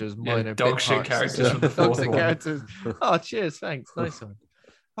characters, minor dog bit shit parts. characters from the Dog fourth shit one. characters. Oh, cheers, thanks, nice one.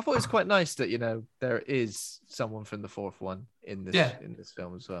 I thought it was quite nice that there is someone from the fourth one in this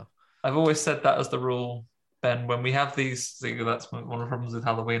film as well. I've always said that as the rule, Ben. When we have these, that's one of the problems with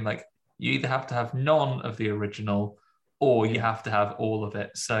Halloween. Like, you either have to have none of the original, or you have to have all of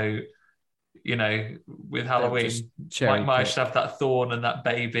it. So, with Halloween, Mike Myers should have that thorn and that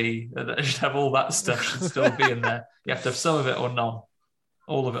baby. That should have all that stuff. Should still be in there. You have to have some of it or none.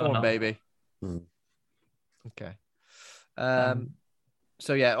 All of it or none. Baby. Okay.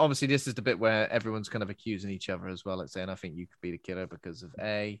 So yeah, obviously this is the bit where everyone's kind of accusing each other as well. Let's say, and I think you could be the killer because of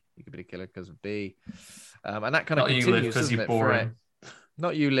A. You could be the killer because of B. And that kind of continues. Not you live because you're boring.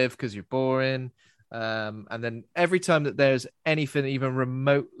 Not you live because you're boring. And then every time that there's anything even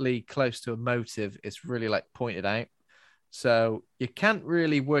remotely close to a motive, it's really like pointed out. So you can't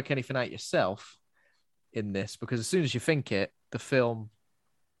really work anything out yourself in this, because as soon as you think it, the film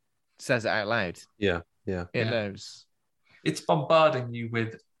says it out loud. Yeah. It knows. It's bombarding you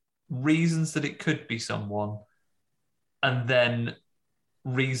with reasons that it could be someone, and then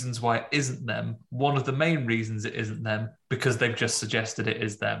reasons why it isn't them. One of the main reasons it isn't them, because they've just suggested it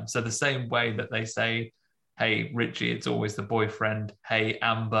is them. So the same way that they say, hey, Richie, it's always the boyfriend. Hey,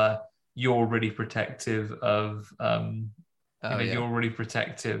 Amber, you're really protective of you're really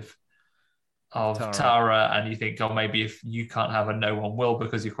protective of Tara, and you think, oh, maybe if you can't have her, no one will,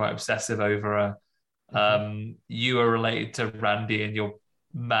 because you're quite obsessive over her. You are related to Randy and you're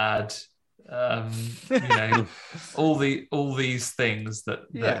mad. All these things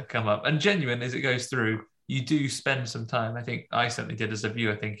that come up, and genuine as it goes through, you do spend some time. I think I certainly did as a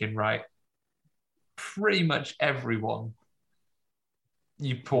viewer, thinking, right, pretty much everyone.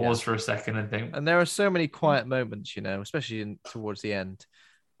 You pause for a second and think. And there are so many quiet moments, especially towards the end,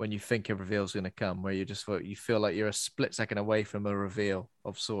 when you think a reveal is going to come, where you feel like you're a split second away from a reveal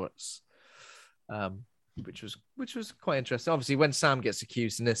of sorts. Which was quite interesting. Obviously, when Sam gets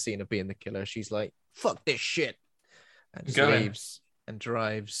accused in this scene of being the killer, she's like, "Fuck this shit," and she leaves and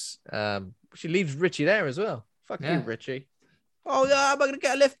drives. She leaves Richie there as well. Fuck you, Richie. Oh no, I'm gonna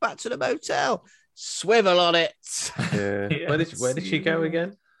get a lift back to the motel. Swivel on it. Yeah. Where did she go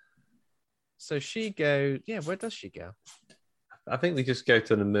again? So she goes. Yeah, where does she go? I think they just go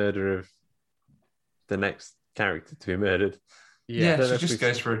to the murder of the next character to be murdered. Yeah, she just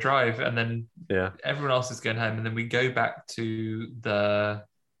goes for a drive, and then everyone else is going home, and then we go back to the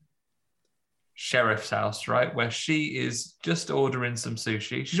sheriff's house, right, where she is just ordering some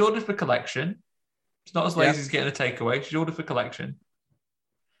sushi. She's ordered for collection. She's not as lazy as getting a takeaway. She's ordered for collection.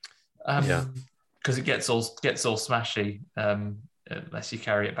 Because it gets all smashy unless you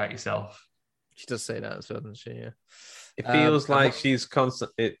carry it back yourself. She does say that as well, doesn't she? Yeah. It feels like she's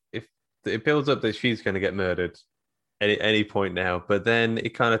constant. If it builds up that she's going to get murdered any point now, but then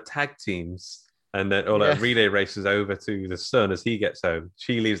it kind of tag teams, and then relay races over to the son as he gets home.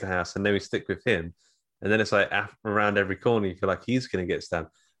 She leaves the house, and then we stick with him, and then it's like around every corner you feel like he's going to get stabbed.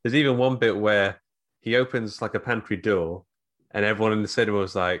 There's even one bit where he opens like a pantry door, and everyone in the cinema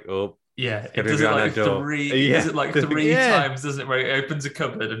was like, "Oh, yeah!" It does it like three. Does it like three times? Doesn't it? Where he opens a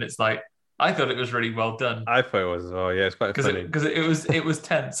cupboard, and it's like, I thought it was really well done. I thought it was as well. Yeah, it's quite funny because it was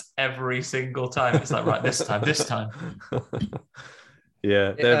tense every single time. It's like, right, this time.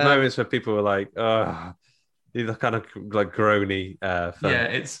 Yeah, there are moments where people were like, "Oh," these are kind of like groany. Fun. Yeah,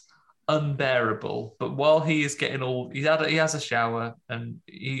 it's unbearable. But while he is getting he has a shower, and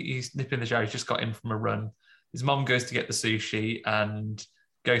he's nipping the shower. He's just got in from a run. His mom goes to get the sushi, and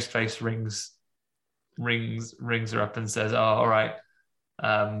Ghostface rings her up and says, "Oh, all right,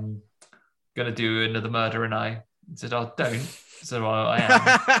 gonna do another murder," and I said, "Oh, don't." So I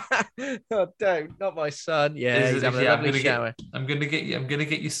am. Oh, don't, not my son. Yeah, he's having a lovely shower. I'm gonna get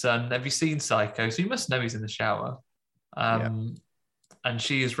your son. Have you seen Psycho? So you must know he's in the shower. And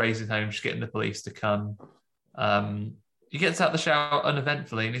she is racing home. She's getting the police to come. He gets out the shower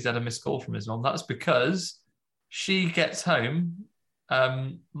uneventfully, and he's had a missed call from his mom. That's because she gets home,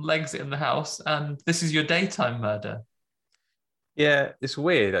 legs it in the house, and this is your daytime murder. Yeah, it's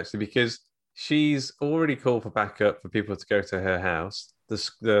weird actually, because she's already called for backup for people to go to her house.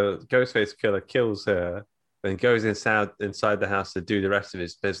 The Ghostface killer kills her, then goes inside the house to do the rest of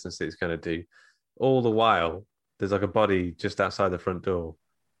his business that he's going to do. All the while, there's like a body just outside the front door,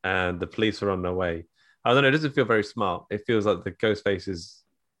 and the police are on their way. I don't know. It doesn't feel very smart. It feels like the Ghostface is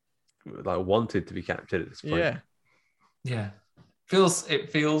like wanted to be captured at this point. Yeah.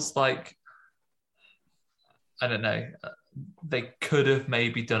 It feels like, I don't know. they could have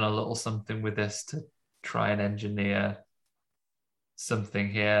maybe done a little something with this to try and engineer something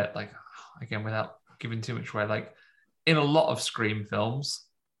here. Like, again, without giving too much away, like in a lot of Scream films,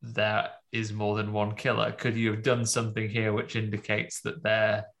 there is more than one killer. Could you have done something here which indicates that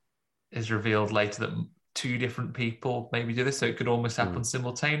there is revealed later that two different people maybe do this, so it could almost happen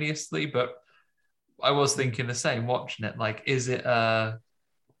simultaneously? But I was thinking the same watching it. Like, is it a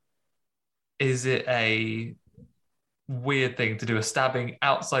weird thing to do a stabbing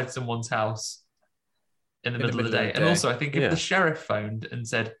outside someone's house in the middle of the day? And also, I think if the sheriff phoned and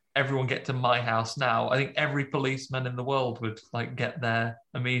said, everyone get to my house now, I think every policeman in the world would like get there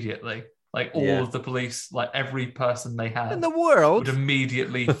immediately. Like all of the police, like every person they had in the world would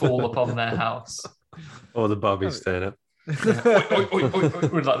immediately fall upon their house. Or the Barbies turn up.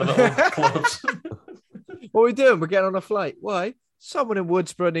 With like the little clubs. What are we doing? We're getting on a flight. Why? Someone in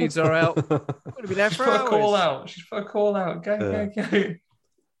Woodsboro needs our help. We're going to be there for hours. She's for a call out. Go.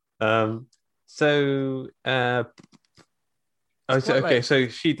 So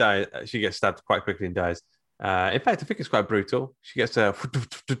she died. She gets stabbed quite quickly and dies. In fact, I think it's quite brutal. She gets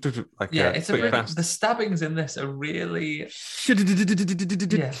it's the stabbings in this are really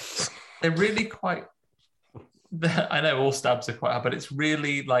they're really quite. I know all stabs are quite hard, but it's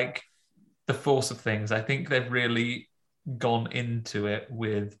really like the force of things. I think they've really gone into it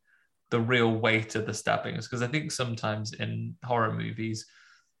with the real weight of the stabbings, because I think sometimes in horror movies,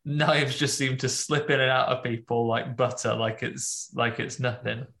 knives just seem to slip in and out of people like butter, like it's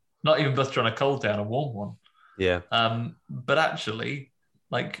nothing. Not even butter on a cold day, on a warm one. Yeah. But actually,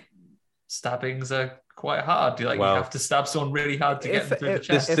 like stabbings are quite hard. You have to stab someone really hard to get them through the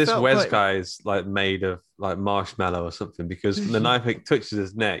chest. This Wes guy is like made of like marshmallow or something, because the knife touches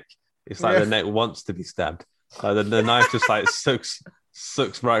his neck, it's like the neck wants to be stabbed. The knife just like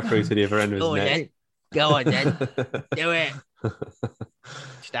sucks right through to the other end of his neck. Go on then. Do it.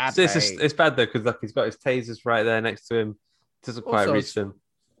 Stab me. It's bad though, because like he's got his tasers right there next to him. It doesn't quite reach them.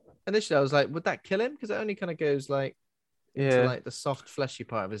 Initially, I was like, would that kill him? Because it only kind of goes like into like the soft, fleshy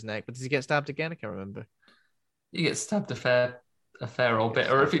part of his neck. But does he get stabbed again? I can't remember. You get stabbed a fair old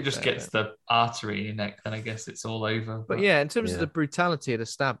bit, or if it just gets the artery in your neck, then I guess it's all over. But yeah, in terms of the brutality of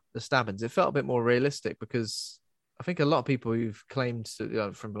the stabbings, it felt a bit more realistic, because I think a lot of people who've claimed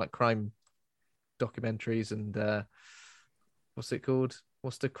from like crime documentaries and what's it called?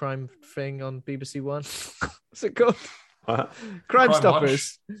 What's the crime thing on BBC One? What's it called? What? Crime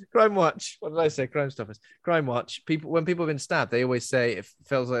Stoppers. Crime Watch. What did I say? Crime Stoppers. Crime Watch. When people have been stabbed, they always say it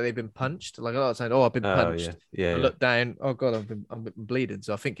feels like they've been punched. Like a lot of times, I've been punched. I look down. Oh God, I'm bleeding.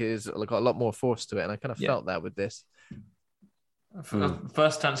 So I think it is got a lot more force to it, and I kind of felt that with this.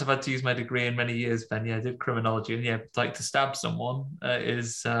 First chance I've had to use my degree in many years, Ben. I did criminology, and like to stab someone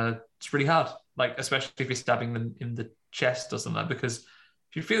is it's really hard. Like especially if you're stabbing them in the chest or something, because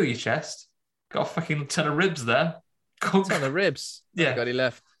if you feel your chest, got a fucking ton of ribs there. Ton of ribs. Yeah, got he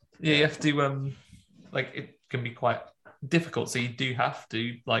left. Yeah, you have to like it can be quite difficult, so you do have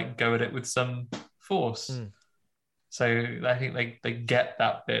to like go at it with some force. So I think they get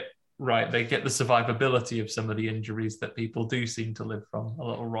that bit right. They get the survivability of some of the injuries that people do seem to live from a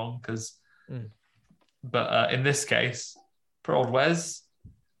little wrong, because but in this case, poor old Wes,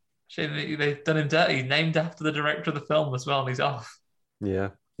 they've done him dirty, named after the director of the film as well, and he's off. Yeah.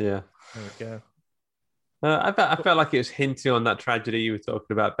 There we go. I felt like it was hinting on that tragedy you were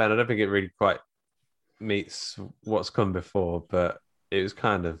talking about, Ben. I don't think it really quite meets what's come before, but it was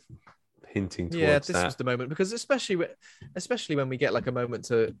kind of hinting towards that. This was the moment, because especially when we get like a moment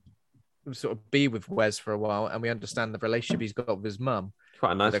to sort of be with Wes for a while, and we understand the relationship he's got with his mum.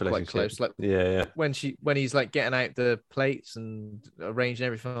 Quite a nice relationship. Quite close. Like when he's like getting out the plates and arranging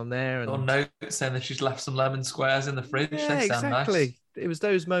everything on there, and notes saying that she's left some lemon squares in the fridge. Yeah, they sound exactly. Nice. It was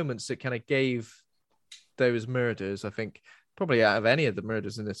those moments that kind of gave those murders, I think, probably out of any of the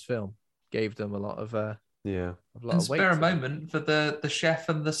murders in this film, gave them a lot of and spare a moment for the chef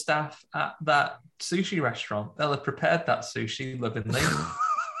and the staff at that sushi restaurant. They'll have prepared that sushi lovingly.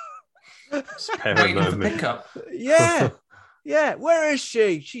 Waiting for pickup. Yeah, where is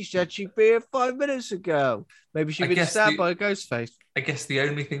she? She said she'd be here 5 minutes ago. Maybe she'd been stabbed by a ghost face. I guess the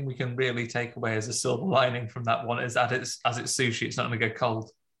only thing we can really take away as a silver lining from that one is that as it's sushi, it's not going to go cold.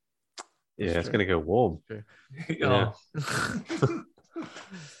 Yeah, it's going to go warm. Yeah.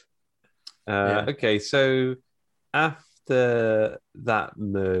 Okay, so after that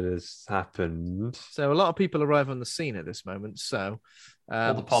murder's happened, so a lot of people arrive on the scene at this moment. So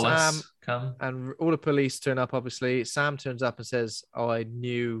all the police Sam come, and all the police turn up. Obviously, Sam turns up and says, "Oh, I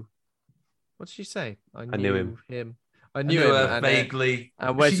knew." What did she say? I knew him. I knew her vaguely.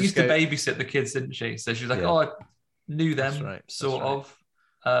 And she used to babysit the kids, didn't she? So she was like, knew them, That's right, sort that's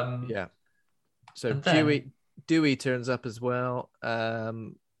of. Yeah. So and then- Dewey turns up as well.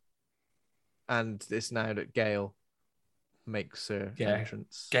 And it's now that Gail makes her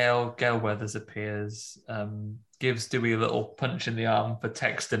entrance. Gail Weathers appears, gives Dewey a little punch in the arm for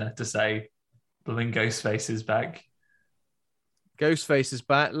texting her to say, "Blooming Ghostface is back." Ghostface is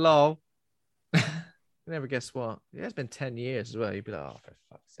back. Lol. You never guess what? Yeah, it's been 10 years as well. You'd be like, oh, for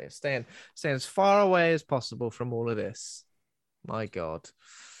fuck's sake, staying as far away as possible from all of this. My God.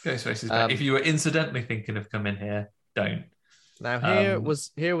 Ghostface is back. If you were incidentally thinking of coming here, don't. Now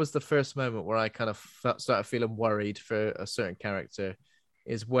here was the first moment where I kind of started feeling worried for a certain character,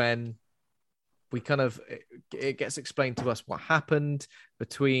 is when we kind of it gets explained to us what happened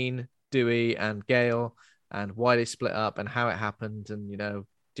between Dewey and Gail and why they split up and how it happened. And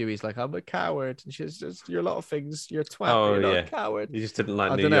Dewey's like, I'm a coward, and she's just, you're a lot of things. You're a twat. Oh, but you're yeah. not a coward. You just didn't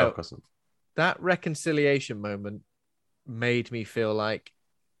like New York or something. That reconciliation moment made me feel like,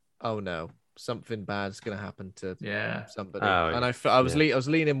 oh no, something bad's gonna happen to somebody. Oh, and I was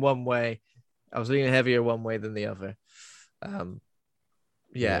leaning one way. I was leaning heavier one way than the other. And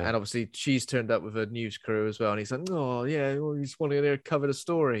obviously she's turned up with a news crew as well, and he's like, oh yeah, well, you just want to cover the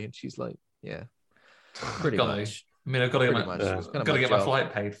story, and she's like, yeah, pretty much. I mean, I've got to get my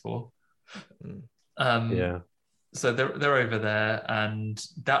flight paid for. So they're over there, and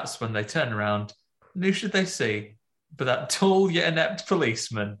that's when they turn around. And who should they see but that tall yet inept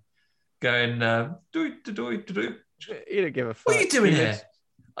policeman going, do. You don't give a fuck. What are you doing here?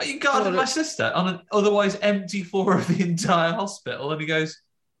 Are you guarding my sister on an otherwise empty floor of the entire hospital? And he goes,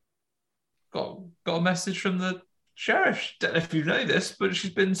 got a message from the sheriff. Don't know if you know this, but she's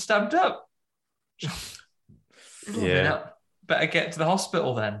been stabbed up. Better get to the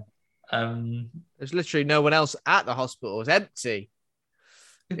hospital then. There's literally no one else at the hospital. It's empty.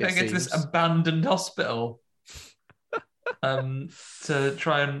 You better get to this abandoned hospital to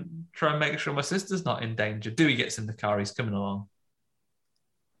try and make sure my sister's not in danger. Dewey gets in the car. He's coming along.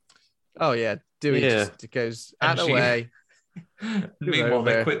 Oh yeah, Dewey just goes out of the way. Meanwhile,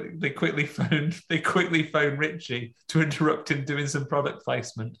 they quickly phone Richie to interrupt him doing some product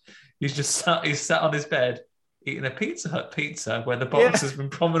placement. He's sat on his bed eating a Pizza Hut pizza where the box has been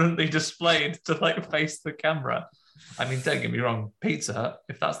prominently displayed to face the camera. I mean, don't get me wrong, Pizza Hut,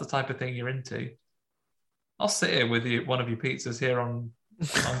 if that's the type of thing you're into, I'll sit here with you, one of your pizzas here on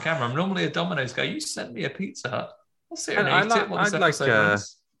camera. I'm normally a Domino's guy. You send me a Pizza Hut, I'll sit here and eat it.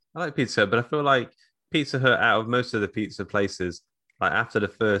 I like Pizza Hut, but I feel like Pizza Hut, out of most of the pizza places, like after the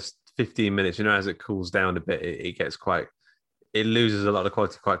first 15 minutes, as it cools down a bit, it loses a lot of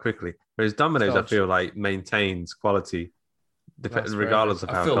quality quite quickly. Whereas Domino's, I feel like, maintains quality regardless of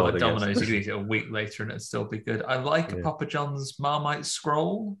how cold it gets. I feel like Domino's, you can eat it a week later and it'd still be good. I like Papa John's Marmite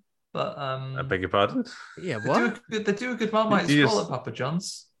Scroll, but I beg your pardon? Yeah, what? They do a good Marmite Scroll at Papa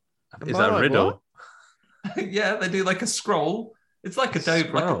John's. Is that a riddle? Yeah, they do like a scroll. It's like a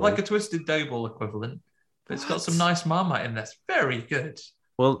dough, like a twisted dough ball equivalent, but it's got some nice Marmite in there. It's very good.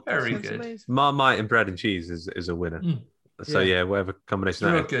 Well, very good. Amazing. Marmite and bread and cheese is a winner. So whatever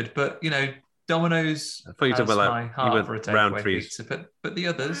combination. They're good, but Domino's. I thought you were talking about my heart for a takeaway pizza, but the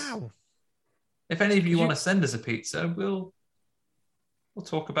others. Wow. If any of you want to send us a pizza, we'll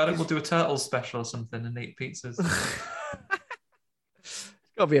talk about it. We'll do a Turtles special or something and eat pizzas. It's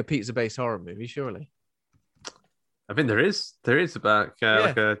got to be a pizza-based horror movie, surely. I think there is about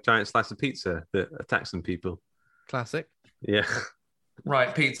like a giant slice of pizza that attacks some people. Classic. Yeah.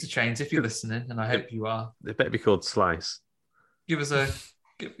 Right, pizza chains. If you're listening, and I hope you are, they better be called Slice. Give us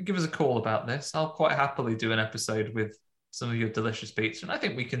a call about this. I'll quite happily do an episode with some of your delicious pizza, and I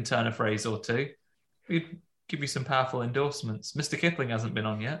think we can turn a phrase or two. We'd give you some powerful endorsements. Mr. Kipling hasn't been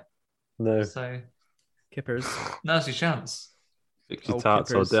on yet. No. So Kippers. Now's your chance. Fix your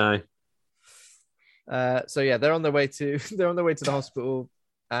tarts or die. They're on their way to the hospital,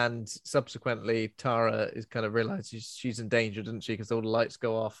 and subsequently Tara is kind of realizes she's in danger, doesn't she? Because all the lights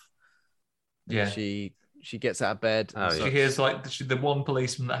go off. Yeah. She gets out of bed. She hears the one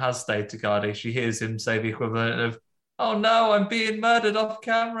policeman that has stayed to guard her. She hears him say the equivalent of, "Oh no, I'm being murdered off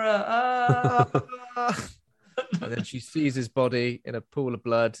camera." Ah. And then she sees his body in a pool of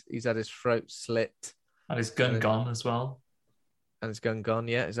blood. He's had his throat slit. And his gun gone as well. And his gun gone,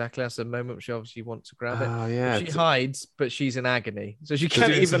 yeah, exactly. That's the moment she obviously wants to grab it. Oh, yeah. She hides, but she's in agony. So she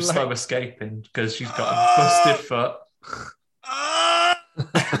can't even slow escaping because she's got a busted foot.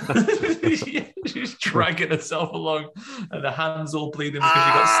 She's dragging herself along and her hands all bleeding because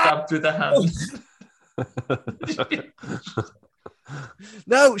she got stabbed through the hand.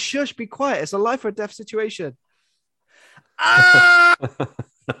 No, shush, be quiet. It's a life or death situation.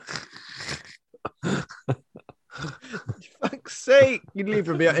 sake, you'd leave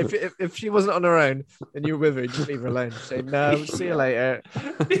her behind. If she wasn't on her own and you were with her, you'd just leave her alone. Say, no, see you later.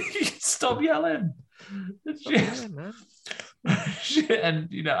 Stop yelling. Man.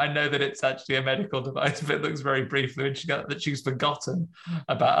 And I know that it's actually a medical device, but it looks very briefly when she's forgotten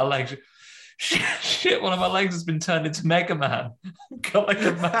about her legs. Shit, one of my legs has been turned into Mega Man. Got like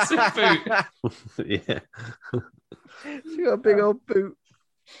a massive boot. Yeah. She got a big old boot.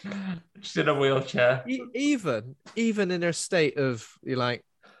 She's in a wheelchair. Even in her state of, you're like,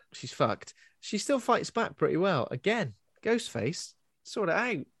 she's fucked, she still fights back pretty well. Again, Ghostface, sort it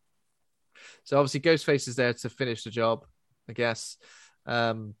out. So obviously Ghostface is there to finish the job, I guess.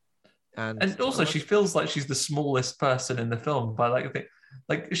 And also she feels like she's the smallest person in the film by like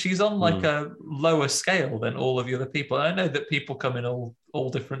she's on like a lower scale than all of the other people. And I know that people come in all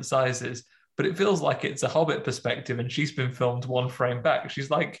different sizes, but it feels like it's a Hobbit perspective and she's been filmed one frame back. She's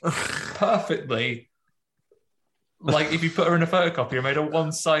like perfectly, like if you put her in a photocopier, made her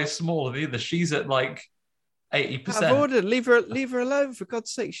one size smaller than the other. She's at like 80%. I've ordered, leave her alone, for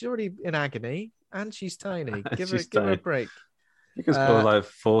God's sake. She's already in agony and she's tiny. Give her a break. You can call like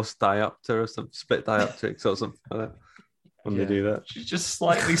forced diopter or something, split dioptrics or something like that. When they do that, she's just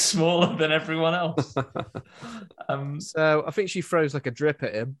slightly smaller than everyone else. So I think she throws like a drip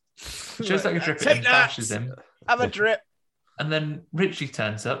at him. She throws like a drip at him, bashes him. Have a drip. And then Richie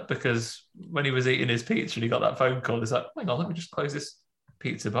turns up because when he was eating his pizza and he got that phone call, he's like, hang on, let me just close this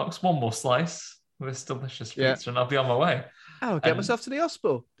pizza box. One more slice with this delicious pizza and I'll be on my way. I'll get myself to the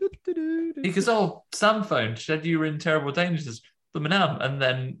hospital. He goes, oh, Sam phoned, said you were in terrible danger. Says, and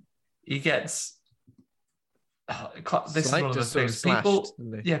then he gets... this is one of the things.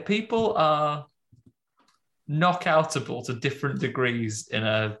 People are knockoutable to different degrees in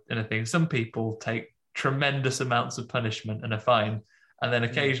a thing. Some people take tremendous amounts of punishment and are fine, and then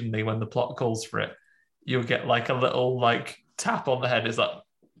occasionally, when the plot calls for it, you'll get like a little like tap on the head. It's like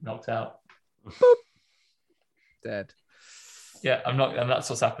knocked out, boop, dead. Yeah, I'm not, and that's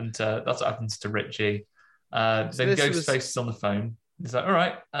what happens to Richie. Then Ghostface is on the phone. He's like, all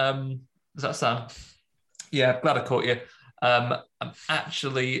right, is that Sam? Yeah, glad I caught you. I'm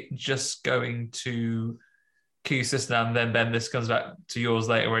actually just going to kill your sister now, and then this comes back to yours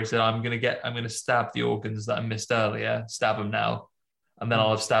later, where he said, I'm gonna stab the organs that I missed earlier, stab them now, and then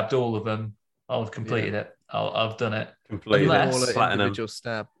I'll have stabbed all of them. I'll have completed it. I've done it. Completed individual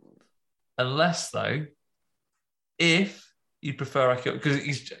stab. Unless though, if you'd prefer,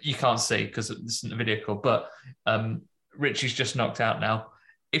 because you can't see because this isn't a video call, but Richie's just knocked out now.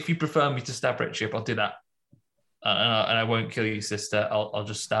 If you prefer me to stab Richie up, I'll do that. And I won't kill your sister. I'll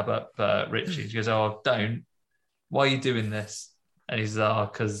just stab up Richie. She goes, oh, don't. Why are you doing this? And he's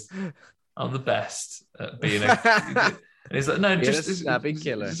like, because I'm the best at being a... And he's like, no,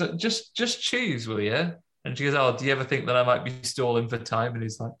 just choose, will you? And she goes, oh, do you ever think that I might be stalling for time? And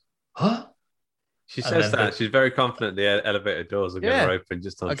he's like, huh? She says that. She's very confident the elevator doors are going to open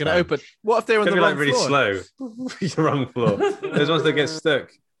just on time. I'm going to open. What if they're on the wrong really floor? Slow. The wrong floor. There's ones that get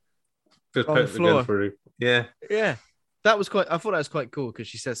stuck. Just On put the floor. gun through. Yeah. Yeah. I thought that was quite cool because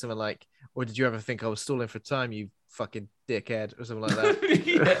she said something like, or did you ever think I was stalling for time, you fucking dickhead, or something like that?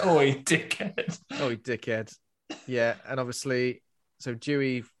 Yeah, oi, dickhead. Oi, dickhead. Yeah, and obviously, so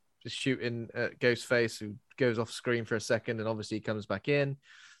Dewey is shooting at Ghostface, who goes off screen for a second, and obviously he comes back in.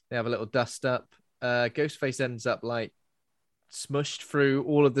 They have a little dust up. Ghostface ends up like smushed through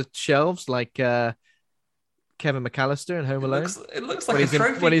all of the shelves, like Kevin McAllister in Home Alone. It looks like a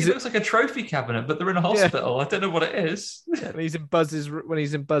trophy. It looks like a trophy cabinet, but they're in a hospital. I don't know what it is. When he's in Buzz's room,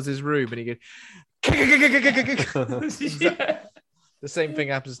 and he goes, yeah. The same thing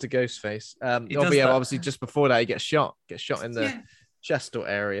happens to Ghostface. Obviously, just before that, he gets shot in the chest or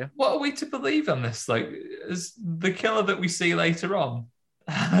area. What are we to believe on this? Like, is the killer that we see later on?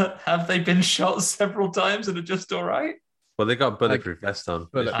 Have they been shot several times and are just all right? Well, they got bulletproof vest on.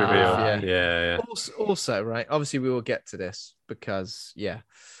 Yeah. Also, right. Obviously, we will get to this because,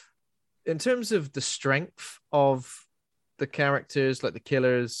 in terms of the strength of the characters, like the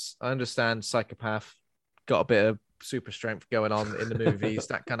killers, I understand Psychopath got a bit of super strength going on in the movies.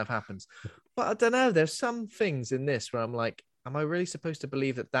 That kind of happens. But I don't know. There's some things in this where I'm like, am I really supposed to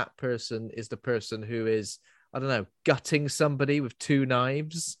believe that person is the person who is, I don't know, gutting somebody with 2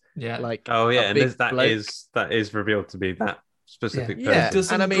 knives? Yeah. Like, and that is revealed to be that specific person. It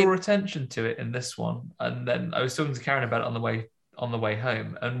doesn't draw attention to it in this one. And then I was talking to Karen about it on the way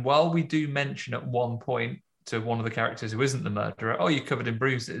home. And while we do mention at one point to one of the characters who isn't the murderer, oh, you're covered in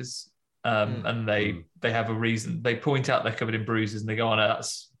bruises. And they have a reason. They point out they're covered in bruises and they go, oh, no,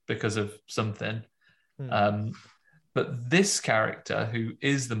 that's because of something. But this character, who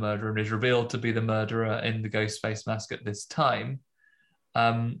is the murderer and is revealed to be the murderer in the Ghostface mask at this time,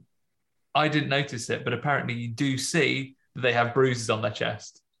 I didn't notice it, but apparently you do see that they have bruises on their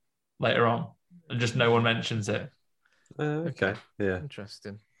chest later on, and just no one mentions it. Okay, yeah,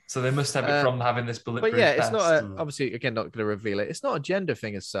 interesting. So they must have it from having this bulletproof But yeah, vest. it's not obviously, again, not going to reveal it. It's not a gender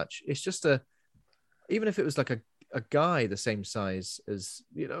thing as such. It's just even if it was like a guy the same size as,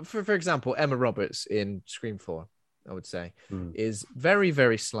 for example, Emma Roberts in Scream 4, I would say, is very,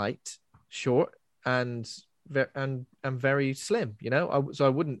 very slight, short, and very slim, so I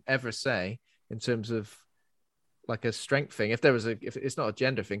wouldn't ever say in terms of like a strength thing. If it's not a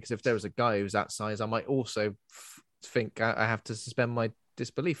gender thing, because if there was a guy who's that size, I might also think I have to suspend my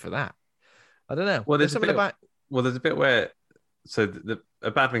disbelief for that. I don't know. Well, there's a bit where, so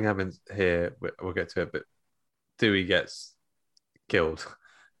a bad thing happens here. We'll get to it, but Dewey gets killed.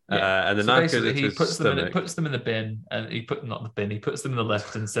 Yeah. And the so knife goes basically, into he puts them in the bin, and he puts them in the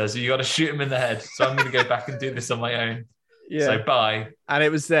lift and says, "You got to shoot him in the head." So I'm going to go back and do this on my own. Yeah. So bye. And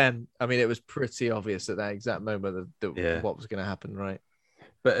it was then. I mean, it was pretty obvious at that exact moment that what was going to happen, right?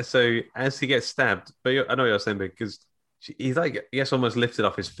 But so as he gets stabbed, but I know what you're saying, because he's like, he gets almost lifted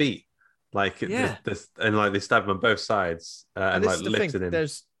off his feet, like and like they stab him on both sides and like lifted him.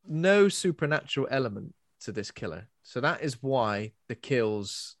 There's no supernatural element to this killer, so that is why the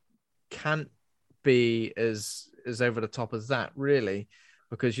kills can't be as over the top as that, really,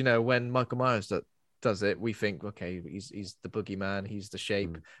 because when Michael Myers does it, we think, okay, he's the boogeyman, he's the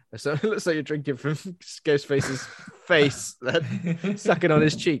shape. So it looks like you're drinking from Ghostface's face, sucking on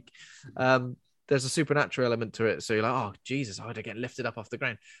his cheek. There's a supernatural element to it, so you're like, oh Jesus, I would get lifted up off the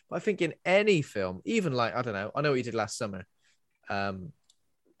ground. But I think in any film, even like, I don't know, I know what you did last summer.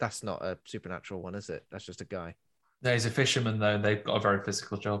 That's not a supernatural one, is it? That's just a guy. No, he's a fisherman, though, and they've got a very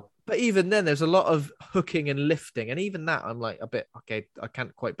physical job. But even then, there's a lot of hooking and lifting. And even that, I'm like a bit, okay, I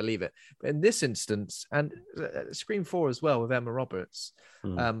can't quite believe it. But in this instance, and Scream 4 as well with Emma Roberts,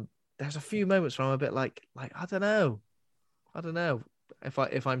 there's a few moments where I'm a bit like, I don't know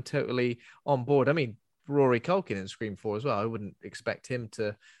if I'm totally on board. I mean, Rory Culkin in Scream 4 as well. I wouldn't expect him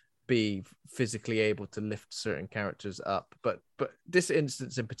to be physically able to lift certain characters up. But this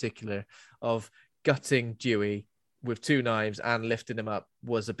instance in particular of gutting Dewey with 2 knives and lifting him up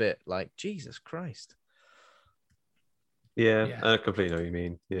was a bit like, Jesus Christ. Yeah. I completely know what you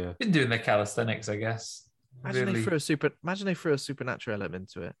mean. Yeah. Been doing their calisthenics, I guess. Imagine they threw a supernatural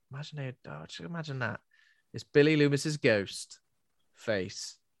element into it. Imagine that. It's Billy Loomis's ghost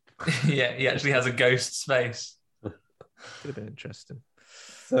face. Yeah, he actually has a ghost's face. Could have been interesting.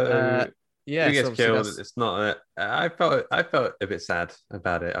 So he gets killed. It's not. I felt a bit sad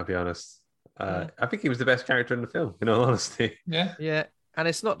about it, I'll be honest. I think he was the best character in the film, in all honesty. Yeah, and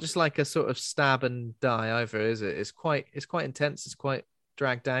it's not just like a sort of stab and die either, is it? It's quite intense. It's quite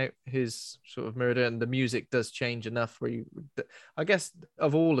dragged out, his sort of murder, and the music does change enough where I guess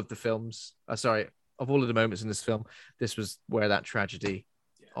of all of the moments in this film, this was where that tragedy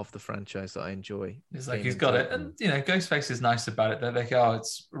of the franchise that I enjoy. It's like he's got it, and Ghostface is nice about it. They're like, "Oh,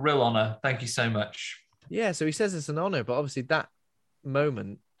 it's a real honor. Thank you so much." Yeah, so he says it's an honor, but obviously that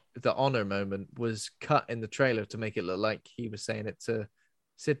moment, the honor moment, was cut in the trailer to make it look like he was saying it to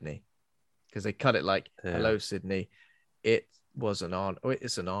Sydney, because they cut it like, "Hello, Sydney. It was an honor.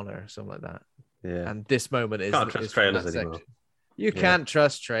 It's an honor," something like that. Yeah. And this moment is. Can't trust trailers anymore. You can't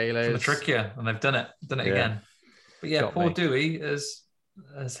trust trailers. It's gonna trick you, and they've done it again. But yeah, poor Dewey has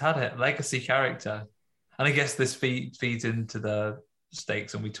had it, legacy character, and I guess this feeds into the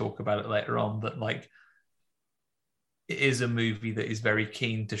stakes, and we talk about it later on, that like it is a movie that is very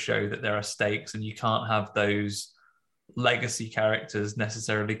keen to show that there are stakes, and you can't have those legacy characters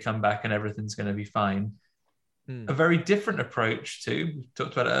necessarily come back and everything's going to be fine. A very different approach to, we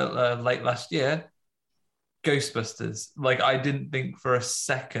talked about it late last year, Ghostbusters. Like, I didn't think for a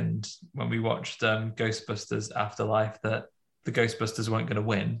second when we watched Ghostbusters Afterlife that the Ghostbusters weren't going to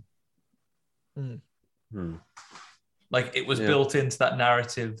win. Like, it was built into that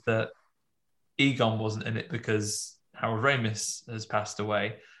narrative that Egon wasn't in it because Harold Ramis has passed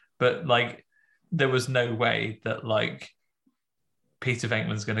away, but like there was no way that like Peter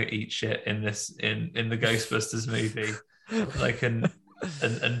Venkman's going to eat shit in the Ghostbusters movie, like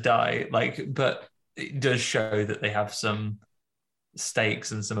and die. Like, but it does show that they have some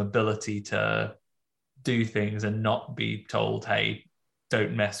stakes and some ability to do things and not be told, "Hey,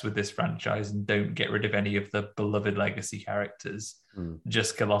 don't mess with this franchise and don't get rid of any of the beloved legacy characters.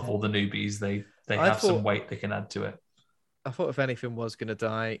 Just kill off all the newbies. They have some weight they can add to it." I thought if anything was going to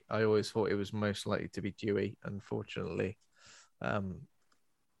die, I always thought it was most likely to be Dewey, unfortunately.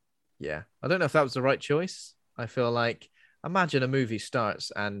 Yeah, I don't know if that was the right choice. I feel like, imagine a movie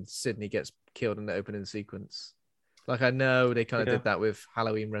starts and Sydney gets killed in the opening sequence. Like, I know they kind of did that with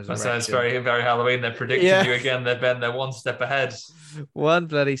Halloween Resurrection. That sounds very, very Halloween. They're predicting you again. They're one step ahead. One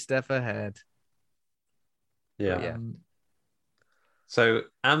bloody step ahead. Yeah. So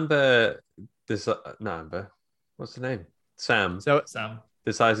Amber, not Amber. What's the name? Sam. So Sam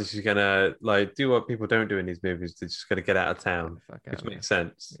decides that she's gonna like do what people don't do in these movies. They're just gonna get out of town, which makes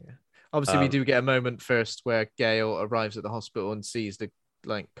sense. Yeah. Obviously, we do get a moment first where Gail arrives at the hospital and sees the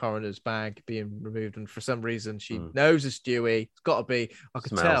coroner's bag being removed, and for some reason she knows it's Dewey. It's got to be. I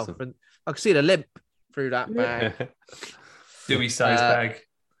could tell. I could see the limp through that bag. Dewey-sized bag.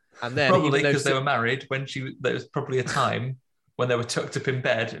 And then probably because they were married, there was probably a time when they were tucked up in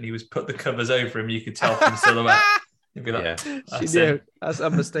bed and he was put the covers over him. You could tell from silhouette. You'd be like, that's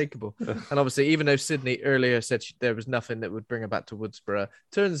unmistakable. And obviously, even though Sydney earlier said there was nothing that would bring her back to Woodsboro,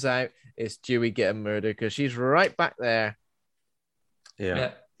 turns out it's Dewey getting murdered because she's right back there.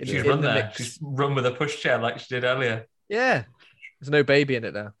 Yeah. She's run there. Mix. She's run with a pushchair like she did earlier. Yeah. There's no baby in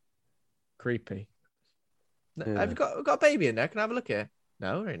it now. Creepy. Have you got a baby in there? Can I have a look at it?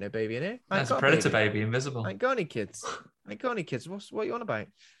 No, there ain't no baby in here. That's a predator baby, invisible. I ain't got any kids. What you on about?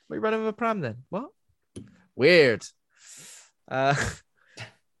 What you running with a pram then? What? Weird. So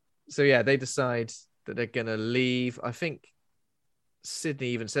yeah, they decide that they're gonna leave. I think Sydney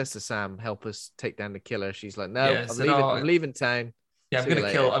even says to Sam, "Help us take down the killer." She's like, "No, I'm leaving town." Yeah,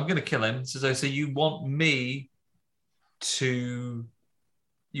 I'm gonna kill him. So you want me to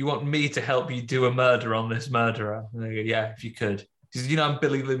help you do a murder on this murderer? And they go, yeah, if you could. Because I'm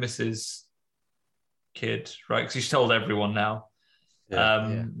Billy Loomis's kid, right? Because she's told everyone now.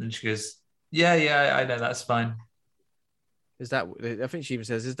 And she goes, yeah, I know, that's fine. Is that? I think she even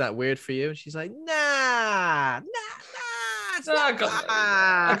says, "Is that weird for you?" And she's like, "Nah. I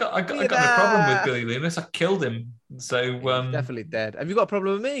got no problem with Billy Loomis. I killed him, so he's definitely dead. Have you got a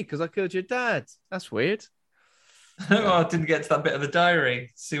problem with me because I killed your dad? That's weird." Oh, I didn't get to that bit of the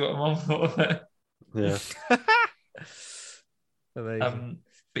diary. See what I'm on for. Yeah. Amazing.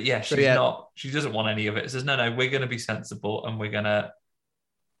 But yeah, she's not. She doesn't want any of it. She says, "No, we're going to be sensible and we're going to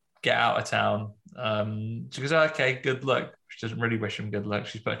get out of town." She goes, "Okay, good luck." She doesn't really wish him good luck.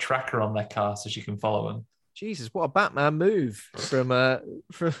 She's put a tracker on their car so she can follow him. Jesus, what a Batman move from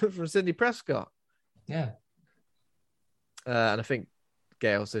Sidney Prescott. Yeah. And I think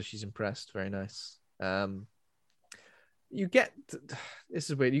Gail says she's impressed. Very nice. You get this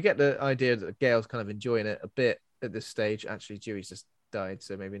is weird. You get the idea that Gail's kind of enjoying it a bit at this stage. Actually, Dewey's just died,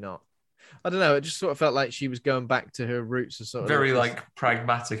 so maybe not. I don't know. It just sort of felt like she was going back to her roots, or sort of very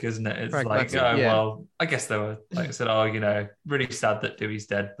pragmatic, isn't it? It's pragmatic, well, I guess they were like I said, really sad that Dewey's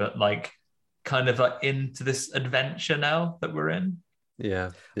dead, but kind of into this adventure now that we're in. Yeah.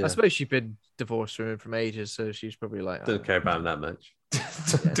 I suppose she'd been divorced from him from ages, so she's probably like, don't care about him that much.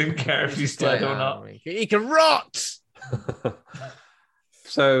 Didn't care if he's dead or not. He can rot.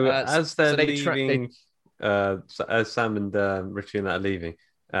 So as they're leaving, as Sam and Richie and that are leaving,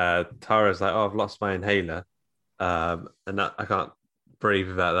 Tara's like, "Oh, I've lost my inhaler, and I can't breathe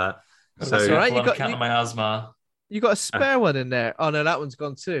without that." So that's all right. You got my asthma. You got a spare one in there. Oh no, that one's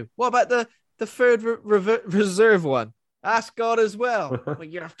gone too. What about the third reserve one? Ask God as well. Well,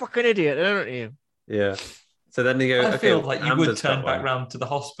 you're a fucking idiot, aren't you? Yeah. So then they go. I feel like you would turn back round to the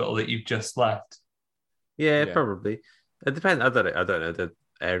hospital that you've just left. Yeah, probably. It depends. I don't know the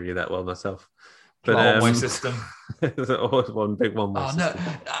area that well myself. But one-way system. There's always one big one-way system.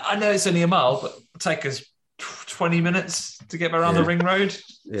 No, I know it's only a mile, but it'll take us 20 minutes to get around the ring road.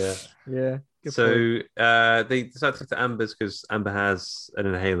 Yeah. So they decided to go to Amber's because Amber has an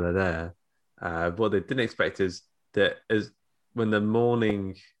inhaler there. What they didn't expect is that when the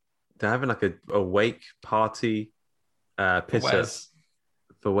morning they're having a wake party piss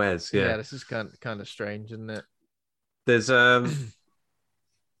for Wes. Yeah, this is kind of strange, isn't it? There's so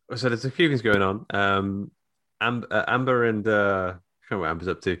there's a few things going on. Amber and I don't know what Amber's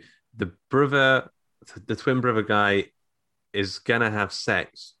up to. The twin brother guy is gonna have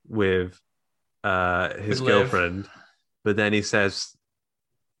sex with his girlfriend, but then he says,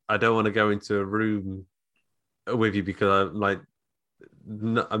 "I don't want to go into a room with you because I'm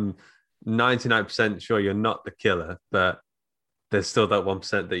 99% sure you're not the killer, but there's still that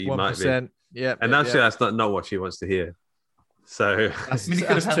 1% that you might be." Yeah, and that's not what she wants to hear. So he could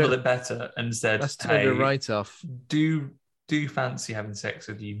have handled it better and said, "That's turned her right off. Do fancy having sex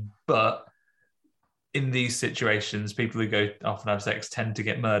with you, but in these situations, people who go off and have sex tend to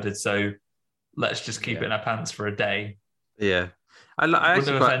get murdered. So let's just keep it in our pants for a day." Yeah, I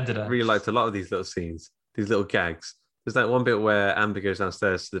actually really liked a lot of these little scenes, these little gags. there's that one bit where Amber goes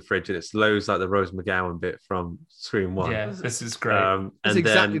downstairs to the fridge and it's loads like the Rose McGowan bit from Scream 1. Yeah, this is great. It's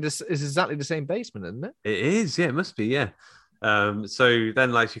exactly the same basement, isn't it? It is, yeah, it must be, yeah. So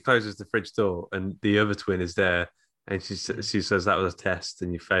then like she closes the fridge door and the other twin is there and she says that was a test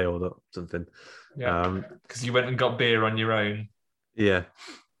and you failed or something. Yeah, because you went and got beer on your own. Yeah.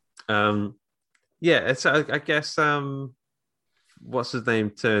 Yeah, it's I guess what's his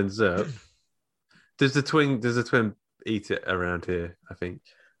name turns up. Does the twin eat it around here, I think?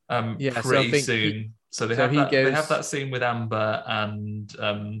 Pretty soon. So they have that scene with Amber and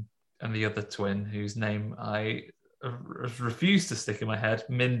the other twin whose name I refuse to stick in my head,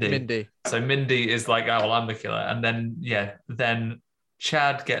 Mindy. So Mindy is like, oh, well, I'm the killer. And then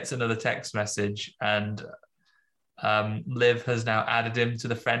Chad gets another text message and Liv has now added him to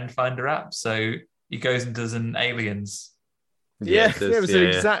the friend finder app. So he goes and does an Aliens. Yeah, it was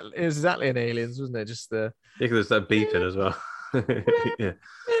exactly an Aliens, wasn't it? Just the... Yeah, because there's that beeping as well. Yeah.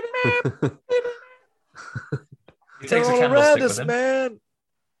 He takes a candlestick with him.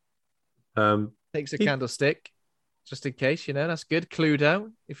 Man. Takes a candlestick, just in case, that's good.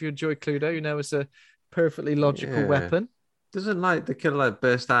 Cluedo. If you enjoy Cluedo, it's a perfectly logical weapon. Doesn't like the killer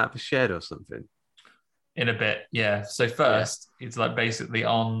burst out of a shed or something? In a bit, yeah. So first, it's like basically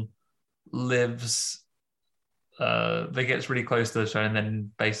on Liv's... they gets really close to the show and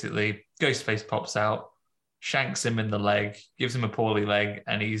then basically Ghostface pops out, shanks him in the leg, gives him a poorly leg,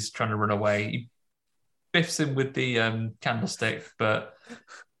 and he's trying to run away. He biffs him with the candlestick, but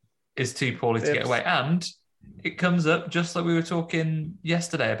is too poorly to get away. And it comes up just like we were talking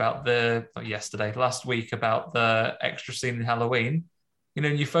last week about the extra scene in Halloween.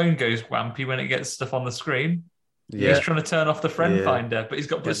 Your phone goes wampy when it gets stuff on the screen. Yeah. He's trying to turn off the friend finder, but he's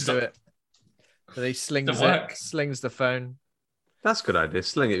got just do it. So he slings the phone. That's a good idea.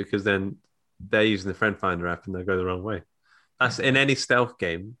 Sling it because then they're using the friend finder app and they'll go the wrong way. That's in any stealth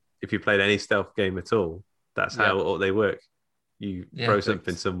game. If you played any stealth game at all, that's how they work. You throw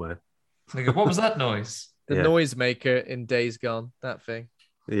something somewhere. They go, what was that noise? The noisemaker in Days Gone, that thing.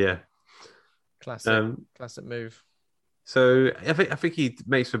 Yeah. Classic move. So I think he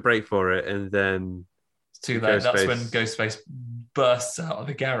makes a break for it and then it's too late. That's when Ghostface bursts out of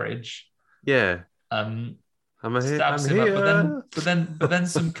the garage. Yeah. Stabs him up, but then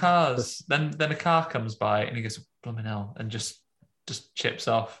some cars. Then a car comes by and he goes, "Blooming hell," and just chips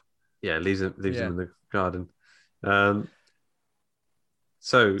off. Yeah, leaves him in the garden.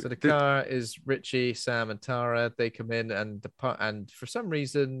 So the car is Richie, Sam, and Tara. They come in and for some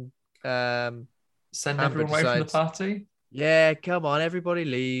reason, send everyone away from the party. Yeah, come on, everybody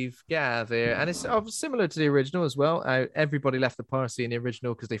leave, get out of there. And it's similar to the original as well. Everybody left the party in the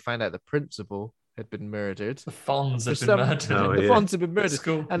original because they found out the principal had been murdered. The Fonz had been murdered. The Fonz had been murdered.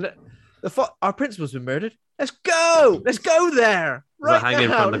 Cool. And our principal's been murdered. Let's go there. Right, hanging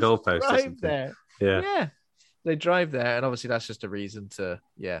from the goalpost. Drive there. Yeah. They drive there, and obviously that's just a reason to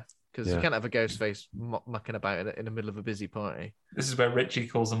because you can't have a ghost face mucking about in the middle of a busy party. This is where Richie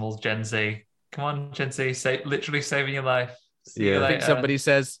calls them all Gen Z. Come on, Gen Z, literally saving your life. I think somebody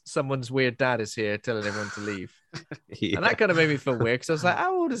says someone's weird dad is here telling everyone to leave. And that kind of made me feel weird because I was like,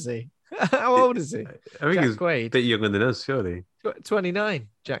 how old is he? How old is he? I think he's Quaid. A bit younger than us, surely. 29,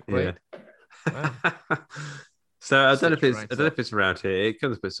 Jack Quaid. Yeah. Wow. So I don't know if it's around here. It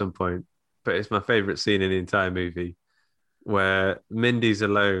comes up at some point, but it's my favorite scene in the entire movie where Mindy's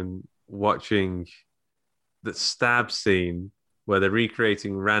alone watching the stab scene where they're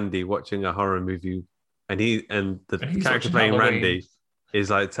recreating Randy watching a horror movie, and the character playing Halloween. Randy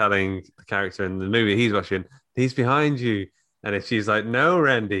is like telling the character in the movie he's watching, he's behind you, and if she's like, no,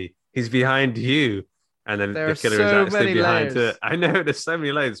 Randy, he's behind you, and then the killer is actually behind her. I know there's so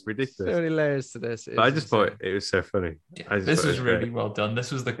many layers, it's ridiculous. So many layers to this. But I just thought it was so funny. Yeah, this was really well done.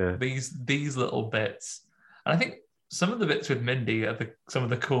 This was these little bits, and I think some of the bits with Mindy are some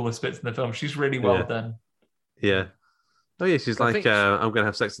of the coolest bits in the film. She's really well done. Yeah. Oh yeah, she's like, I'm gonna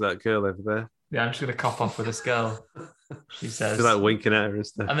have sex with that girl over there. Yeah, I'm just gonna cop off with this girl. She says. She's like winking at her and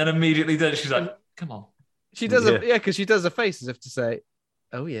stuff. And then immediately does. She's like, "Come on." She does because she does a face as if to say,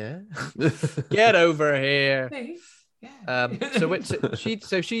 "Oh yeah, get over here."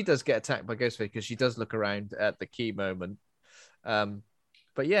 So she does get attacked by Ghostface because she does look around at the key moment.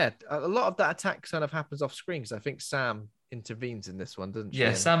 But yeah, a lot of that attack kind of happens off screen because I think Sam intervenes in this one, doesn't she?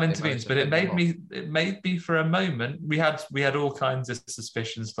 Yeah, Sam intervenes, but it made me for a moment. We had all kinds of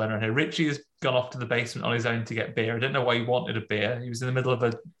suspicions floating around here. Richie has gone off to the basement on his own to get beer. I don't know why he wanted a beer. He was in the middle of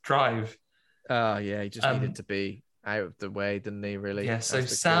a drive. Oh yeah, he just needed to be out of the way, didn't he? Really? Yeah. So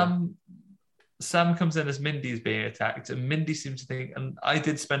Sam comes in as Mindy's being attacked, and Mindy seems to think. And I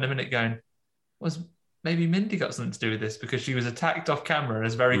did spend a minute going, was maybe Mindy got something to do with this because she was attacked off camera and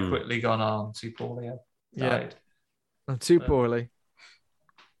has very quickly gone, I'm too poorly. I died. I'm too poorly.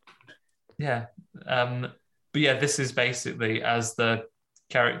 Yeah. But yeah, this is basically, as the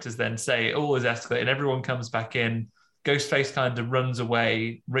characters then say, it all is escalating. Everyone comes back in. Ghostface kind of runs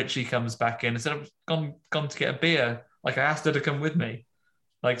away. Richie comes back in. Instead of gone to get a beer, like I asked her to come with me.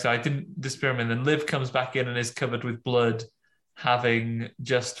 Like, so I didn't disappear. And then Liv comes back in and is covered with blood, having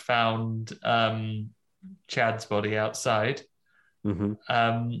just found Chad's body outside.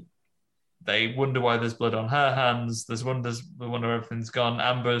 They wonder why there's blood on her hands. They wonder everything's gone.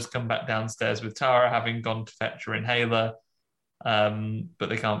 Amber's come back downstairs with Tara, having gone to fetch her inhaler. But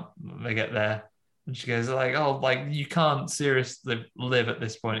they can't. They get there, and she goes like, "Oh, like you can't seriously live at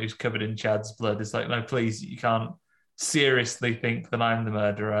this point. Who's covered in Chad's blood?" It's like, no, please, you can't seriously think that I'm the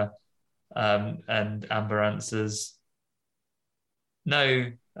murderer. And Amber answers,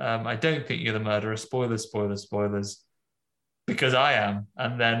 "No, I don't think you're the murderer. Spoilers, spoilers, spoilers." Because I am.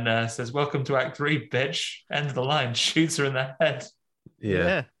 And then says, "Welcome to Act 3, bitch." End of the line. Shoots her in the head.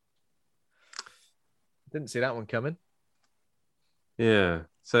 Yeah. Didn't see that one coming. Yeah.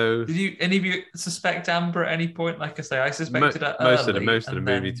 So did any of you suspect Amber at any point? Like I say, I suspected her most early, of the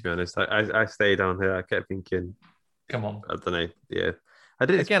movie, to be honest. I stayed on her. I kept thinking, come on. I don't know. Yeah. I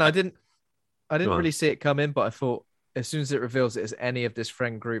didn't really see it coming, but I thought as soon as it reveals it as any of this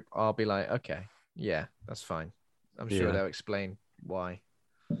friend group, I'll be like, okay, yeah, that's fine. I'm sure they'll explain why.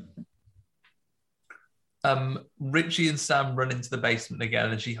 Richie and Sam run into the basement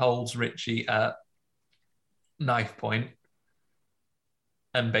again, and she holds Richie at knife point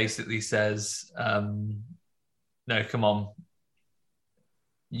and basically says, "No, come on.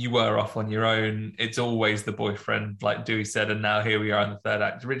 You were off on your own. It's always the boyfriend, like Dewey said, and now here we are in the third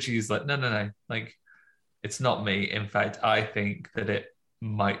act." Richie's like, no. Like, it's not me. In fact, I think that it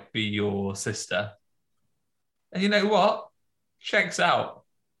might be your sister. And you know what? Checks out.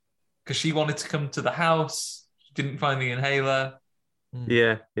 Because she wanted to come to the house. She didn't find the inhaler.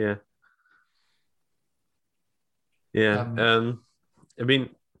 Yeah. I mean,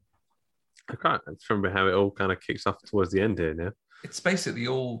 I can't remember how it all kind of kicks off towards the end here now. It's basically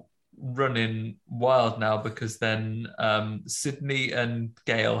all running wild now because then Sydney and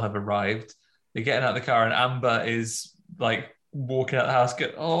Gail have arrived. They're getting out of the car and Amber is like walking out the house,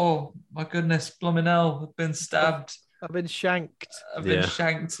 "Oh my goodness, blooming hell, I've been stabbed. I've been shanked.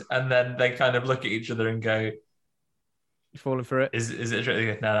 Shanked." And then they kind of look at each other and go, "You falling for it? Is it true?" They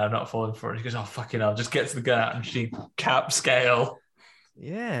go, no, I'm not falling for it. She goes, "Oh, fucking hell," just gets the gun out and she caps Gail.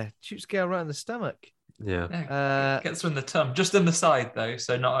 Yeah, shoots Gail right in the stomach. Yeah. Gets her in the tongue, just in the side though,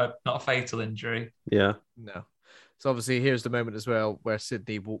 so not a fatal injury. Yeah. No. So obviously here's the moment as well where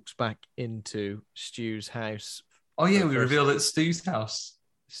Sydney walks back into Stu's house. Oh yeah, we revealed it's Stu's house.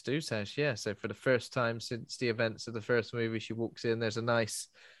 Stu's house, yeah. So for the first time since the events of the first movie, she walks in. There's a nice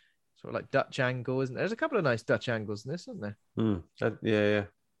sort of like Dutch angle, isn't there? There's a couple of nice Dutch angles in this, isn't there?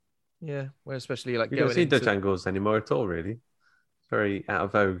 Yeah. Where especially like you don't see Dutch angles anymore at all, really. It's very out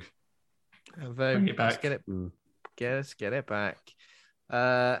of vogue. Bring it back. Let's get it back.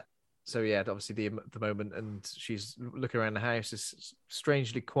 So yeah, obviously the moment, and she's looking around the house is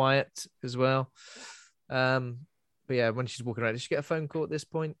strangely quiet as well. But yeah, when she's walking around, did she get a phone call at this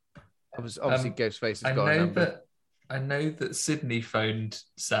point? Obviously, Ghostface has got a number. I know that Sydney phoned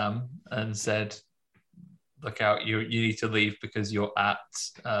Sam and said, "Look out, you need to leave because you're at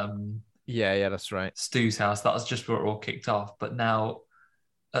yeah, that's right, Stu's house." That was just where it all kicked off. But now,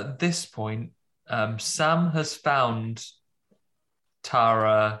 at this point, Sam has found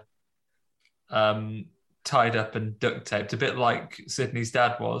Tara tied up and duct taped, a bit like Sydney's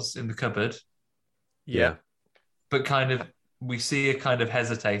dad was in the cupboard. Yeah. But kind of, we see her kind of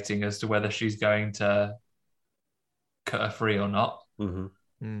hesitating as to whether she's going to cut her free or not.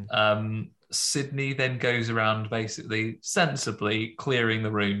 Sydney then goes around basically sensibly clearing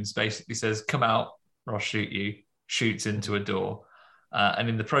the rooms, basically says, "Come out or I'll shoot you," shoots into a door. And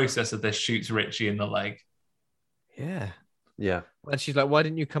in the process of this, shoots Richie in the leg. Yeah. And she's like, "Why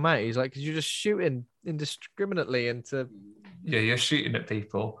didn't you come out?" He's like, "Because you're just shooting indiscriminately into..." Yeah, you're shooting at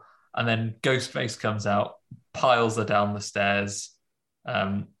people. And then Ghostface comes out, piles her down the stairs,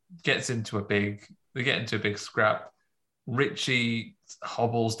 they get into a big scrap. Richie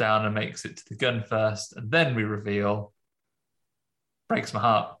hobbles down and makes it to the gun first. And then we reveal, breaks my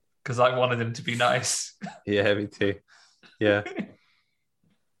heart because I wanted him to be nice. Yeah, me too. Yeah.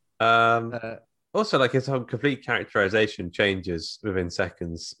 Also, like his whole complete characterization changes within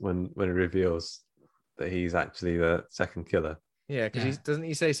seconds when it reveals that he's actually the second killer. Yeah, because doesn't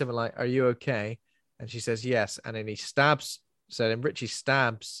he say something like, "Are you okay?" And she says yes, and then he stabs. So then Richie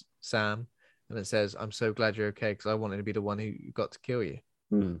stabs Sam, and it says, "I'm so glad you're okay because I wanted to be the one who got to kill you."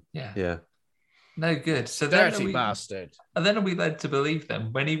 Yeah. No good. So Dirty bastard. And then are we led to believe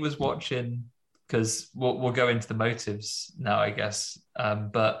them when he was watching? Because we'll go into the motives now, I guess.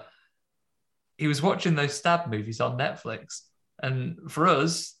 But he was watching those stab movies on Netflix, and for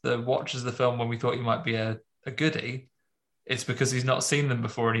us, the watchers of the film, when we thought he might be a goodie, it's because he's not seen them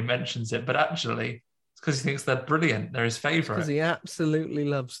before and he mentions it. But actually, it's because he thinks they're brilliant. They're his favorite. Because he absolutely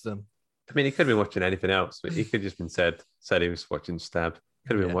loves them. I mean, he could have been watching anything else, but he could have just been said he was watching Stab.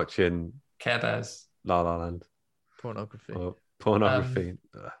 Could have been watching Care Bears, La La Land, pornography. Or pornography.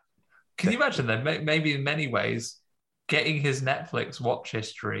 Can you imagine then? Maybe in many ways, getting his Netflix watch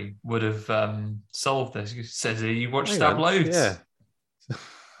history would have solved this. He says you watch Stab loads. Yeah.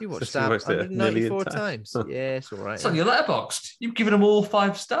 You watched Stab 194 times. Yeah, it's all right. It's on your letterboxd. You've given them all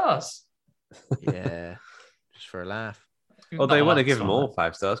 5 stars. Yeah, just for a laugh. Well, they want to give him all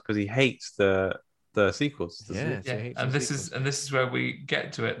 5 stars because he hates the sequels. Doesn't he? And this is where we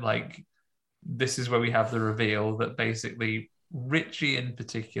get to it. Like, this is where we have the reveal that basically Richie in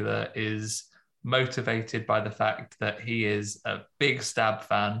particular is motivated by the fact that he is a big Stab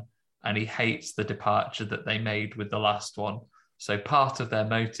fan and he hates the departure that they made with the last one. So part of their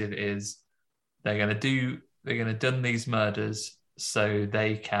motive is they're going to done these murders so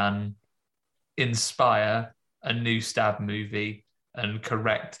they can inspire a new Stab movie and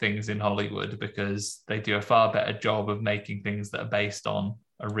correct things in Hollywood, because they do a far better job of making things that are based on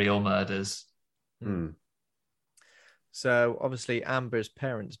real murders. So obviously Amber's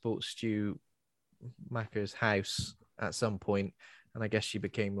parents bought Stu Macker's house at some point, and I guess she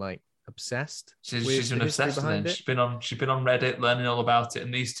became like obsessed. She's been obsessed with it. She's been on Reddit learning all about it,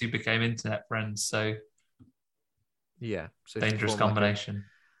 and these two became internet friends. So yeah, dangerous combination.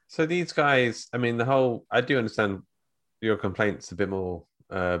 So these guys, I mean, I do understand your complaints a bit more,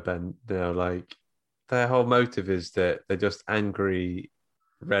 Ben. Like their whole motive is that they're just angry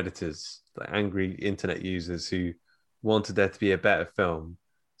Redditors, like angry internet users who wanted there to be a better film.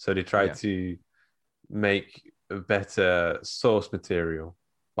 So they tried to make a better source material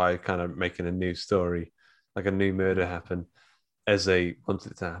by kind of making a new story, like a new murder happen as they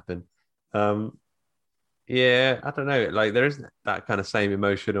wanted it to happen. Yeah, I don't know. Like there isn't that kind of same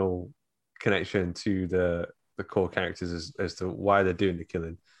emotional connection to the core characters as to why they're doing the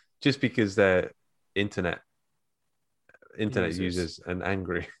killing, just because they're internet users and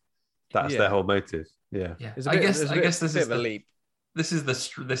angry. That's their whole motive. Yeah. I guess this is the leap. This is the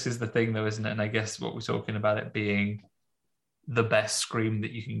thing, though, isn't it? And I guess what we're talking about it being the best Scream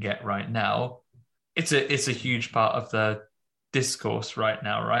that you can get right now. It's a huge part of the discourse right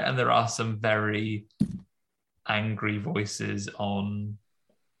now, right? And there are some very angry voices on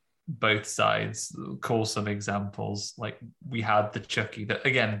both sides. Call some examples. Like we had the Chucky that,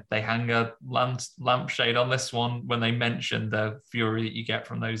 again, they hang a lampshade on this one when they mention the fury that you get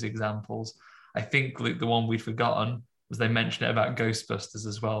from those examples. I think, Luke, the one we'd forgotten was they mentioned it about Ghostbusters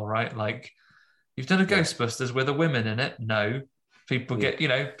as well, right? Like, you've done a Ghostbusters with a women in it. No, people get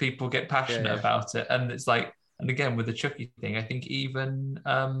passionate about it. And it's like, and again, with the Chucky thing, I think even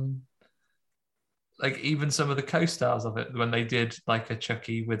some of the co-stars of it, when they did like a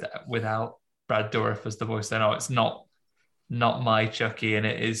Chucky without Brad Dourif as the voice, they know it's not my Chucky, and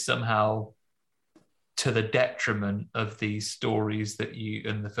it is somehow to the detriment of these stories that you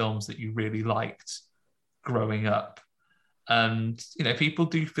and the films that you really liked growing up. And people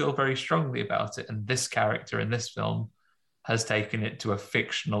do feel very strongly about it, and this character in this film has taken it to a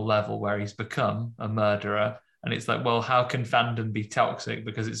fictional level where he's become a murderer. And it's like, well, how can fandom be toxic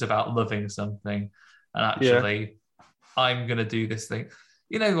because it's about loving something? And actually, I'm going to do this thing.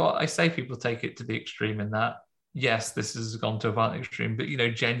 You know what? I say people take it to the extreme in that. Yes, this has gone to a violent extreme, but,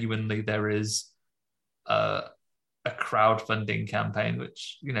 genuinely there is a crowdfunding campaign,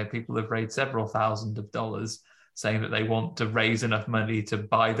 which, people have raised several thousands of dollars, saying that they want to raise enough money to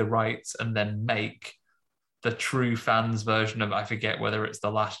buy the rights and then make the true fans version of, I forget whether it's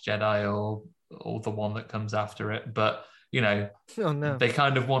The Last Jedi or the one that comes after it, but they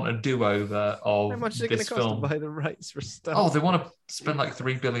kind of want a do-over of how much is it this cost film. To buy the rights for stuff? Oh, they want to spend like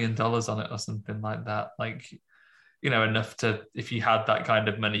 $3 billion on it or something like that. Like, enough to, if you had that kind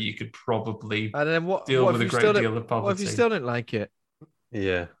of money, you could probably deal with a great deal of poverty. What if you still don't like it?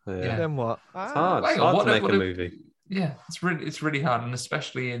 Yeah. Then what? It's hard. It's hard to make a movie. Yeah, it's really hard, and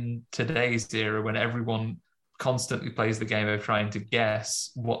especially in today's era when everyone constantly plays the game of trying to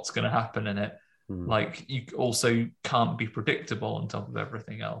guess what's going to happen in it. Like, you also can't be predictable on top of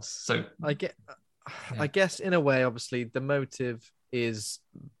everything else. So I guess in a way, obviously, the motive is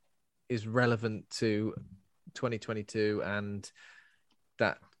relevant to 2022, and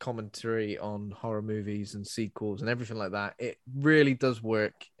that commentary on horror movies and sequels and everything like that. It really does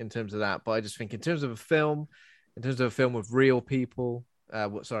work in terms of that. But I just think in terms of a film with real people,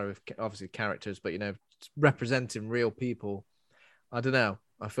 with obviously characters, but representing real people, I don't know.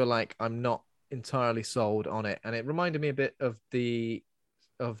 I feel like I'm not entirely sold on it, and it reminded me a bit of the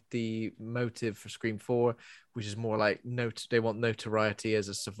motive for Scream 4, which is more like they want notoriety as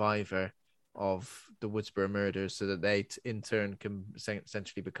a survivor of the Woodsboro murders, so that they in turn can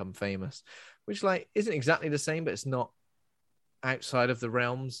essentially become famous, which isn't exactly the same, but it's not outside of the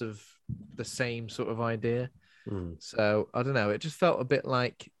realms of the same sort of idea. So I don't know, it just felt a bit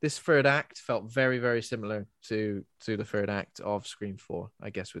like this third act felt very, very similar to the third act of Scream 4, I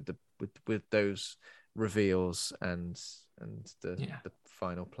guess, with those reveals and the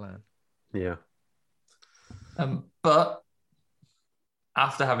final plan. Yeah. But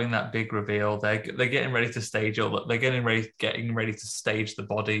after having that big reveal, they're getting ready to stage getting ready to stage the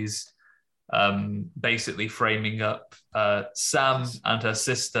bodies, basically framing up Sam and her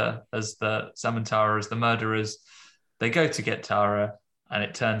sister Sam and Tara as the murderers. They go to get Tara, and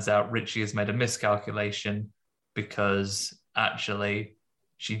it turns out Richie has made a miscalculation, because actually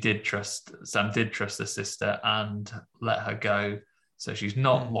Sam did trust the sister and let her go. So she's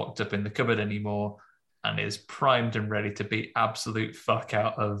not locked up in the cupboard anymore, and is primed and ready to beat absolute fuck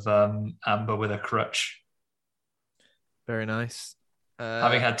out of Amber with a crutch. Very nice.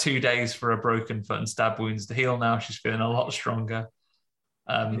 Having had 2 days for a broken foot and stab wounds to heal now, she's feeling a lot stronger.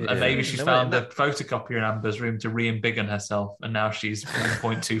 And maybe she's found a photocopier in Amber's room to re-embiggen herself, and now she's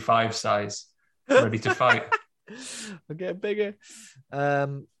 1.25 size, ready to fight. I'll get bigger.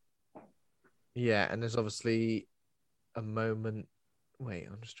 And there's obviously a moment. Wait,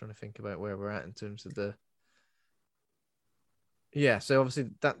 I'm just trying to think about where we're at in terms of the. Yeah, so obviously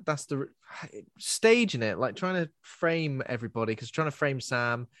that's the staging it, like trying to frame everybody, because trying to frame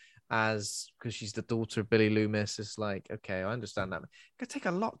Sam because she's the daughter of Billy Loomis is like, okay, I understand that. It could take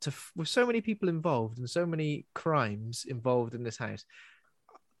a lot with so many people involved and so many crimes involved in this house.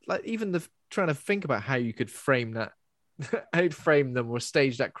 Like even trying to think about how you could frame that, how you'd frame them or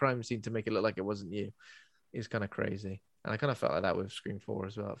stage that crime scene to make it look like it wasn't you, is kind of crazy. And I kind of felt like that with Scream 4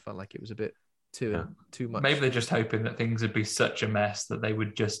 as well. It felt like it was a bit too much. Maybe they're just hoping that things would be such a mess that they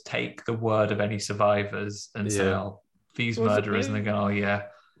would just take the word of any survivors and say, "Oh, these murderers," and they go, "Oh yeah."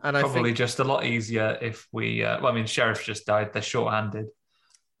 And probably I think just a lot easier if we. Sheriff just died. They're shorthanded.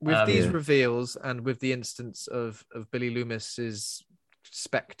 With these reveals and with the instance of Billy Loomis's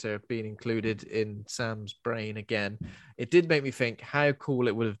spectre being included in Sam's brain again, it did make me think how cool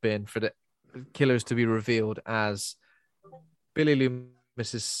it would have been for the killers to be revealed as Billy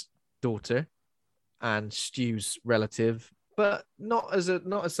Loomis's daughter and Stu's relative, but not as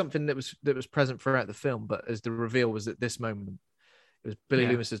something that was present throughout the film, but as the reveal was at this moment. It was Billy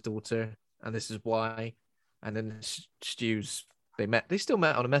Loomis's daughter, and this is why. And then Stu's, they still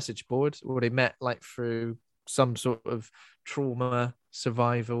met on a message board, or they met like through some sort of trauma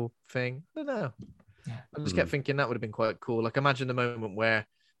survival thing. I don't know. I just kept thinking that would have been quite cool. Like imagine the moment where,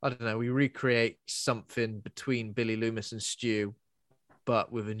 I don't know, we recreate something between Billy Loomis and Stu,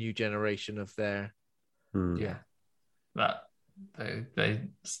 but with a new generation of their it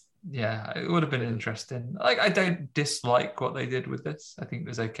would have been interesting. Like I don't dislike what they did with this. I think it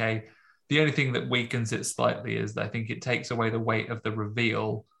was okay. The only thing that weakens it slightly is that I think it takes away the weight of the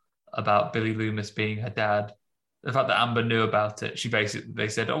reveal about Billy Loomis being her dad. The fact that Amber knew about it, they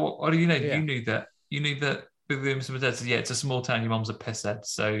said, "Oh, what do you know? Yeah. You knew that Billy Loomis was dead." So yeah, it's a small town. Your mom's a pisshead,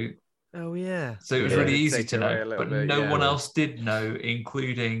 so. Oh yeah. So it was really easy to know, but no one else did know,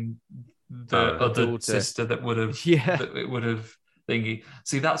 including the other sister that would have that it would have thingy.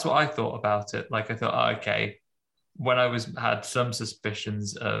 See, that's what I thought about it. Like I thought, okay, when I had some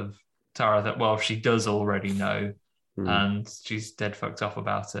suspicions of Tara that she does already know, and she's dead fucked off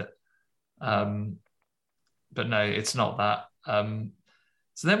about it. But no, it's not that.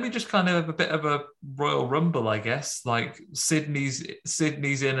 So then we just kind of have a bit of a Royal Rumble, I guess. Like Sydney's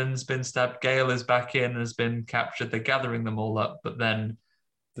in and has been stabbed. Gail is back in and has been captured. They're gathering them all up, but then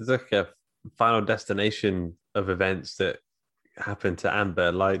there's like a final destination of events that happen to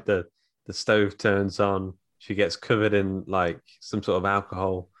Amber. Like the stove turns on. She gets covered in like some sort of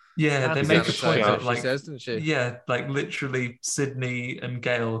alcohol. Yeah, they make a point of like, she says, doesn't she? Yeah, like literally Sydney and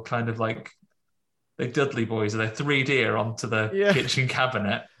Gail kind of like. They Dudley boys, they 3D her onto the kitchen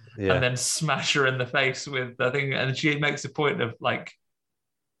cabinet and then smash her in the face with the thing. And she makes a point of like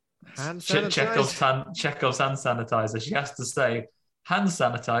Chekhov's hand sanitizer. She has to say hand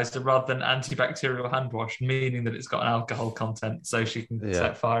sanitizer rather than antibacterial hand wash, meaning that it's got an alcohol content, so she can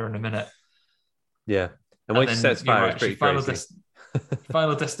set fire in a minute. Yeah, and when she sets fire, it's pretty crazy.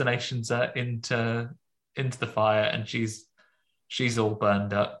 Final Destination's into the fire, and she's all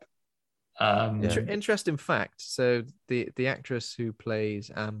burned up. Interesting fact. So the actress who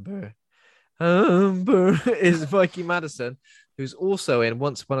plays Amber is Vicky Madison, who's also in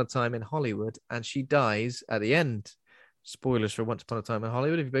Once Upon a Time in Hollywood, and she dies at the end. Spoilers for Once Upon a Time in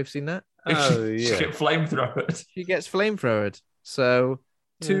Hollywood. Have you both seen that? Oh, yeah. She gets flamethrowered. She gets flamethrowered. So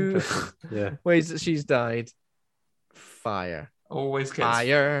two ways that she's died. Fire. Always gets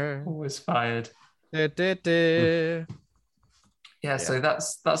fire. Always fired. Yeah. So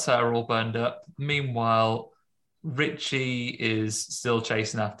that's her all burned up. Meanwhile, Richie is still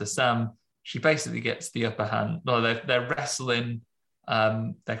chasing after Sam. She basically gets the upper hand. No, they're wrestling.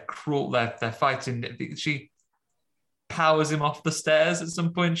 They're cruel. They're fighting. She powers him off the stairs at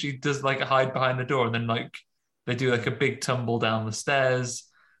some point. She does like a hide behind the door, and then like they do like a big tumble down the stairs.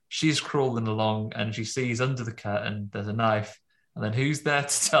 She's crawling along, and she sees under the curtain there's a knife. And then who's there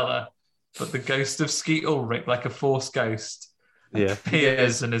to tell her? But the ghost of Skeet Ulrich, like a Force ghost,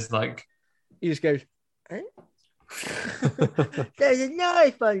 appears and is like, he just goes, eh? There's a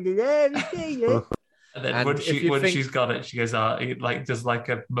knife under there. Have you seen it? And then when she's got it, she goes, it like does like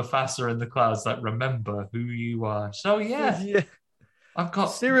a Mufasa in the clouds, like, remember who you are. So yeah. I've got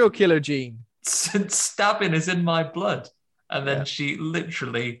serial killer gene. Stabbing is in my blood. And then she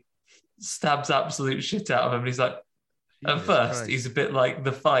literally stabs absolute shit out of him. And he's like, at first, he's a bit like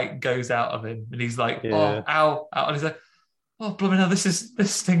the fight goes out of him, and he's like, oh, ow, ow. And he's like, oh, blooming hell, this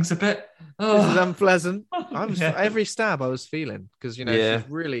stings a bit. Oh. This is unpleasant. Every stab I was feeling, because, you know, she's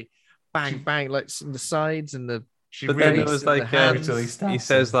really bang, like in the sides and the. But then it was like, he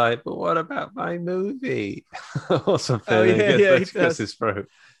says like, but what about my movie? Or something. Oh, yeah, he gets his throat.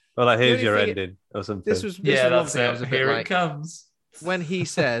 Or like, here's your ending, or something. This was that's it. I was a Here it comes. When he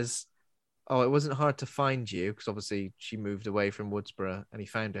says, oh, it wasn't hard to find you, because obviously she moved away from Woodsboro and he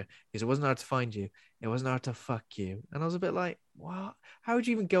found her. He said, it wasn't hard to find you. It wasn't hard to fuck you. And I was a bit like, what? How would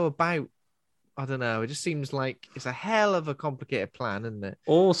you even go about? I don't know. It just seems like it's a hell of a complicated plan, isn't it?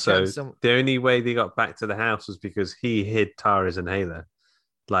 Also, the only way they got back to the house was because he hid Tara's inhaler.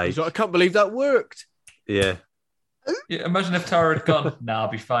 Like, I can't believe that worked. Yeah. Imagine if Tara had gone, nah, I'll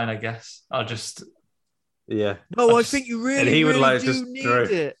be fine, I guess. I'll just... Yeah. No, I think you really, and he would really like do just need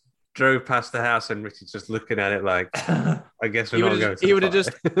it. Drove past the house, and Richie's just looking at it like, I guess we're not going to. He would have just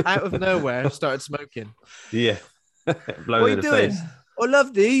out of nowhere started smoking. Yeah. What are you doing? I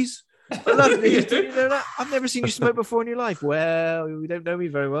love these. I love these. Do you know that? I've never seen you smoke before in your life. Well, you don't know me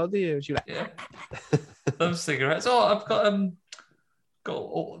very well, do you? And she was like, Love cigarettes. Oh, I've got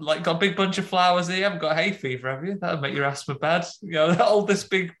a big bunch of flowers here. You haven't got hay fever, have you? That'll make your asthma bad. You know, all this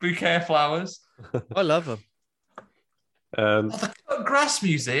big bouquet of flowers. I love them. The grass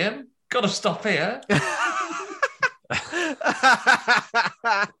museum. Got to stop here.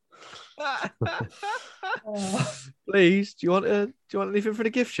 Please, do you want anything for the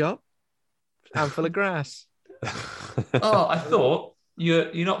gift shop? Handful of grass. Oh, I thought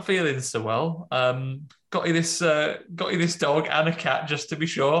you're not feeling so well. Got you this dog and a cat just to be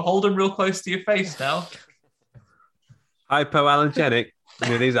sure. Hold them real close to your face now. Hypoallergenic.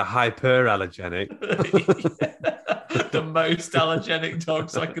 These are hyperallergenic. The most allergenic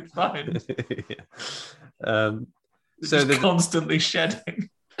dogs I could find. So they're constantly shedding.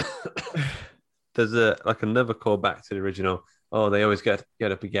 There's another call back to the original. Oh, they always get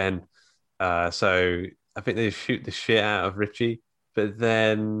up again. So I think they shoot the shit out of Richie, but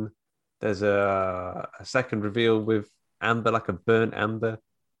then there's a second reveal with Amber, like a burnt Amber,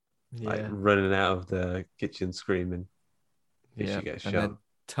 like running out of the kitchen screaming. She gets shot. Then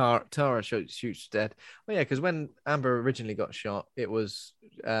Tara shoots dead. Well, yeah, because when Amber originally got shot, it was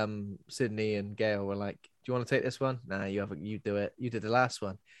Sydney and Gail were like, "Do you want to take this one? Nah, you haven't. You do it. You did the last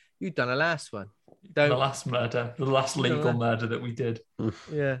one. You've done the last one. The last murder, the last legal murder that we did."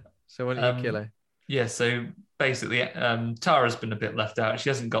 Yeah. So why don't you kill her? Yeah. So basically, Tara's been a bit left out. She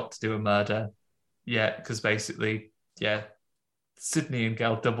hasn't got to do a murder yet because basically, Sydney and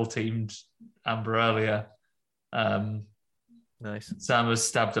Gail double teamed Amber earlier. Nice. Sam has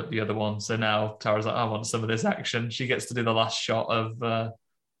stabbed up the other one, so now Tara's like, I want some of this action. She gets to do the last shot of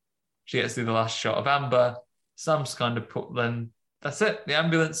Amber. Sam's kind of put. Then that's it. The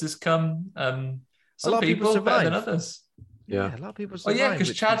ambulances come. Some people better than others. Yeah, a lot of people survive. Oh yeah,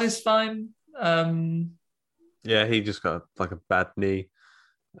 because Chad is fine. Yeah, he just got like a bad knee.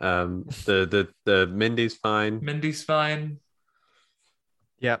 The Mindy's fine. Mindy's fine.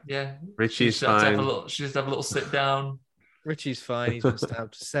 Yeah. Richie's fine. She just have a little sit down. Richie's fine. He's been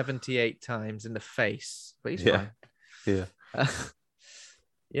stabbed 78 times in the face, but he's fine. Yeah.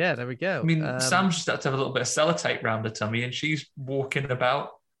 Yeah, there we go. I mean, Sam's just had to have a little bit of sellotape round her tummy, and she's walking about.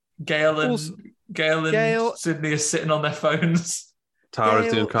 Gail and Sydney are sitting on their phones.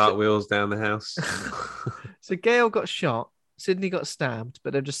 Tara's doing cartwheels down the house. So Gail got shot. Sydney got stabbed,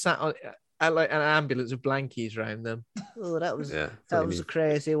 but they're just sat on at like an ambulance with blankies around them. Oh, that was a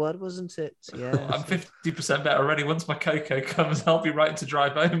crazy one, wasn't it? Yeah. I'm 50% better already. Once my cocoa comes, I'll be right to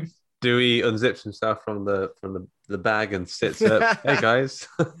drive home. Dewey unzips himself from the bag and sits up. Hey guys.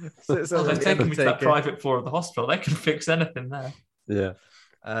 They're taking me to that private floor of the hospital. They can fix anything there. Yeah.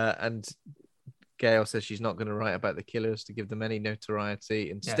 And Gail says she's not going to write about the killers to give them any notoriety.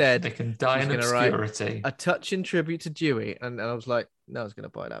 Instead, they can die in obscurity. A touching tribute to Dewey. And I was like, no one's going to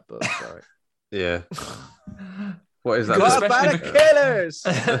buy that book. Sorry. Yeah. What is that? Got about the killers.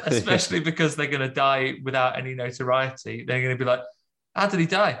 Especially because they're going to die without any notoriety. They're going to be like, how did he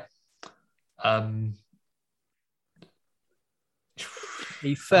die?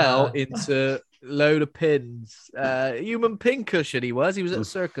 He fell into load of pins. Human pincushion he was. He was at a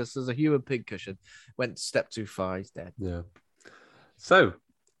circus as a human pincushion. Went step too far, he's dead. Yeah. So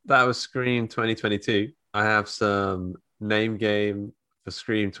that was Scream 2022. I have some name game for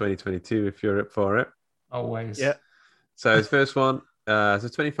Scream 2022 if you're up for it. Always. Yeah. So the first one, so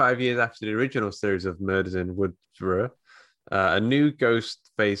 25 years after the original series of murders in Woodsboro, a new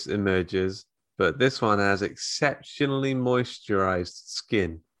ghost face emerges, but this one has exceptionally moisturized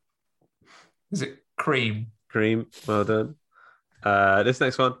skin. Is it Cream? Cream, well done. This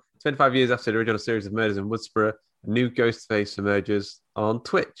next one, 25 years after the original series of murders in Woodsboro, a new ghost face emerges on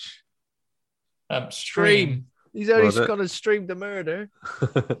Twitch. Stream. He's only got to stream the murder.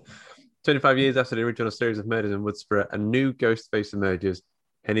 25 years after the original series of murders in Woodsboro, a new ghost face emerges,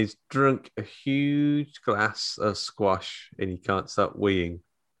 and he's drunk a huge glass of squash, and he can't stop weeing.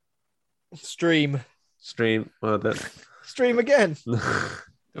 Stream, well done. Stream again.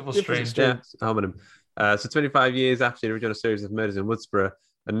 Double stream. Yeah, homonym. So 25 years after the original series of murders in Woodsboro,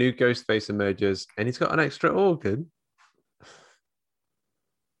 a new ghost face emerges, and he's got an extra organ.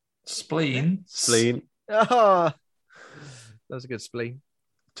 Spleen. Oh, that was a good spleen.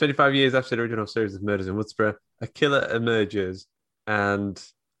 25 years after the original series of murders in Woodsboro, a killer emerges, and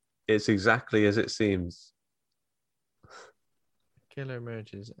it's exactly as it seems. Killer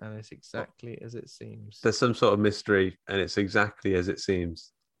emerges, and it's exactly as it seems. There's some sort of mystery, and it's exactly as it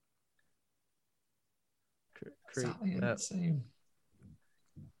seems. Exactly as it seems.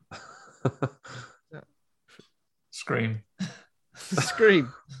 Scream.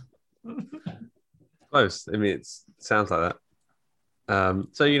 Scream. Close. I mean, it sounds like that.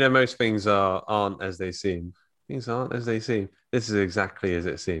 So, most things aren't as they seem. Things aren't as they seem. This is exactly as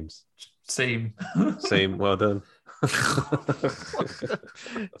it seems. Seem. Well done.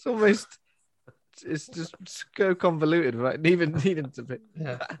 It's just so convoluted, right? Even needing to be.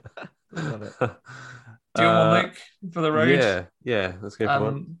 Yeah. Love it. Do you want one, Luke, for the road? Yeah. Let's go for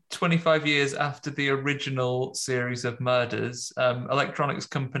one. 25 years after the original series of murders, electronics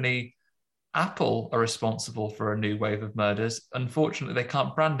company Apple are responsible for a new wave of murders. Unfortunately, they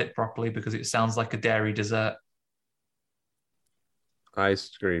can't brand it properly because it sounds like a dairy dessert. Ice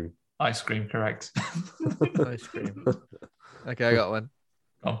cream. Ice cream, correct. Ice cream. Okay, I got one.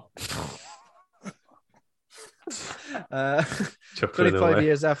 Oh. 25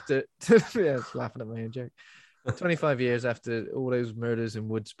 years after, yeah, laughing at my own joke. 25 years after all those murders in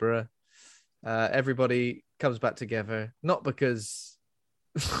Woodsboro, everybody comes back together, not because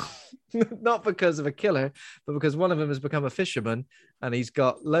of a killer, but because one of them has become a fisherman, and he's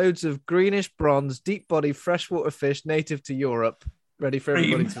got loads of greenish bronze, deep body freshwater fish native to Europe, ready for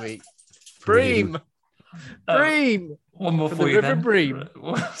everybody to eat. Bream. One more for you then. Bream.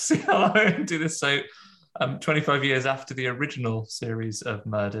 We'll see how I do this. So 25 years after the original series of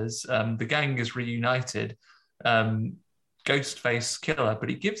murders, the gang is reunited. Ghostface killer, but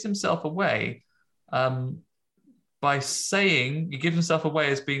he gives himself away by saying, he gives himself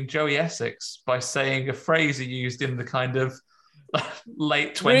away as being Joey Essex by saying a phrase he used in the kind of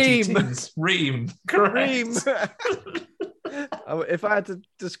late 2010s. Ream. Correct. Ream. If I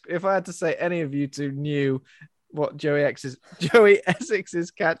had to say any of you two knew what Joey Essex's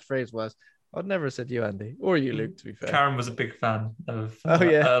catchphrase was, I'd never have said you, Andy, or you, Luke, to be fair. Karen was a big fan of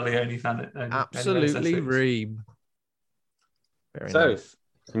early only fan. Absolutely Ream. Very so, nice.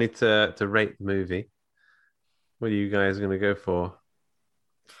 I need to rate the movie. What are you guys going to go for?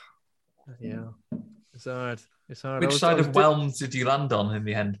 Yeah, it's hard. Which side of whelmed did you land on in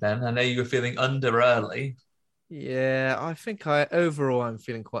the end, Ben? I know you were feeling under early. Yeah, I think overall I'm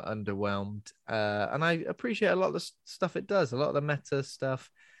feeling quite underwhelmed. And I appreciate a lot of the stuff it does, a lot of the meta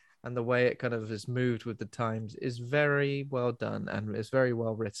stuff. and the way it kind of has moved with the times is very well done and it's very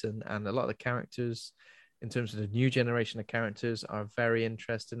well written. And a lot of the characters, in terms of the new generation of characters, are very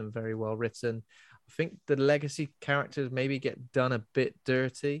interesting and very well written. I think the legacy characters maybe get done a bit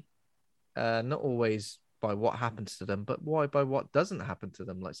dirty, not always by what happens to them, but by what doesn't happen to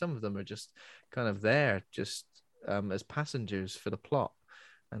them. Like some of them are just kind of there just as passengers for the plot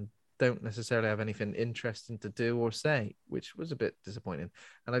and don't necessarily have anything interesting to do or say, which was a bit disappointing.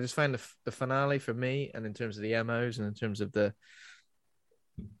 And I just found the finale for me, and in terms of the MOs and in terms of the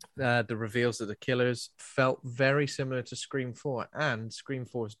reveals of the killers, felt very similar to Scream 4, and Scream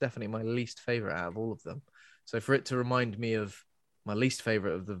 4 is definitely my least favorite out of all of them. So for it to remind me of my least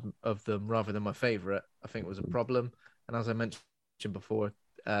favorite of them rather than my favorite, I think was a problem. And as I mentioned before,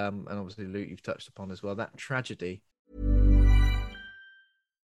 and obviously Luke, you've touched upon as well, that tragedy.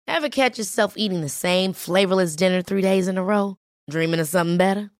 Ever catch yourself eating the same flavorless dinner 3 days in a row? Dreaming of something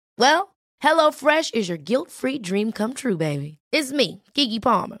better? Well, HelloFresh is your guilt-free dream come true, baby. It's me, Keke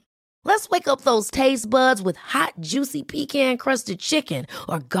Palmer. Let's wake up those taste buds with hot, juicy pecan-crusted chicken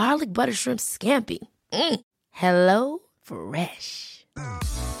or garlic butter shrimp scampi. Hello Fresh.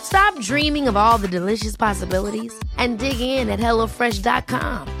 Stop dreaming of all the delicious possibilities and dig in at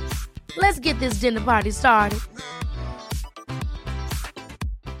HelloFresh.com. Let's get this dinner party started.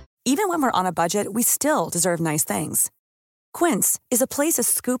 Even when we're on a budget, we still deserve nice things. Quince is a place to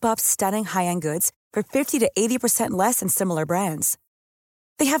scoop up stunning high-end goods for 50 to 80% less than similar brands.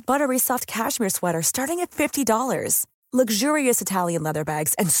 They have buttery soft cashmere sweaters starting at $50, luxurious Italian leather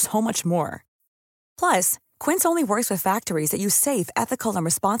bags, and so much more. Plus, Quince only works with factories that use safe, ethical, and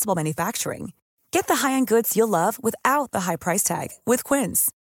responsible manufacturing. Get the high-end goods you'll love without the high price tag with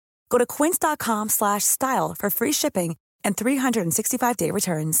Quince. Go to quince.com/style for free shipping and 365-day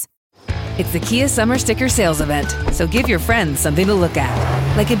returns. It's the Kia Summer Sticker Sales Event, so give your friends something to look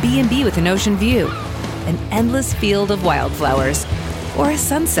at, like a B&B with an ocean view, an endless field of wildflowers, or a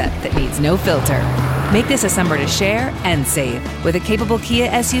sunset that needs no filter. Make this a summer to share and save with a capable Kia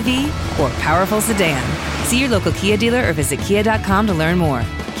SUV or powerful sedan. See your local Kia dealer or visit kia.com to learn more.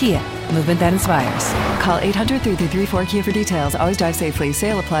 Kia, movement that inspires. Call 800-3334-KIA for details. Always drive safely.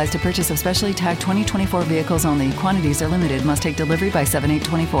 Sale applies to purchase of specially tagged 2024 vehicles only. Quantities are limited. Must take delivery by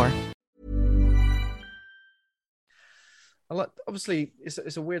 7/8/24. Obviously,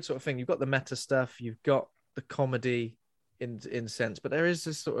 it's a weird sort of thing. You've got the meta stuff, you've got the comedy in sense, but there is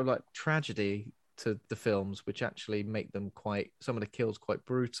this sort of like tragedy to the films, which actually make them some of the kills quite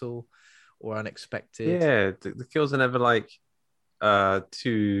brutal or unexpected. Yeah, the kills are never like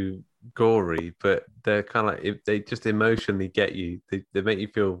too gory, but they're kind of like they just emotionally get you. They make you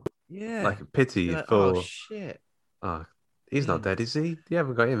feel like pity like, for. Oh shit! Oh, he's not dead, is he? You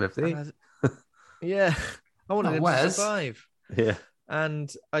haven't got him, have they? Yeah, I wanted him to survive. Yeah, and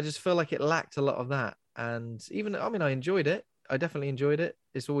I just feel like it lacked a lot of that. And even, I mean, I enjoyed it. I definitely enjoyed it.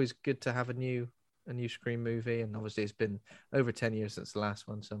 It's always good to have a new Scream movie, and obviously it's been over 10 years since the last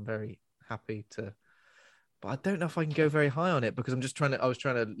one, so I'm very happy to. But I don't know if I can go very high on it because I was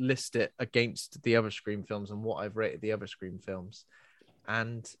trying to list it against the other Scream films and what I've rated the other Scream films.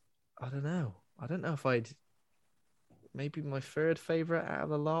 And I don't know if I'd maybe my third favorite out of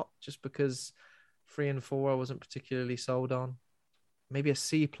the lot, just because 3 and 4 I wasn't particularly sold on. Maybe a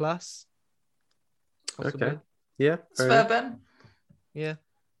C+. Possibly. Okay. Yeah. Fair Ben. Yeah.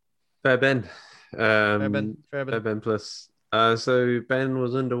 Fair Ben. Fair Ben plus. So Ben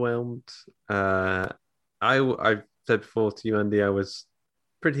was underwhelmed. I said before to you, Andy, I was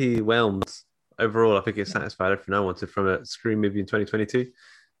pretty whelmed overall. I think it satisfied everything I wanted from a Scream movie in 2022.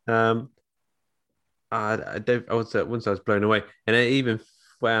 Once I was blown away, and I even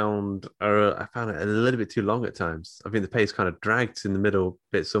found it a little bit too long at times. I think the pace kind of dragged in the middle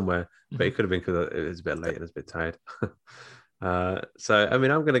bit somewhere, but it could have been because it was a bit late and I was a bit tired. So I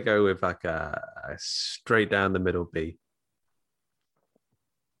mean, I'm going to go with like a straight down the middle B.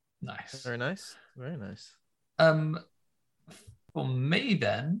 Nice. Very nice. Very nice. For me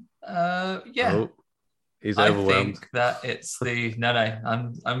then, yeah. Oh, he's overwhelmed. I think that it's the no.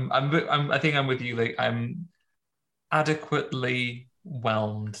 I think I'm with you. Like I'm adequately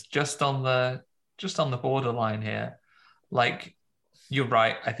whelmed, just on the borderline here. Like you're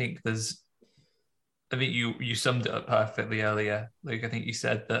right. I think you summed it up perfectly earlier. Like I think you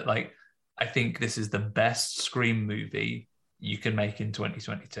said that. Like I think this is the best Scream movie you can make in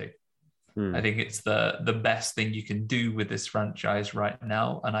 2022. I think it's the best thing you can do with this franchise right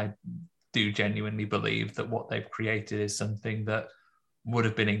now. And I do genuinely believe that what they've created is something that would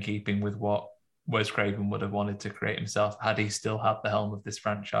have been in keeping with what Wes Craven would have wanted to create himself had he still had the helm of this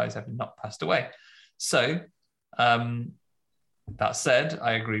franchise, having not passed away. So That said,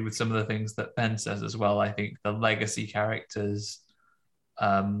 I agree with some of the things that Ben says as well. I think the legacy characters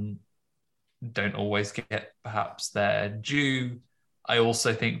don't always get perhaps their due. I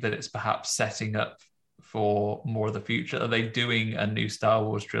also think that it's perhaps setting up for more of the future. Are they doing a new Star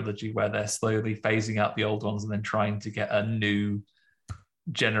Wars trilogy where they're slowly phasing out the old ones and then trying to get a new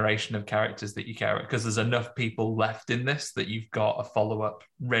generation of characters that you care about? Because there's enough people left in this that you've got a follow-up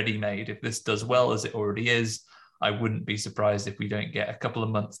ready-made. If this does well, as it already is, I wouldn't be surprised if we don't get a couple of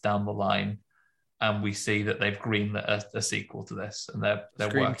months down the line and we see that they've greenlit a sequel to this and they're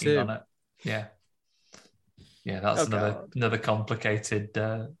Scream working 2. on it. Yeah, that's another complicated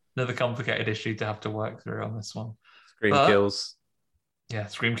issue to have to work through on this one. Scream kills. Yeah,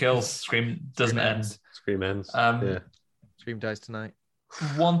 Scream kills. Scream doesn't end. Scream ends. Scream dies tonight.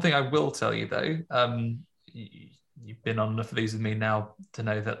 One thing I will tell you though, you've been on enough of these with me now to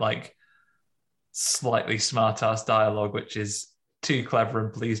know that like slightly smart-ass dialogue, which is too clever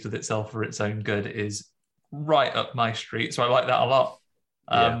and pleased with itself for its own good, is right up my street. So I like that a lot.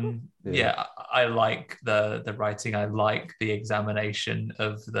 Yeah, I like the writing. I like the examination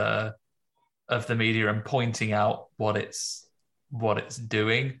of the media and pointing out what it's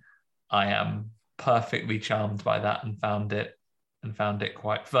doing. I am perfectly charmed by that and found it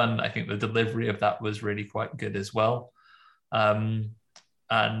quite fun. I think the delivery of that was really quite good as well. And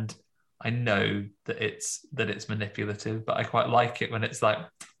I know that it's manipulative, but I quite like it when it's like,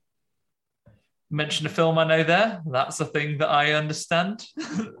 mention a film I know there. That's a thing that I understand.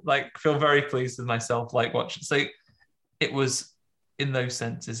 Like, feel very pleased with myself. Like, watch it. So it was, in those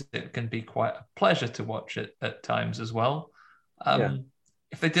senses, it can be quite a pleasure to watch it at times as well.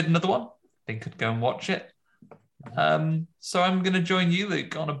 If they did another one, I think I'd go and watch it. So I'm going to join you,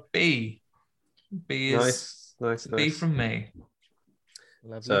 Luke, on a B. B is nice. B from me.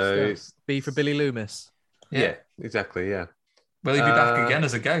 Lovely stuff. B for Billy Loomis. Yeah, exactly. Yeah. Will he be back again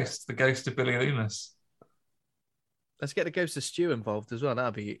as a ghost? The ghost of Billy Loomis. Let's get the ghost of Stu involved as well.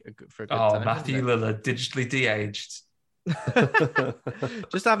 That'd be for a good time. time. Matthew Lillard, digitally de-aged.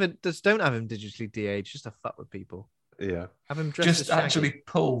 Just don't have him digitally de-aged, just to fuck with people. Yeah. Have him dressed just as Shaggy. actually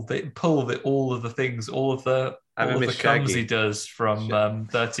pull all of the things, all of the comms he does from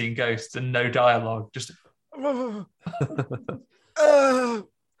 13 Ghosts and no dialogue. Just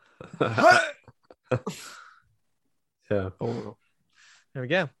yeah. There we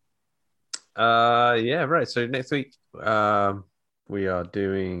go. Yeah, right. So next week, we are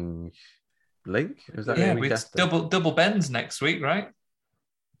doing Blink. Is that it's double bends next week, right?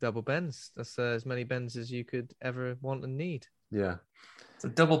 Double bends. That's as many bends as you could ever want and need. Yeah. It's a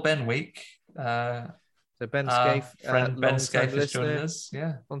double Ben week. So Ben Scaife, friend Ben Scaife is joining us.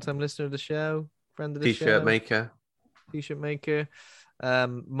 Yeah. Long-time listener of the show, friend of the show. T-shirt maker.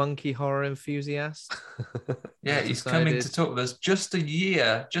 Monkey horror enthusiast. Yeah, he's coming to talk with us just a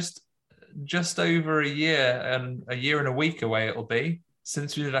year, just over a year and a week away it'll be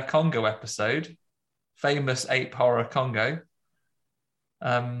since we did our Congo episode, famous ape horror Congo.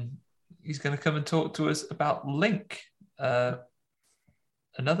 He's going to come and talk to us about Link,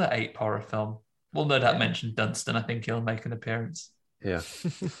 another ape horror film. We'll no doubt mention Dunstan. I think he'll make an appearance. Yeah.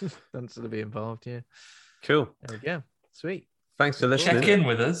 Dunstan will be involved, yeah. Cool. There we go. Sweet. Thanks for listening. Check in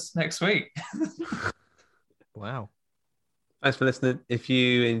with us next week. Wow. Thanks for listening. If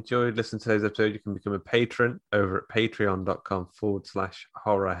you enjoyed listening to today's episode, you can become a patron over at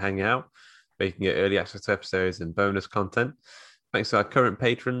patreon.com/horror hangout, where you can get early access to episodes and bonus content. Thanks to our current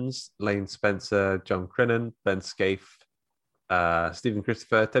patrons, Lane Spencer, John Crinnan, Ben Scaife, Stephen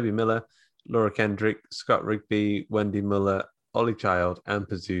Christopher, Debbie Miller, Laura Kendrick, Scott Rigby, Wendy Muller, Ollie Child, and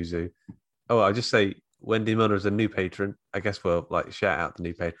Pazuzu. Oh, I'll just say Wendy Muller is a new patron. I guess we'll shout out the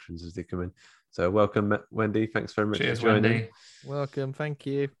new patrons as they come in. So welcome, Wendy. Thanks very much for joining. Wendy. Welcome. Thank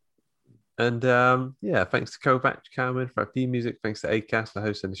you. And thanks to Kovac Carmen for our theme music. Thanks to Acast for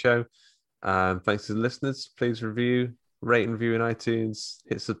hosting the show. Thanks to the listeners. Please rate and review in iTunes.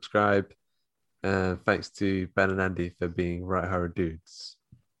 Hit subscribe. Thanks to Ben and Andy for being right horror dudes.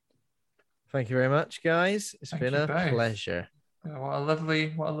 Thank you very much, guys. It's been a pleasure. Yeah, what a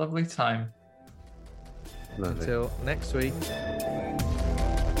lovely time. Lovely. Until next week.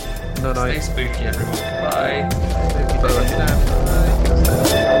 Stay spooky, everyone. Bye. Bye.